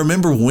 I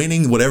remember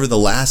winning whatever the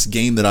last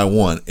game that I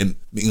won and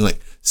being like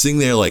sitting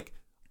there like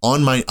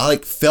I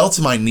like fell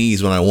to my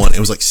knees when I won. It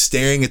was like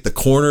staring at the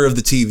corner of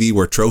the TV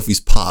where trophies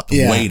popped,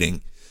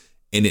 waiting.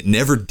 And it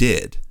never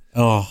did.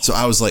 Oh. So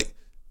I was like,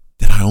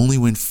 did I only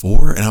win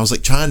 4? And I was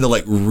like trying to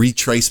like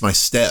retrace my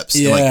steps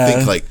and like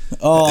think like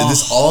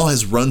this all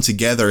has run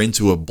together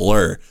into a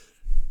blur.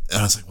 And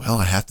I was like, well,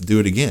 I have to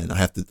do it again.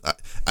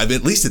 I've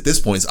at least at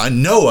this point, I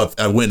know if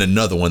I win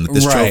another one that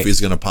this trophy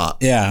is going to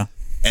pop. Yeah.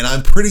 And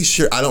I'm pretty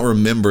sure, I don't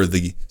remember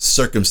the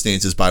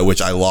circumstances by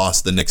which I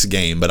lost the next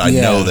game, but I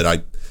know that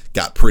I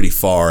got pretty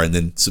far and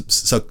then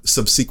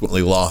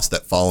subsequently lost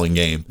that following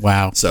game.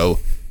 Wow. So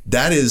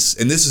that is,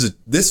 and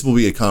this will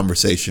be a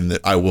conversation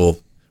that I will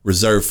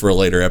reserve for a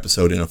later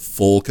episode in a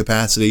full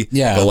capacity.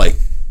 Yeah. But like,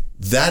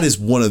 that is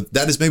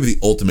maybe the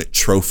ultimate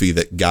trophy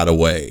that got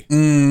away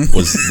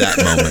was that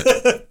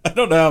moment. I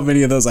don't know how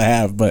many of those I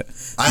have, but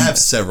I have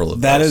several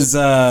of that those.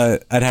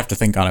 That is, I'd have to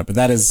think on it, but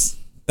that is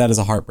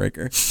a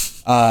heartbreaker.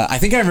 I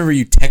think I remember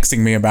you texting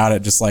me about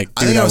it, just like,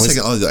 dude, I think I was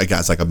thinking, oh,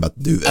 guys, like I'm about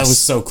to do this. I was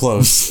so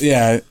close.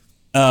 Yeah.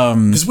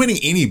 Because winning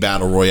any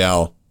battle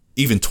royale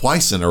even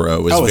twice in a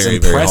row is very,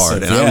 impressive, very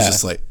hard. And I was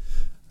just like,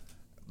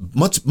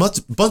 must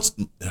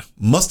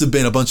have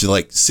been a bunch of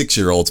like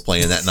 6-year-olds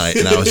playing that night,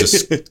 and I was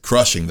just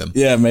crushing them.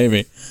 Yeah,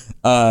 maybe.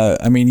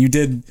 I mean, you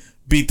did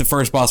beat the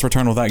first boss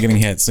return without getting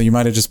hit, so you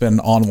might have just been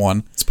on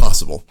one. It's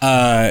possible.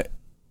 I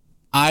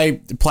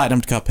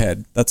platinumed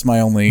Cuphead. That's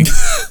my only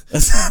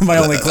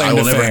claim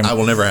to fame. I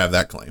will never have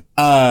that claim.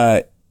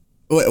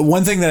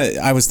 One thing that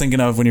I was thinking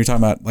of when you're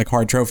talking about like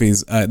hard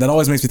trophies, that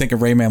always makes me think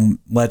of Rayman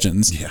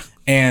Legends. Yeah.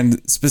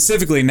 And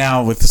specifically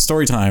now with the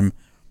story time,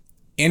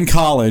 in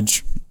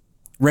college,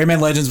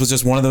 Rayman Legends was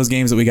just one of those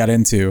games that we got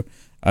into.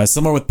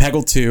 Similar with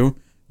Peggle 2,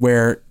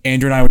 where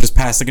Andrew and I would just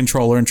pass the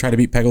controller and try to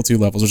beat Peggle 2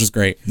 levels, which is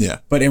great. Yeah.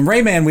 But in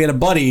Rayman, we had a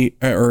buddy,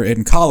 or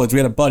in college, we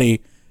had a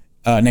buddy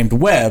named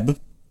Webb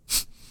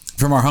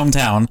from our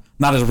hometown.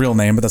 Not his real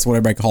name, but that's what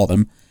everybody called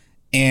him.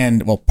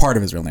 And, well, part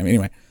of his real name,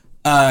 anyway.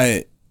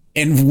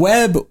 And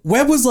Webb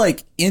was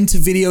like into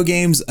video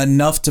games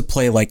enough to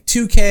play like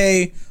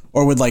 2K,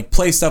 or would like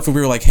play stuff where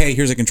we were like, hey,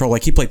 here's a controller.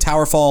 Like he played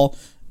Towerfall.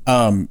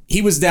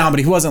 He was down, but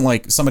he wasn't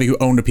like somebody who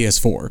owned a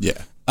PS4.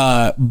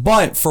 Yeah.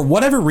 But for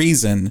whatever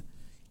reason,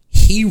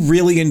 he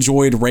really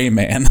enjoyed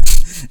Rayman.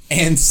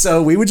 And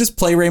so we would just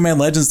play Rayman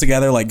Legends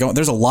together. Like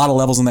there's a lot of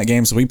levels in that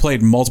game, so we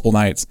played multiple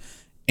nights.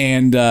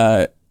 And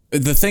the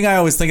thing I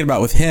always thinking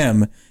about with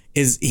him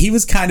is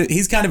he's kind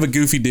of a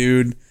goofy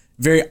dude,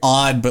 very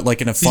odd, but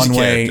like in a fun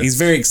way. He's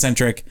very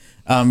eccentric.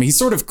 He's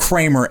sort of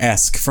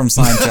Kramer-esque from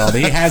Seinfeld.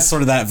 He has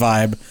sort of that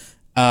vibe.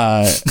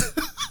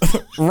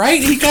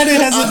 Right? He kind of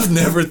has. I've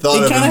never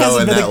thought of him though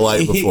in that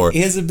light before. He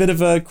has a bit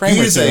of a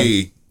Kramer. He's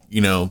a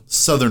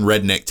southern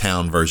redneck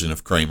town version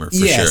of Kramer for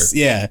sure. Yes,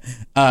 yeah.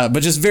 But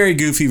just very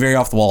goofy, very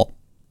off the wall.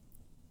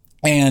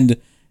 And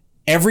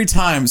every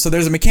time, so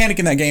there's a mechanic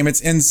in that game.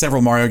 It's in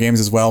several Mario games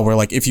as well, where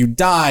like if you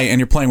die and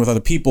you're playing with other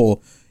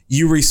people,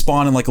 you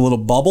respawn in like a little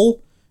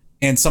bubble,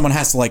 and someone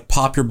has to like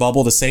pop your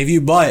bubble to save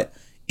you. But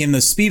in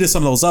the speed of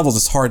some of those levels,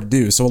 it's hard to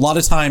do. So a lot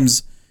of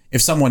times,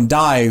 if someone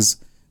dies,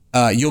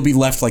 you'll be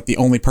left like the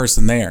only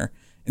person there.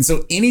 And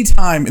so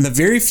anytime, in the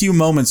very few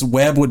moments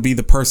Webb would be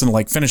the person to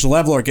like finish a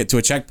level or get to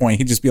a checkpoint,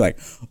 he'd just be like,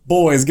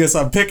 boys, guess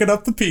I'm picking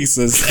up the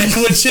pieces. And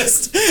would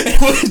just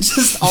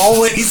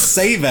always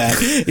say that.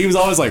 He was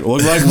always like,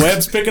 looks like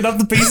Webb's picking up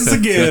the pieces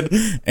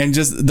again. And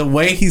just the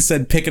way he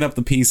said picking up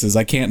the pieces,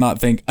 I can't not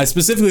think. I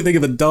specifically think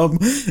of the dumb.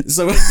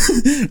 So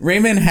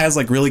Rayman has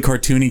like really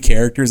cartoony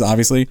characters,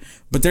 obviously.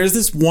 But there's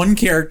this one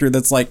character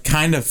that's like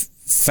kind of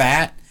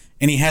fat,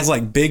 and he has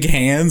like big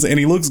hands, and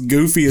he looks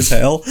goofy as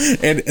hell.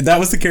 And that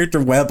was the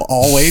character Webb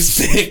always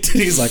picked.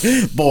 And he's like,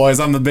 boys,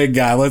 I'm the big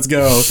guy. Let's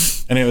go.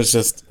 And it was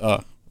just,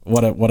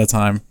 what a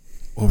time.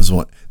 What was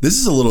one?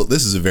 This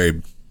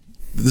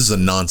is a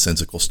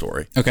nonsensical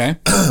story. Okay.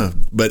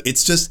 But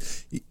it's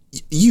just,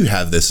 you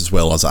have this as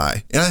well as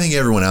I. And I think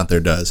everyone out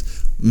there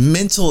does.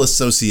 Mental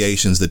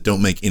associations that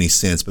don't make any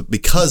sense, but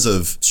because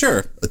of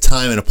a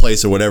time and a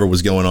place or whatever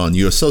was going on,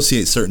 you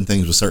associate certain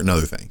things with certain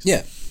other things.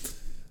 Yeah.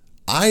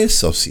 I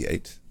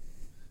associate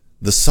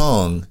the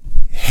song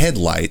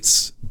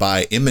Headlights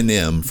by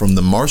Eminem from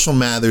the Marshall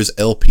Mathers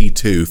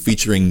LP2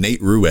 featuring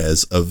Nate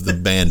Ruiz of the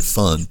band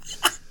Fun.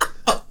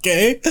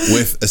 Okay.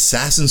 With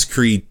Assassin's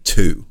Creed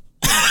 2.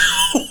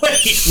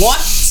 Wait, what?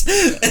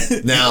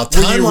 Now,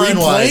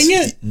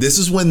 timeline-wise, this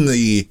is when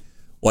the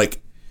like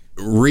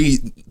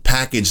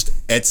repackaged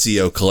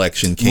Ezio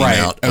collection came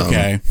out.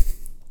 Okay.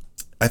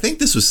 I think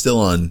this was still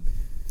on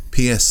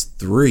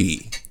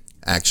PS3,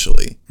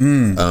 actually.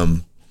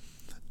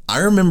 I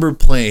remember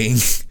playing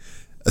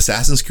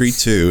Assassin's Creed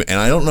 2, and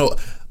I don't know.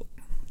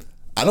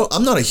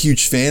 I'm not a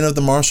huge fan of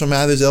the Marshall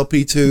Mathers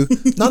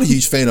LP2. Not a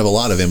huge fan of a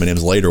lot of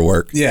Eminem's later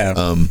work. Yeah.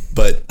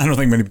 But I don't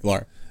think many people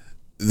are.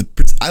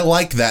 I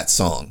like that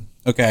song.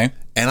 Okay.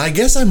 And I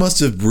guess I must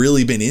have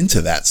really been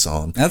into that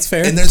song. That's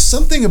fair. And there's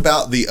something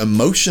about the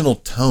emotional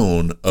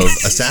tone of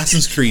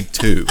Assassin's Creed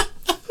 2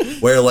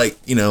 where, like,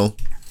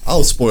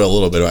 I'll spoil a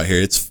little bit about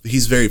here.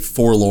 He's very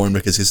forlorn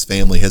because his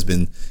family has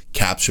been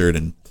captured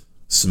and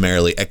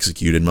summarily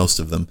executed, most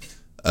of them.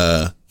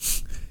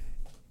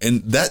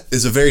 And that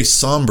is a very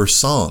somber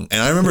song.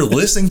 And I remember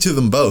listening to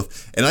them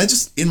both, and I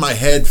just, in my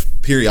head,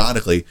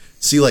 periodically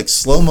see like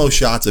slow-mo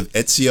shots of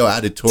Ezio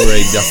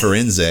Auditore da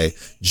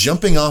Firenze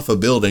jumping off a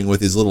building with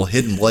his little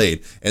hidden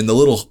blade, and the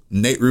little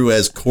Nate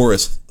Ruiz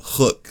chorus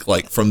hook,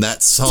 like, from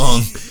that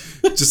song,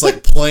 just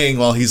like playing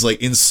while he's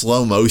like in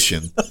slow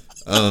motion.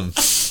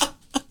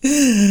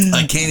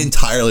 I can't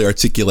entirely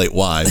articulate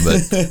why,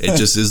 but it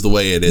just is the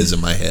way it is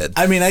in my head.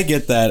 I mean, I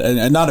get that,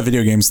 and not a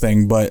video games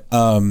thing, but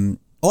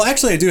well,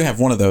 actually, I do have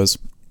one of those.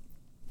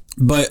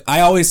 But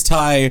I always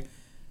tie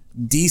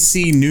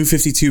DC New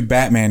 52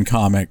 Batman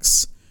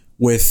comics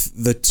with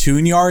the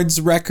Tune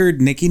Yards record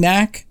Nicky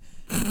Knack,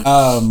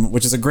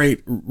 which is a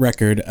great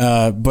record.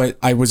 But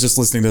I was just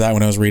listening to that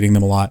when I was reading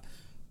them a lot.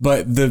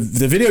 But the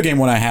video game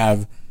one I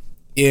have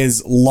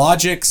is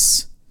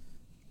Logic's.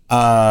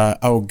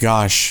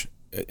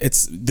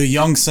 It's the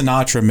Young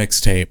Sinatra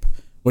mixtape,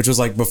 which was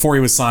like before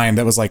he was signed.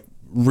 That was like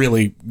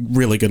really,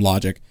 really good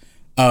Logic,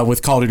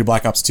 with Call of Duty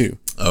Black Ops 2.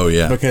 Oh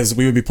yeah, because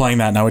we would be playing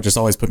that, and I would just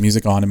always put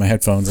music on in my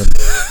headphones. And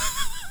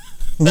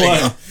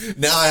what?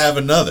 Now I have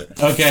another.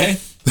 Okay.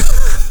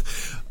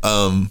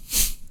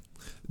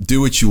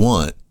 Do What You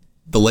Want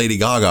the Lady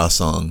Gaga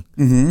song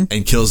and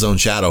Killzone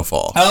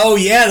Shadowfall. Oh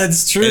yeah,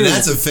 that's true. And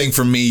that's a thing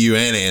for me, you,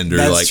 and Andrew,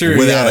 that's like true,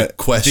 without a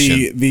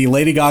question. The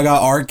Lady Gaga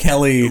R.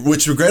 Kelly,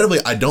 which regrettably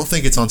I don't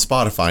think it's on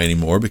Spotify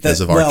anymore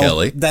because of R.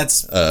 Kelly.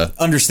 That's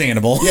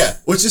understandable. Yeah,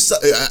 which is,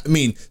 I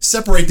mean,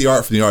 separate the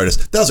art from the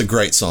artist. That was a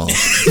great song.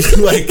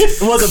 Like,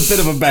 it was a bit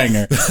of a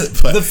banger.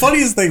 But the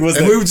funniest thing was,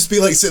 and we would just be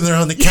like sitting there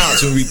on the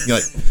couch and we'd be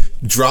like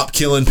drop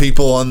killing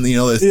people on, you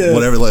know,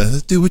 whatever.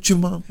 Like, do what you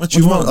want, like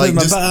just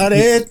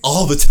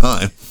all the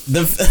time.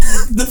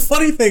 The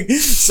funny thing,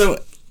 so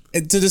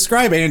to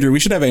describe Andrew, we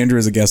should have Andrew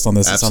as a guest on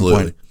this Absolutely. At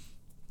some point.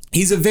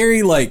 He's a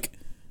very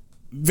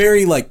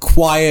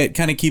quiet,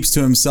 kind of keeps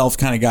to himself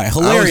kind of guy.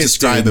 Hilarious. I always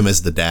describe him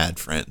as the dad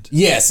friend.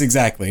 Yes,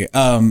 exactly.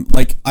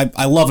 Like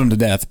I love him to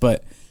death,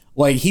 but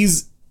like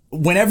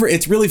whenever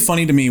it's really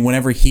funny to me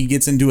whenever he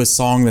gets into a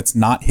song that's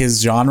not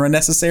his genre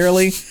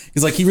necessarily.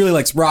 He's like, he really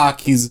likes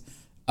rock. He's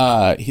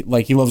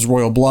he loves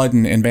Royal Blood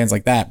and bands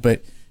like that,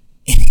 but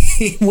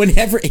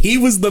whenever he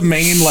was the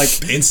main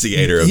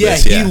instigator of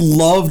this, he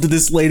loved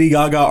this Lady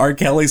Gaga R.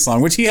 Kelly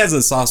song, which he has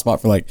a soft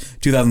spot for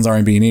 2000s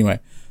R&B anyway.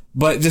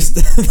 But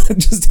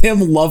just him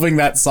loving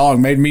that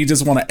song made me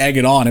just want to egg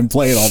it on and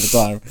play it all the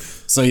time.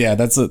 So yeah,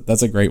 that's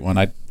a great one.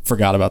 I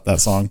forgot about that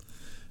song.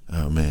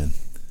 Oh man,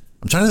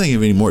 I'm trying to think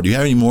of any more. Do you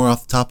have any more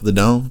off the top of the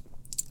dome?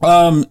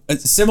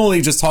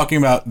 Similarly, just talking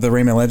about the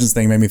Rayman Legends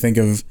thing made me think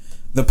of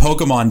the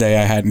Pokemon day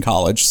I had in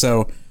college.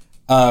 So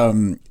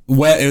it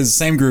was the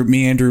same group,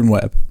 me, Andrew, and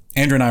Webb.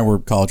 Andrew and I were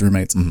college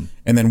roommates. Mm-hmm.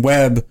 And then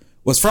Webb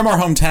was from our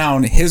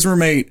hometown. His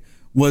roommate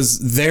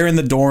was there in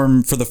the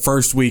dorm for the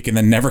first week and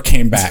then never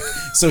came back.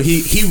 So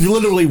he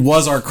literally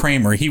was our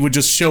Kramer. He would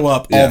just show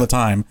up all the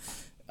time,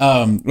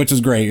 which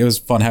was great. It was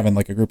fun having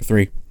a group of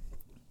three.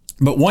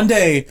 But one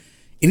day,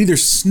 it either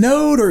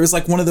snowed or it was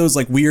one of those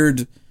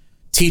weird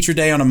teacher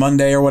day on a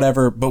Monday or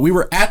whatever. But we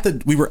were at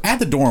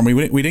the dorm.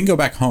 We didn't go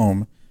back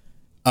home,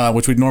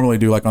 which we'd normally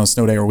do on a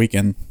snow day or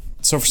weekend.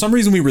 So for some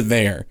reason we were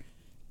there,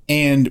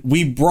 and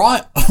we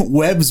brought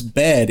Webb's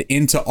bed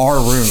into our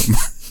room.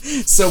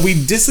 So we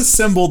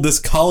disassembled this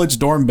college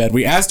dorm bed.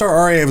 We asked our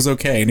RA if it was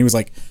okay, and he was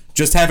like,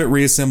 just have it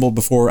reassembled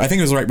before, I think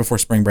it was right before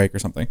spring break or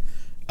something.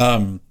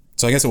 So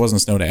I guess it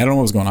wasn't a snow day. I don't know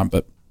what was going on,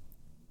 but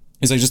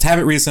he's like, just have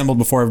it reassembled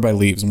before everybody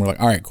leaves. And we're like,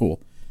 all right,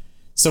 cool.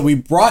 So we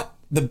brought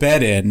the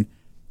bed in.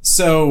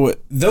 So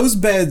those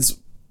beds,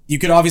 you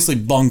could obviously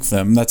bunk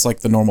them. That's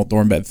the normal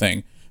dorm bed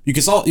thing. You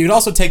could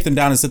also take them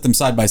down and sit them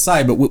side by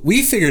side. But what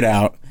we figured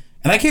out,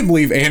 and I can't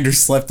believe Andrew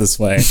slept this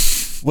way,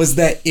 was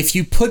that if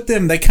you put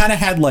them, they kind of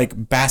had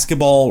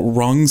basketball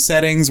rung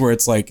settings where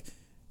it's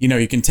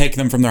you can take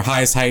them from their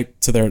highest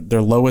height to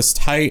their lowest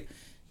height.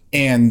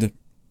 And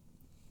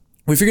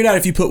we figured out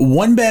if you put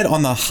one bed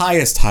on the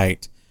highest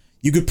height,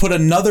 you could put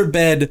another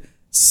bed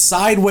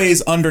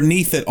sideways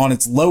underneath it on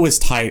its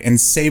lowest height and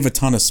save a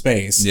ton of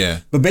space. Yeah.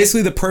 But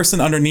basically the person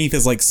underneath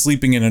is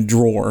sleeping in a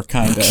drawer,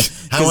 kind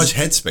of. How much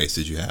headspace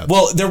did you have?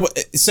 Well,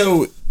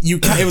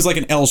 it was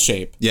an L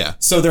shape. Yeah.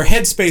 So their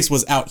headspace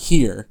was out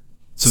here.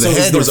 So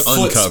the head was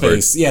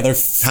uncovered. Space. Yeah,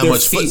 how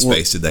much foot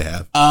space did they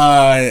have?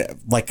 I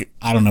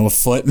don't know, a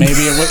foot maybe.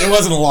 It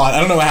wasn't a lot. I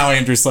don't know how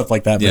Andrew slept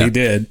like that, but he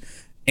did.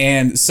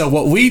 And so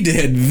what we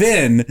did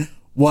then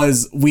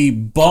was we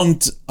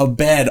bunked a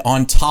bed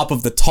on top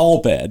of the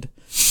tall bed.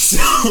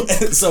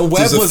 So Webb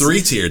was a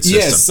 3-tiered system.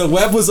 Yes, so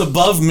Webb was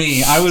above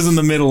me, I was in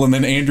the middle, and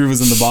then Andrew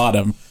was in the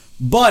bottom.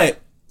 But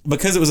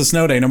because it was a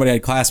snow day, nobody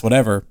had class,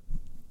 whatever,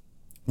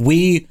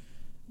 we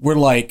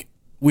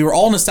were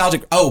all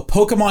nostalgic. Oh,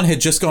 Pokemon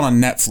had just gone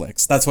on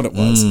Netflix. That's what it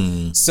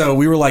was. So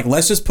we were like,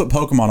 let's just put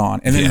Pokemon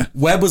on. And then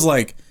Webb was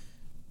like,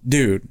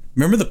 dude,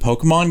 remember the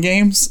Pokemon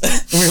games?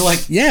 And we were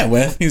like, yeah,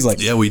 Webb. He was like,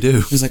 yeah, we do.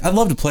 He was like, I'd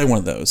love to play one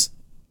of those.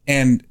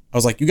 And I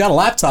was like, you got a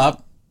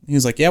laptop? He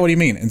was like, yeah, what do you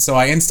mean? And so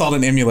I installed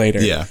an emulator.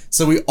 Yeah.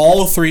 So we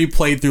all three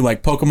played through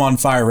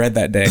Pokemon Fire Red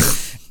that day.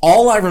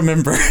 All I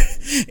remember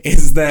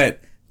is that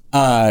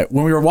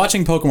when we were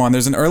watching Pokemon,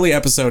 there's an early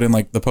episode in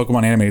the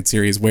Pokemon animated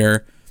series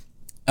where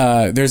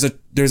there's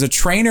a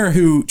trainer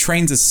who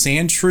trains a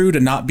Sandshrew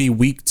to not be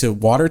weak to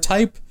water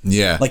type.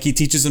 Yeah. He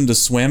teaches him to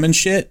swim and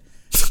shit.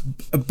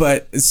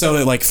 But so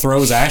it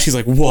throws Ash. He's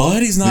like,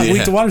 what? He's not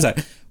weak to water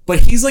type. But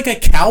he's a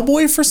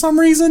cowboy for some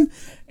reason.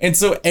 And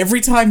so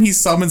every time he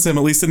summons him,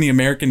 at least in the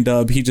American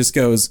dub, he just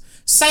goes,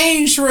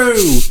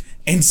 Sandshrew!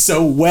 And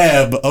so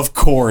Webb, of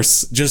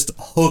course, just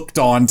hooked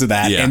onto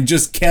that and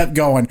just kept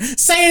going,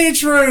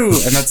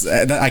 Sandshrew!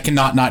 And I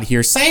cannot not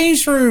hear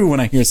Sandshrew when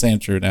I hear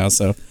Sandshrew now,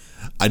 so.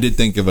 I did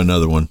think of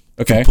another one.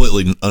 Okay.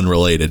 Completely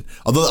unrelated.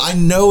 Although I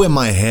know in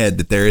my head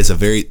that there is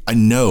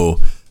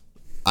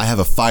I have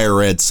a Fire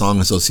Red song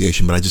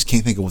association, but I just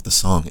can't think of what the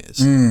song is.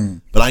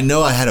 But I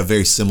know I had a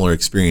very similar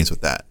experience with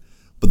that.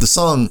 But the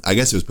song, I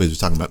guess it was because we were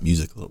talking about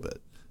music a little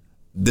bit.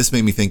 This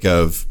made me think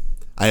of,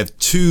 I have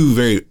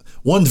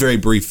one's very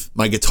brief,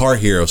 my Guitar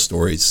Hero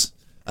stories.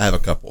 I have a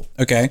couple.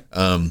 Okay.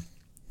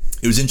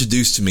 It was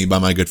introduced to me by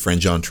my good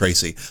friend John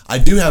Tracy. I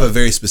do have a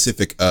very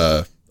specific,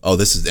 I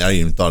didn't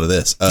even thought of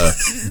this,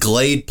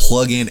 Glade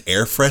plug-in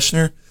air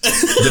freshener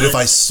that if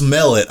I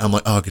smell it, I'm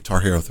like, oh, Guitar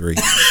Hero 3.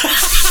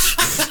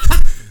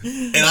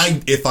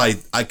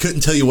 I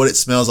couldn't tell you what it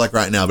smells like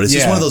right now, but it's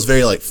just one of those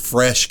very like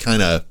fresh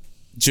kind of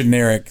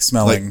generic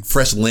smelling, like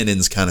fresh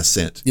linens kind of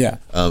scent. Yeah.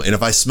 And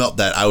if I smelt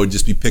that, I would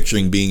just be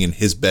picturing being in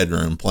his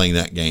bedroom playing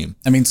that game.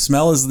 I mean,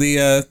 smell is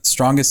the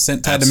strongest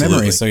scent tied to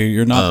memory, so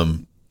you're not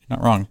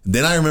wrong.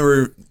 Then I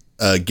remember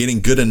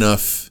getting good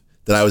enough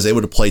that I was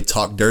able to play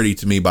 "Talk Dirty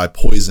to Me" by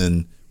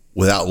Poison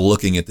without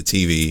looking at the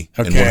TV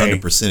and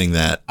 100%ing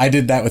that. I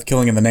did that with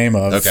 "Killing in the Name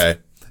of." Okay.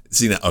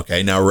 See now,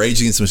 now Rage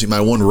Against the Machine.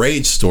 My one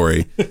Rage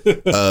story.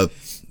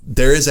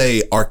 There is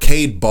a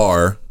arcade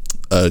bar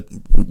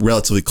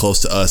relatively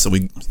close to us,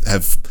 and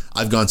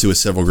I've gone to with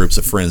several groups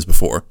of friends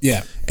before.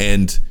 Yeah.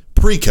 And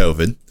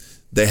pre-COVID,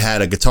 they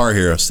had a Guitar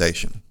Hero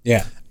station.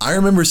 Yeah. I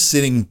remember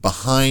sitting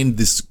behind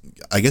this.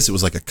 I guess it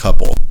was like a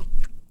couple,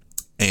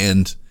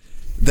 and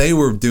they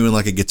were doing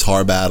like a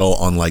guitar battle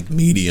on like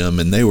medium,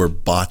 and they were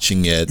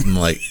botching it, and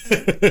like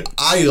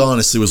I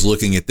honestly was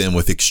looking at them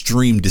with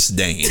extreme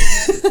disdain,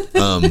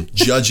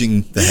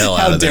 judging the hell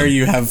out of them. How dare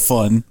you have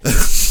fun?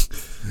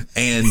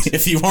 And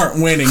if you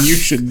aren't winning, you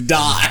should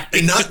die.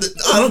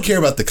 I don't care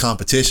about the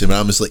competition, but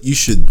I'm just like, you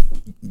should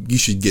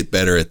get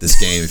better at this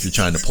game if you're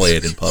trying to play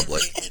it in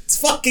public. It's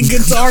fucking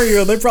Guitar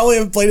Hero. They probably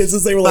haven't played it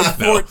since they were like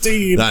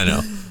 14. I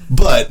know.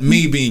 But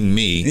me being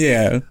me,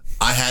 yeah,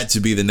 I had to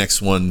be the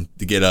next one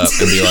to get up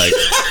and be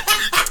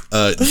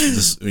like,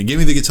 just give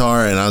me the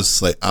guitar, and I was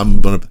just like, I'm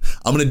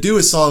gonna do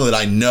a song that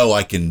I know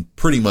I can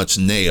pretty much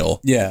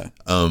nail. Yeah.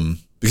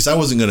 Because I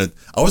wasn't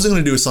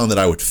gonna do a song that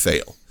I would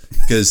fail.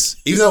 Because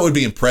even though it would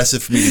be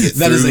impressive for me to get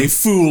that through, is a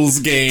fool's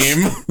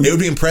game. It would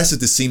be impressive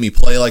to see me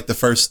play like the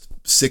first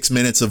 6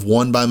 minutes of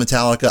One by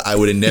Metallica. I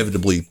would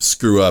inevitably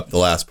screw up the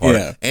last part.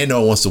 Yeah. And no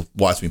one wants to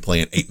watch me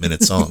play an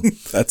 8-minute song.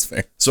 That's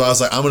fair. So I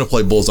was like, I'm going to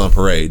play Bulls on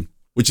Parade,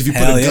 which if you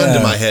put a gun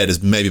to my head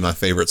is maybe my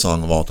favorite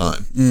song of all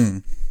time.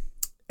 Mm.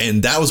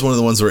 And that was one of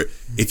the ones where,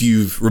 if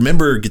you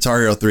remember Guitar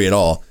Hero 3 at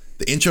all,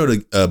 the intro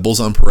to Bulls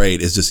on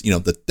Parade is just,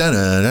 the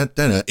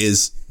da-na-na-na-na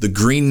is the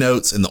green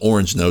notes and the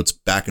orange notes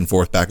back and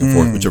forth,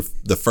 which are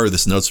the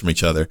furthest notes from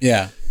each other.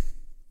 Yeah.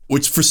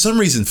 Which for some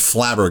reason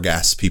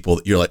flabbergasts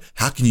people. You're like,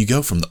 how can you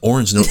go from the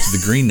orange note to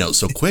the green note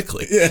so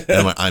quickly? Yeah. And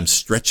I'm like, I'm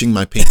stretching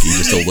my pinky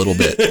just a little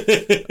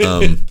bit.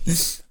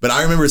 But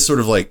I remember it's sort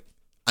of like,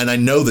 and I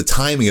know the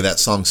timing of that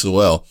song so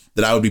well,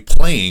 that I would be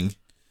playing,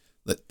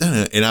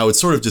 and I would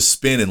sort of just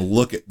spin and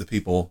look at the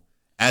people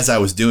as I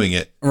was doing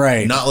it,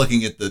 right? Not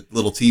looking at the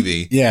little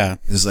TV. Yeah,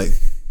 it's like,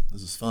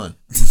 this is fun.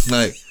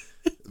 Like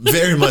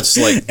very much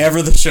like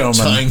ever the showman,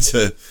 trying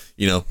to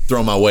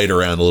throw my weight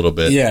around a little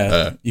bit.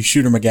 Yeah, you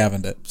Shooter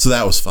McGavined it. So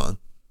that was fun.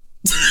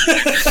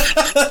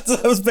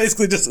 That was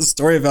basically just a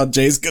story about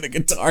Jay's good at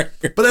guitar.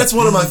 But that's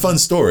one of my fun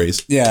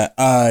stories. Yeah,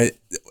 a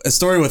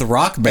story with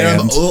Rock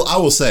Band. I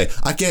will say,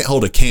 I can't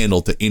hold a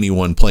candle to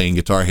anyone playing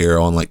Guitar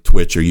Hero on like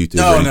Twitch or YouTube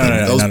or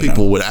anything. No, those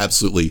people would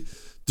absolutely.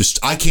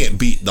 I can't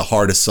beat the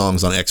hardest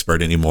songs on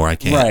Expert anymore. I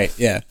can't. Right,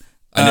 yeah.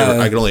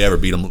 I could only ever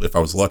beat them if I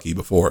was lucky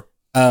before.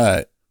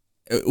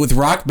 With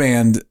Rock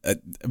Band, a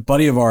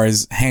buddy of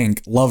ours,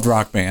 Hank, loved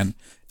Rock Band.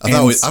 I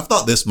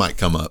thought this might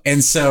come up.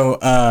 And so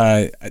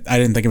I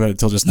didn't think about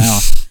it until just now.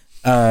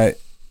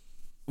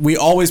 We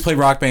always played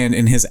Rock Band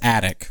in his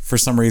attic for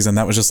some reason.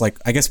 That was just like,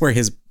 I guess where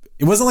it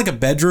wasn't like a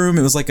bedroom.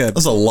 It was like it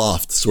was a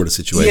loft sort of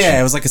situation. Yeah,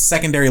 it was like a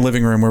secondary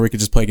living room where we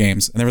could just play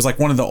games. And there was like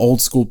one of the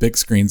old school big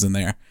screens in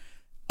there.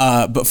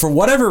 But for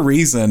whatever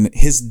reason,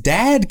 his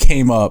dad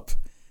came up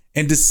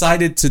and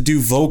decided to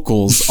do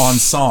vocals on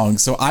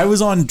songs. So I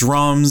was on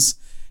drums.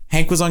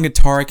 Hank was on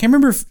guitar. I can't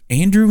remember if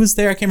Andrew was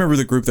there. I can't remember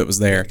the group that was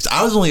there.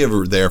 I was only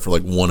ever there for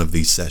like one of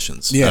these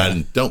sessions. Yeah.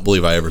 I don't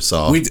believe I ever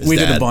saw we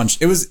did a bunch.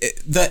 It was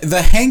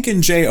the Hank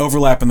and Jay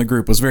overlap in the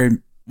group was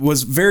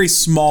very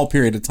small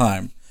period of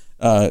time.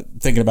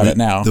 Thinking about it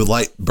now. The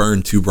light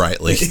burned too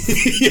brightly.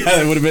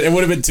 Yeah, it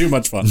would have been too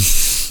much fun.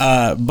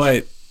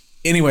 But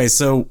anyway,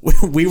 so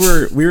we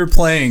were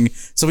playing.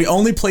 So we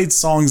only played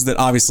songs that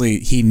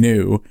obviously he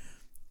knew,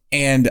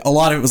 and a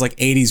lot of it was like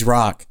 80s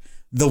rock.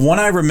 The one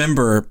I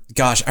remember,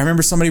 I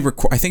remember somebody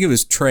I think it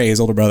was Trey, his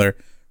older brother,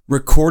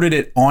 recorded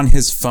it on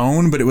his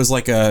phone, but it was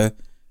like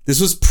this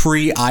was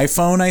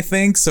pre-iPhone, I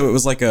think, so it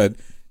was like on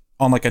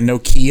a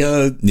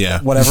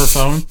Nokia whatever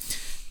phone.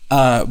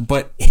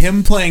 But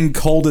him playing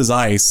Cold as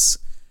Ice,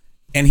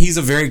 and he's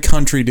a very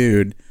country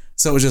dude,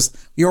 so it was just,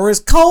 you're as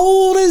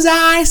cold as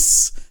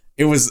ice.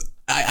 It was,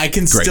 I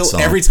can great still, song.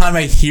 Every time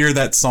I hear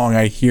that song,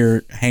 I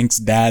hear Hank's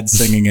dad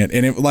singing it,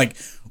 and it like,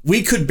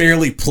 we could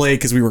barely play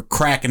because we were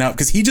cracking up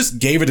because he just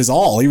gave it his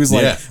all. He was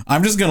like,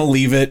 I'm just going to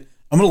leave it.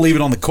 I'm going to leave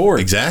it on the chord.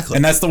 Exactly.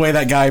 And that's the way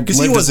that guy lived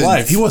his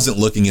life. He wasn't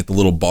looking at the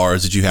little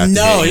bars that you have to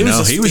hit.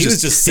 He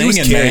was just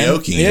singing,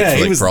 karaokeing. Yeah,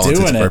 he was for all doing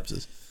intents and it.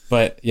 Purposes.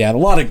 But yeah, a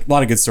lot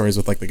of good stories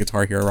with like the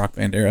Guitar Hero Rock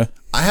Band era.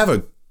 I have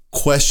a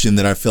question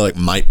that I feel like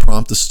might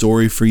prompt a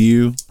story for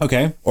you.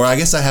 Okay. Or I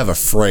guess I have a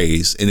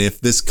phrase, and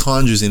if this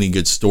conjures any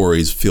good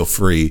stories, feel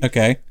free.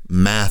 Okay.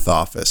 Math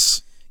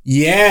office.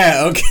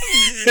 Yeah,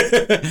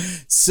 okay.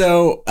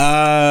 So,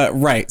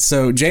 right.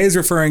 So Jay is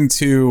referring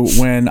to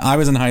when I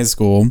was in high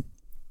school.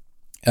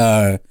 We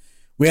had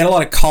a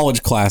lot of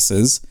college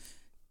classes,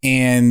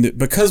 And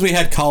because we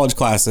had college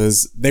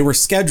classes, they were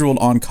scheduled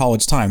on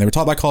college time. They were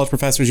taught by college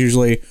professors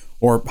usually,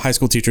 or high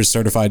school teachers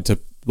certified to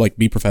like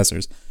be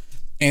professors.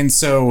 And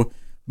so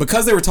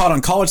because they were taught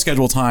on college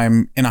schedule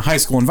time in a high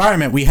school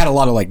environment, we had a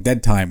lot of like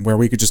dead time where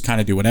we could just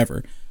kind of do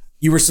whatever.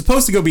 You were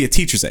supposed to go be a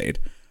teacher's aide,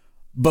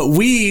 but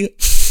we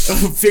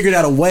figured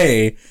out a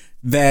way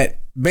that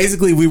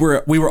basically we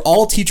were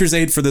all teacher's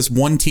aide for this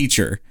one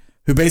teacher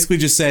who basically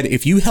just said,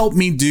 if you help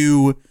me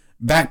do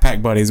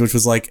Backpack Buddies, which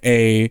was like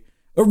a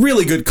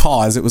really good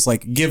cause. It was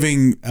like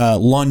giving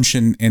lunch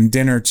and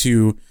dinner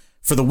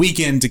for the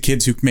weekend to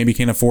kids who maybe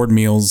can't afford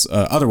meals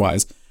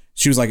otherwise.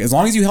 She was like, as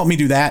long as you help me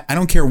do that, I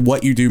don't care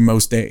what you do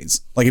most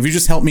days. Like if you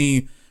just help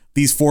me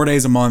these 4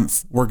 days a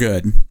month, we're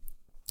good.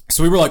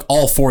 So we were like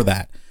all for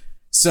that.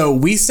 So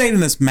we stayed in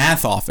this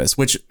math office,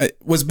 which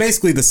was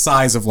basically the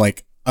size of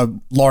like a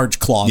large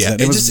closet.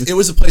 Yeah, it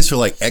was a place for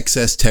like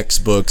excess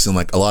textbooks and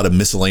like a lot of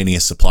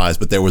miscellaneous supplies,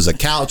 but there was a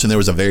couch and there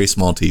was a very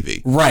small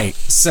TV. Right.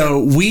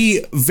 So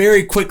we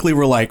very quickly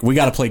were like, we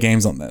got to play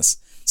games on this.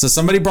 So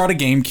somebody brought a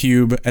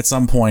GameCube at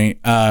some point.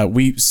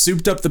 We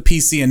souped up the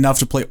PC enough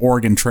to play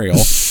Oregon Trail,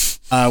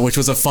 which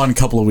was a fun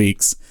couple of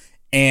weeks.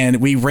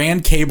 And we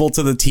ran cable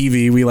to the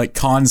TV. We like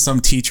conned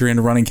some teacher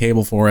into running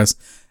cable for us.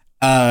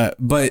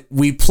 But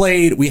we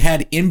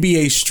had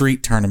NBA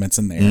Street tournaments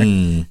in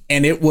there,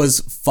 and it was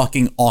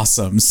fucking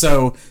awesome.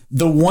 So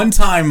the one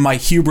time my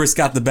hubris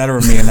got the better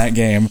of me in that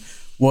game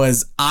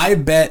was I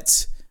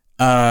bet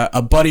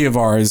a buddy of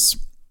ours,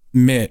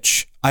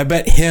 Mitch, I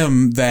bet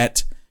him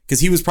that, because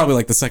he was probably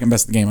like the second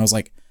best of the game. I was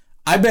like,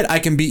 I bet I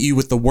can beat you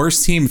with the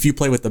worst team if you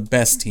play with the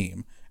best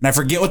team. And I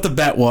forget what the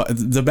bet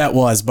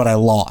was, but I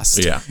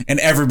lost. Yeah. And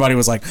everybody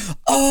was like,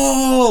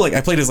 oh, like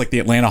I played as like the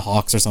Atlanta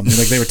Hawks or something.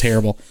 Like they were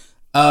terrible.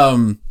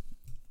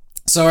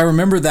 So I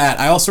remember that.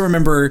 I also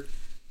remember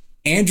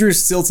Andrew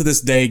still to this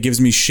day gives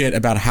me shit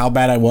about how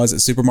bad I was at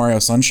Super Mario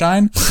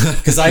Sunshine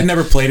because I'd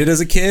never played it as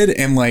a kid.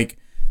 And like,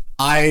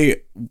 I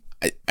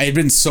had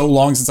been so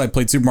long since I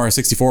played Super Mario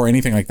 64 or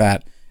anything like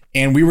that.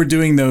 And we were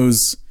doing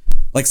those,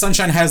 like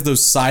Sunshine has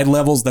those side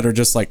levels that are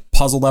just like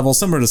puzzle levels,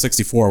 similar to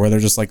 64, where they're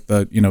just like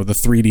the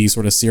 3D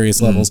sort of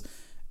serious levels.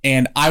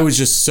 And I was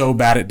just so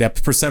bad at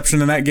depth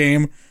perception in that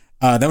game.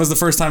 That was the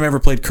first time I ever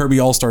played Kirby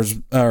All-Stars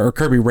or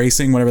Kirby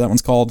Racing, whatever that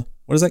one's called.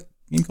 What is that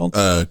game called?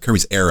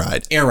 Kirby's Air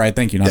Ride. Air Ride,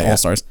 thank you, not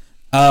All-Stars.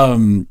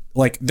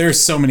 Like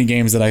there's so many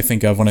games that I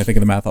think of when I think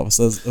of the math office.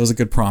 It was a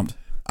good prompt.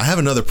 I have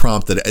another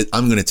prompt that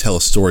I'm going to tell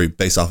a story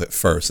based off it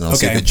first, and I'll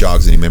see if it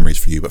jogs any memories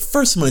for you. But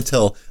first, I'm going to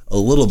tell a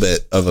little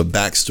bit of a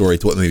backstory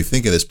to what made me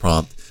think of this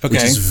prompt,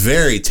 which is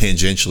very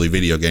tangentially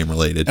video game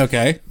related.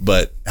 Okay.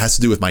 But has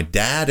to do with my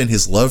dad and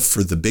his love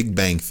for The Big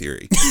Bang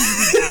Theory.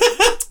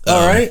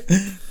 All right.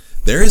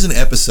 There is an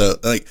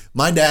episode, like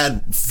my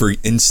dad,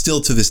 and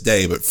still to this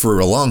day, but for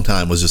a long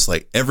time, was just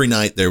like every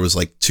night there was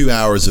like 2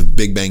 hours of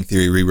Big Bang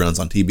Theory reruns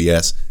on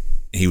TBS,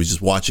 and he was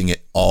just watching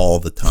it all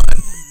the time.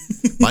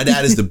 My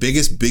dad is the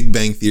biggest Big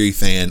Bang Theory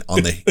fan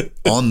on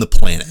the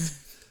planet.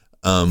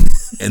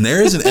 And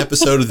there is an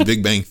episode of The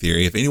Big Bang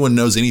Theory, if anyone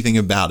knows anything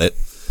about it,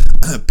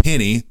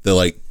 Penny, the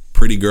like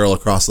pretty girl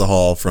across the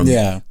hall from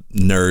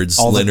nerds,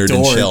 all Leonard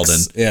and Sheldon.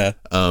 Yeah.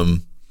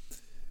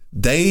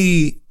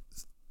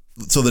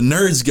 So the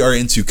nerds are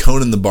into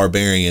Conan the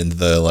Barbarian,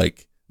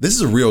 this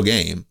is a real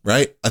game,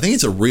 right? I think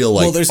it's a real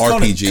there's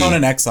RPG.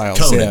 Conan Exiles.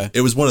 Conan. Yeah.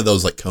 It was one of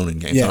those like Conan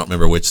games. Yeah. I don't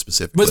remember which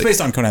specifically. But it's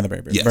based on Conan the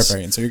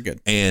Barbarian, so you're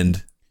good.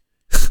 And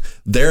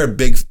they're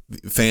big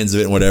fans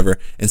of it and whatever.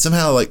 And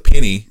somehow like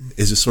Penny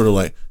is just sort of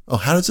like, oh,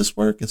 how does this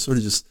work? And sort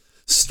of just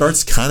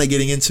starts kind of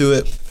getting into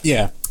it.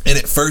 Yeah. And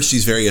at first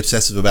she's very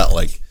obsessive about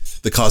like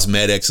the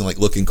cosmetics and like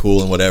looking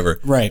cool and whatever.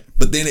 Right.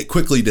 But then it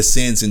quickly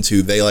descends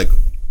into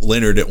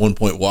Leonard at one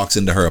point walks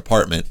into her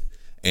apartment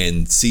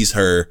and sees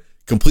her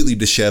completely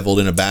disheveled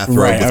in a bathrobe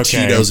with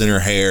Cheetos in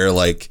her hair,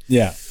 like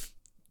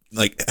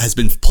has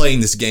been playing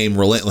this game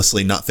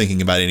relentlessly, not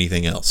thinking about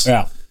anything else.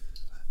 Yeah.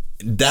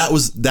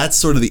 That's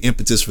sort of the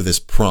impetus for this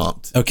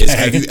prompt. Okay.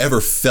 Have you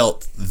ever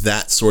felt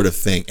that sort of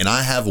thing? And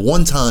I have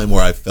one time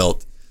where I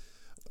felt,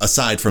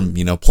 aside from,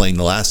 playing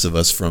The Last of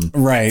Us for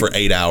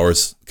 8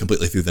 hours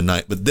completely through the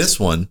night. But this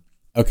one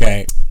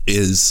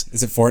is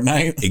it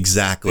Fortnite?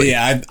 Exactly.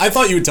 Yeah, I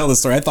thought you would tell the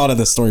story. I thought of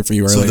this story for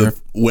you earlier. So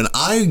when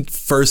I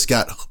first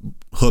got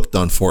hooked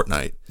on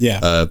Fortnite,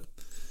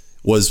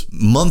 was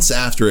months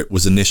after it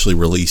was initially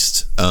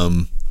released.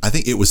 I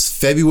think it was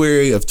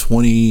February of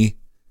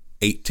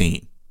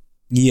 2018.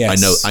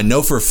 Yes. I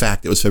know for a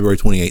fact it was February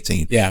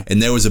 2018. Yeah.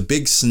 And there was a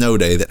big snow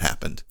day that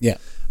happened. Yeah.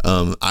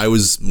 I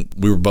was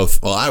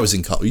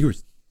in college.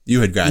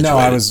 You had graduated. No,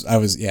 I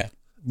was, yeah.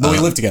 But we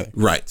lived together.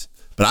 Right.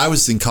 But I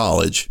was in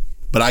college,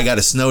 but I got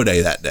a snow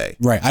day that day.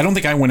 Right. I don't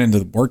think I went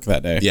into work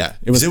that day. Yeah.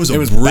 It was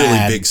really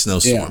bad. Big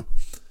snowstorm.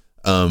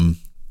 Yeah.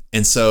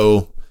 And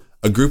so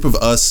a group of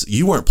us,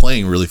 you weren't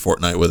playing really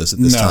Fortnite with us at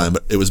this time,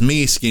 but it was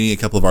me, Skinny, a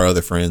couple of our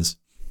other friends.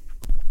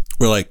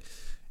 We're like,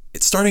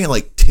 it's starting at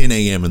like 10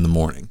 a.m. in the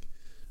morning.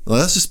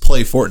 Let's just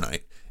play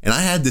Fortnite. And I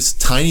had this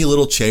tiny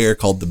little chair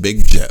called the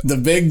Big Joe. The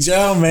Big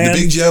Joe, man.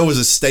 The Big Joe was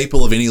a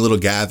staple of any little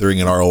gathering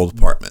in our old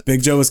apartment.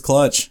 Big Joe was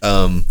clutch.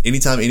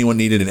 Anytime anyone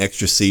needed an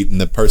extra seat,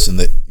 and the person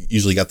that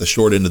usually got the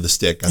short end of the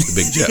stick got the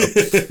Big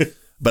Joe.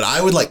 But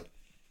I would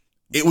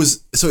it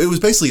was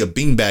basically a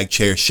beanbag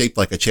chair shaped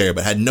like a chair,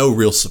 but had no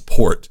real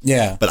support.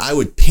 Yeah. But I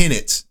would pin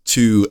it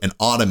to an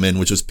ottoman,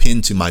 which was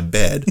pinned to my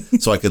bed,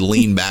 so I could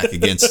lean back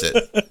against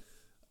it.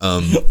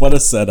 What a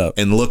setup.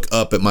 And look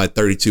up at my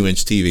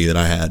 32-inch TV that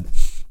I had.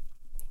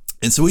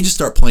 And so we just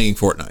start playing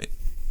Fortnite.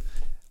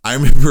 I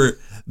remember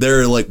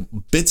there are like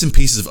bits and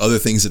pieces of other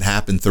things that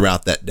happened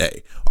throughout that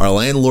day. Our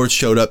landlord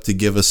showed up to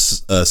give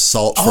us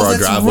salt for our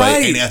driveway.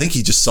 Right. And I think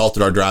he just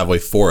salted our driveway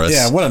for us.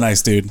 Yeah, what a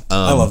nice dude.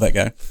 I love that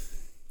guy.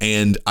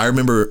 And I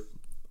remember,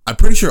 I'm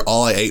pretty sure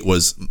all I ate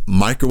was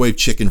microwave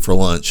chicken for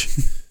lunch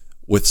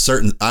with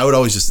I would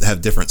always just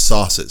have different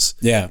sauces.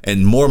 Yeah.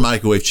 And more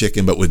microwave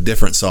chicken, but with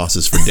different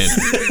sauces for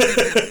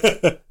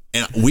dinner.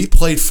 And we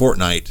played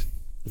Fortnite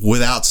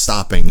without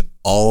stopping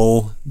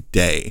all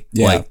day.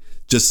 Yeah. Like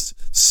just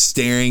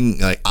staring,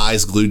 like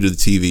eyes glued to the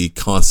TV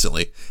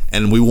constantly.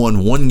 And we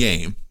won one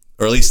game,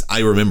 or at least I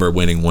remember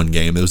winning one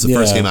game. It was the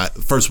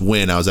first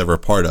win I was ever a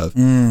part of.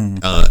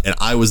 And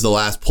I was the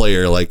last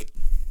player,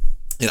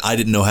 and I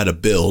didn't know how to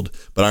build,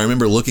 but I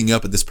remember looking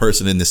up at this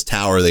person in this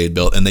tower they had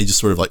built, and they just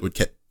sort of would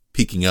keep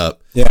peeking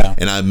up. Yeah.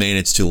 And I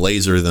managed to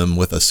laser them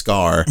with a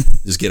scar,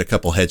 just get a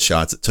couple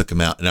headshots that took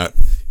them out. And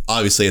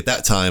obviously at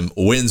that time,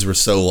 wins were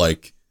so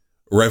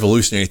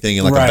revolutionary thing,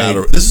 and a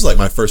battle. This is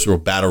my first real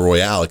battle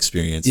royale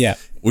experience. Yeah.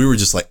 We were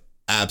just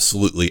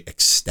absolutely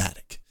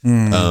ecstatic.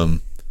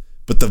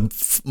 But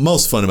the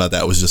most fun about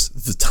that was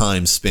just the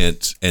time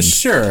spent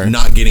and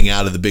not getting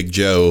out of the Big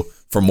Joe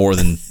for more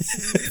than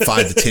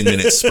 5 to 10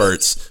 minute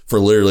spurts for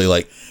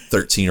literally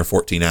 13 or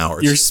 14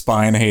 hours. Your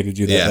spine hated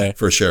you that day. Yeah,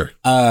 for sure.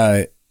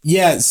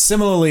 Yeah,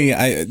 similarly,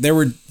 I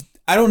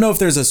don't know if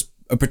there's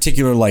a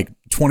particular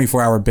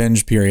 24-hour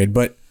binge period,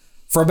 but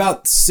for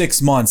about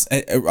 6 months,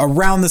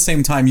 around the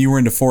same time you were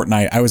into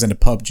Fortnite, I was into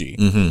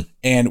PUBG,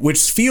 and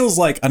which feels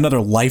like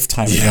another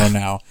lifetime ago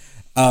now.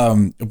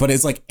 But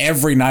it's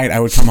every night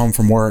I would come home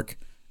from work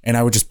and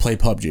I would just play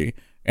PUBG.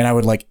 And I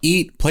would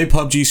eat, play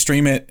PUBG,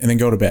 stream it, and then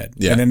go to bed.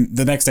 Yeah. And then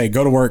the next day,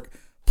 go to work,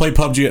 play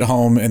PUBG at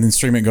home, and then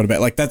stream it and go to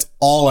bed. That's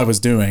all I was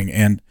doing.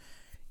 And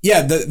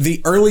yeah,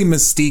 the early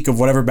mystique of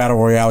whatever battle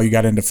royale you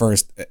got into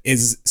first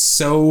is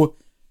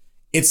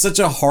it's such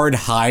a hard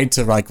high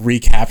to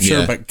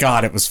recapture. But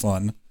God, it was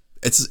fun.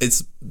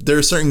 There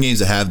are certain games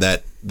that have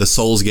that. The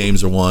Souls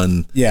games are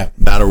one. Yeah.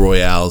 Battle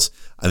royales.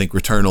 I think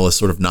Returnal is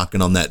sort of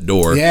knocking on that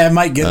door. Yeah, it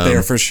might get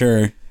there for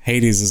sure.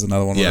 Hades is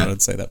another one I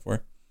would say that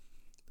for.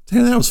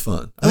 Yeah, that was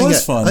fun. I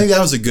think that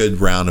was a good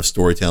round of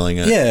storytelling.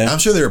 Yeah. I'm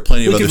sure there are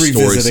plenty of other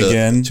stories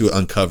to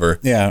uncover.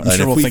 Yeah, I'm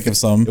sure we'll think of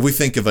some. If we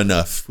think of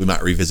enough, we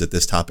might revisit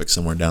this topic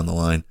somewhere down the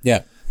line.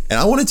 Yeah. And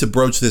I wanted to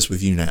broach this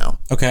with you now.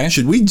 Okay.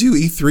 Should we do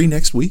E3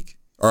 next week?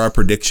 Or our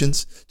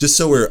predictions? Just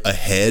so we're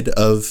ahead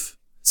of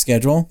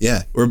schedule?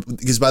 Yeah.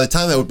 Because by the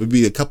time that would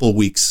be a couple of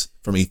weeks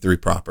from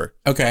E3 proper.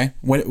 Okay.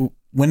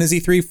 When is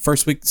E3?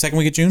 First week, second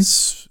week of June?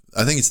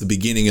 I think it's the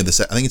beginning of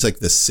I think it's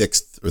the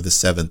 6th or the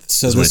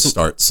 7th is when it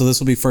starts. So this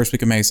will be first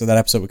week of May. So that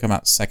episode would come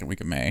out second week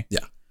of May.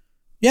 Yeah.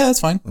 Yeah, that's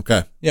fine.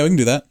 Okay. Yeah, we can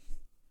do that.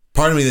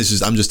 Part of me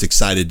I'm just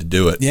excited to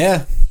do it.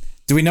 Yeah.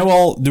 Do we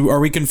know are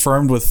we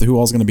confirmed with who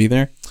all's going to be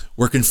there?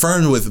 We're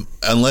confirmed with,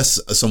 unless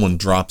someone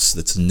drops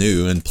that's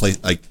new and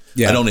I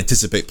don't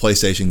anticipate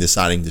PlayStation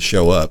deciding to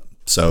show up.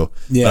 So,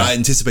 but I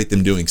anticipate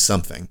them doing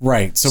something.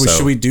 Right. So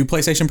should we do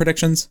PlayStation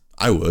predictions?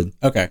 I would.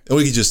 Okay. And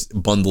we could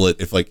just bundle it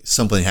if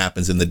something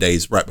happens in the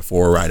days right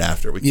before or right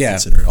after. We can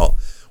consider it all.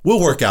 We'll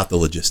work out the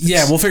logistics.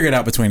 Yeah, we'll figure it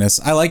out between us.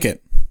 I like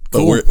it.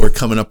 Cool. But we're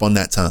coming up on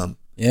that time.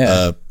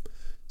 Yeah.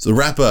 So to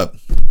wrap up,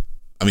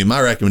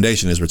 my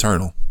recommendation is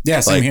Returnal. Yeah,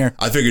 same here.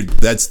 I figured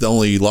that's the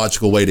only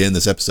logical way to end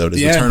this episode.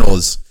 Returnal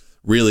is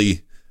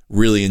really,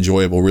 really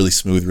enjoyable, really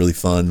smooth, really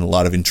fun, a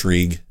lot of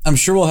intrigue. I'm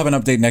sure we'll have an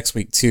update next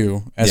week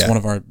too, as one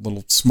of our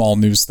little small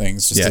news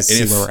things, just to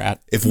see where we're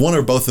at. If one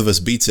or both of us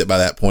beats it by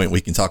that point,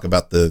 we can talk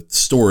about the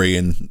story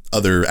and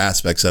other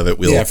aspects of it.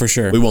 For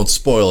sure. We won't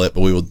spoil it,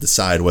 but we will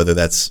decide whether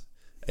that's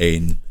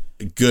a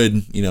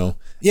good,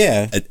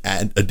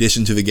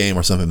 addition to the game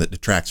or something that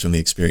detracts from the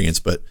experience.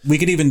 But we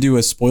could even do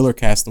a spoiler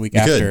cast the week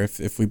after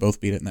if we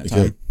both beat it in that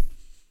time.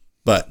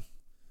 But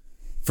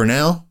for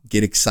now,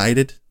 get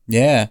excited.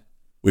 Yeah.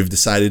 We've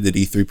decided that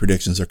E3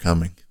 predictions are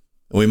coming.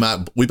 And we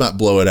might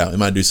blow it out. We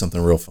might do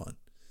something real fun.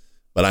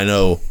 But I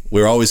know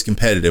we're always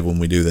competitive when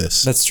we do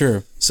this. That's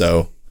true.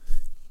 So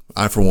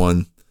I, for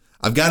one,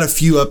 I've got a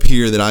few up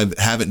here that I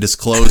haven't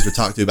disclosed or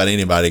talked to about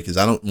anybody because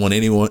I don't want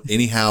anyone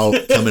anyhow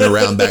coming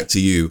around back to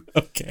you.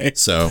 Okay.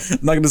 So I'm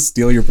not going to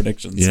steal your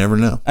predictions. You never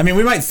know. I mean,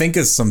 we might think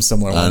of some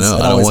similar ones. I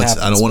know.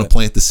 I don't want to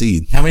plant the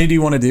seed. How many do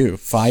you want to do?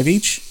 5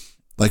 each?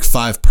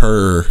 5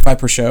 per. 5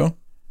 per show?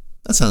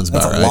 That sounds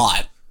about right. That's a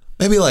lot.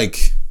 Maybe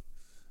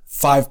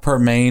 5 per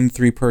main,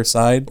 3 per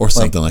side. Or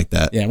something like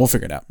that. Yeah, we'll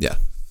figure it out. Yeah.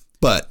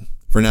 But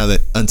for now,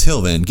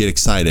 until then, get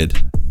excited,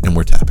 and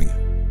we're tapping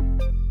it.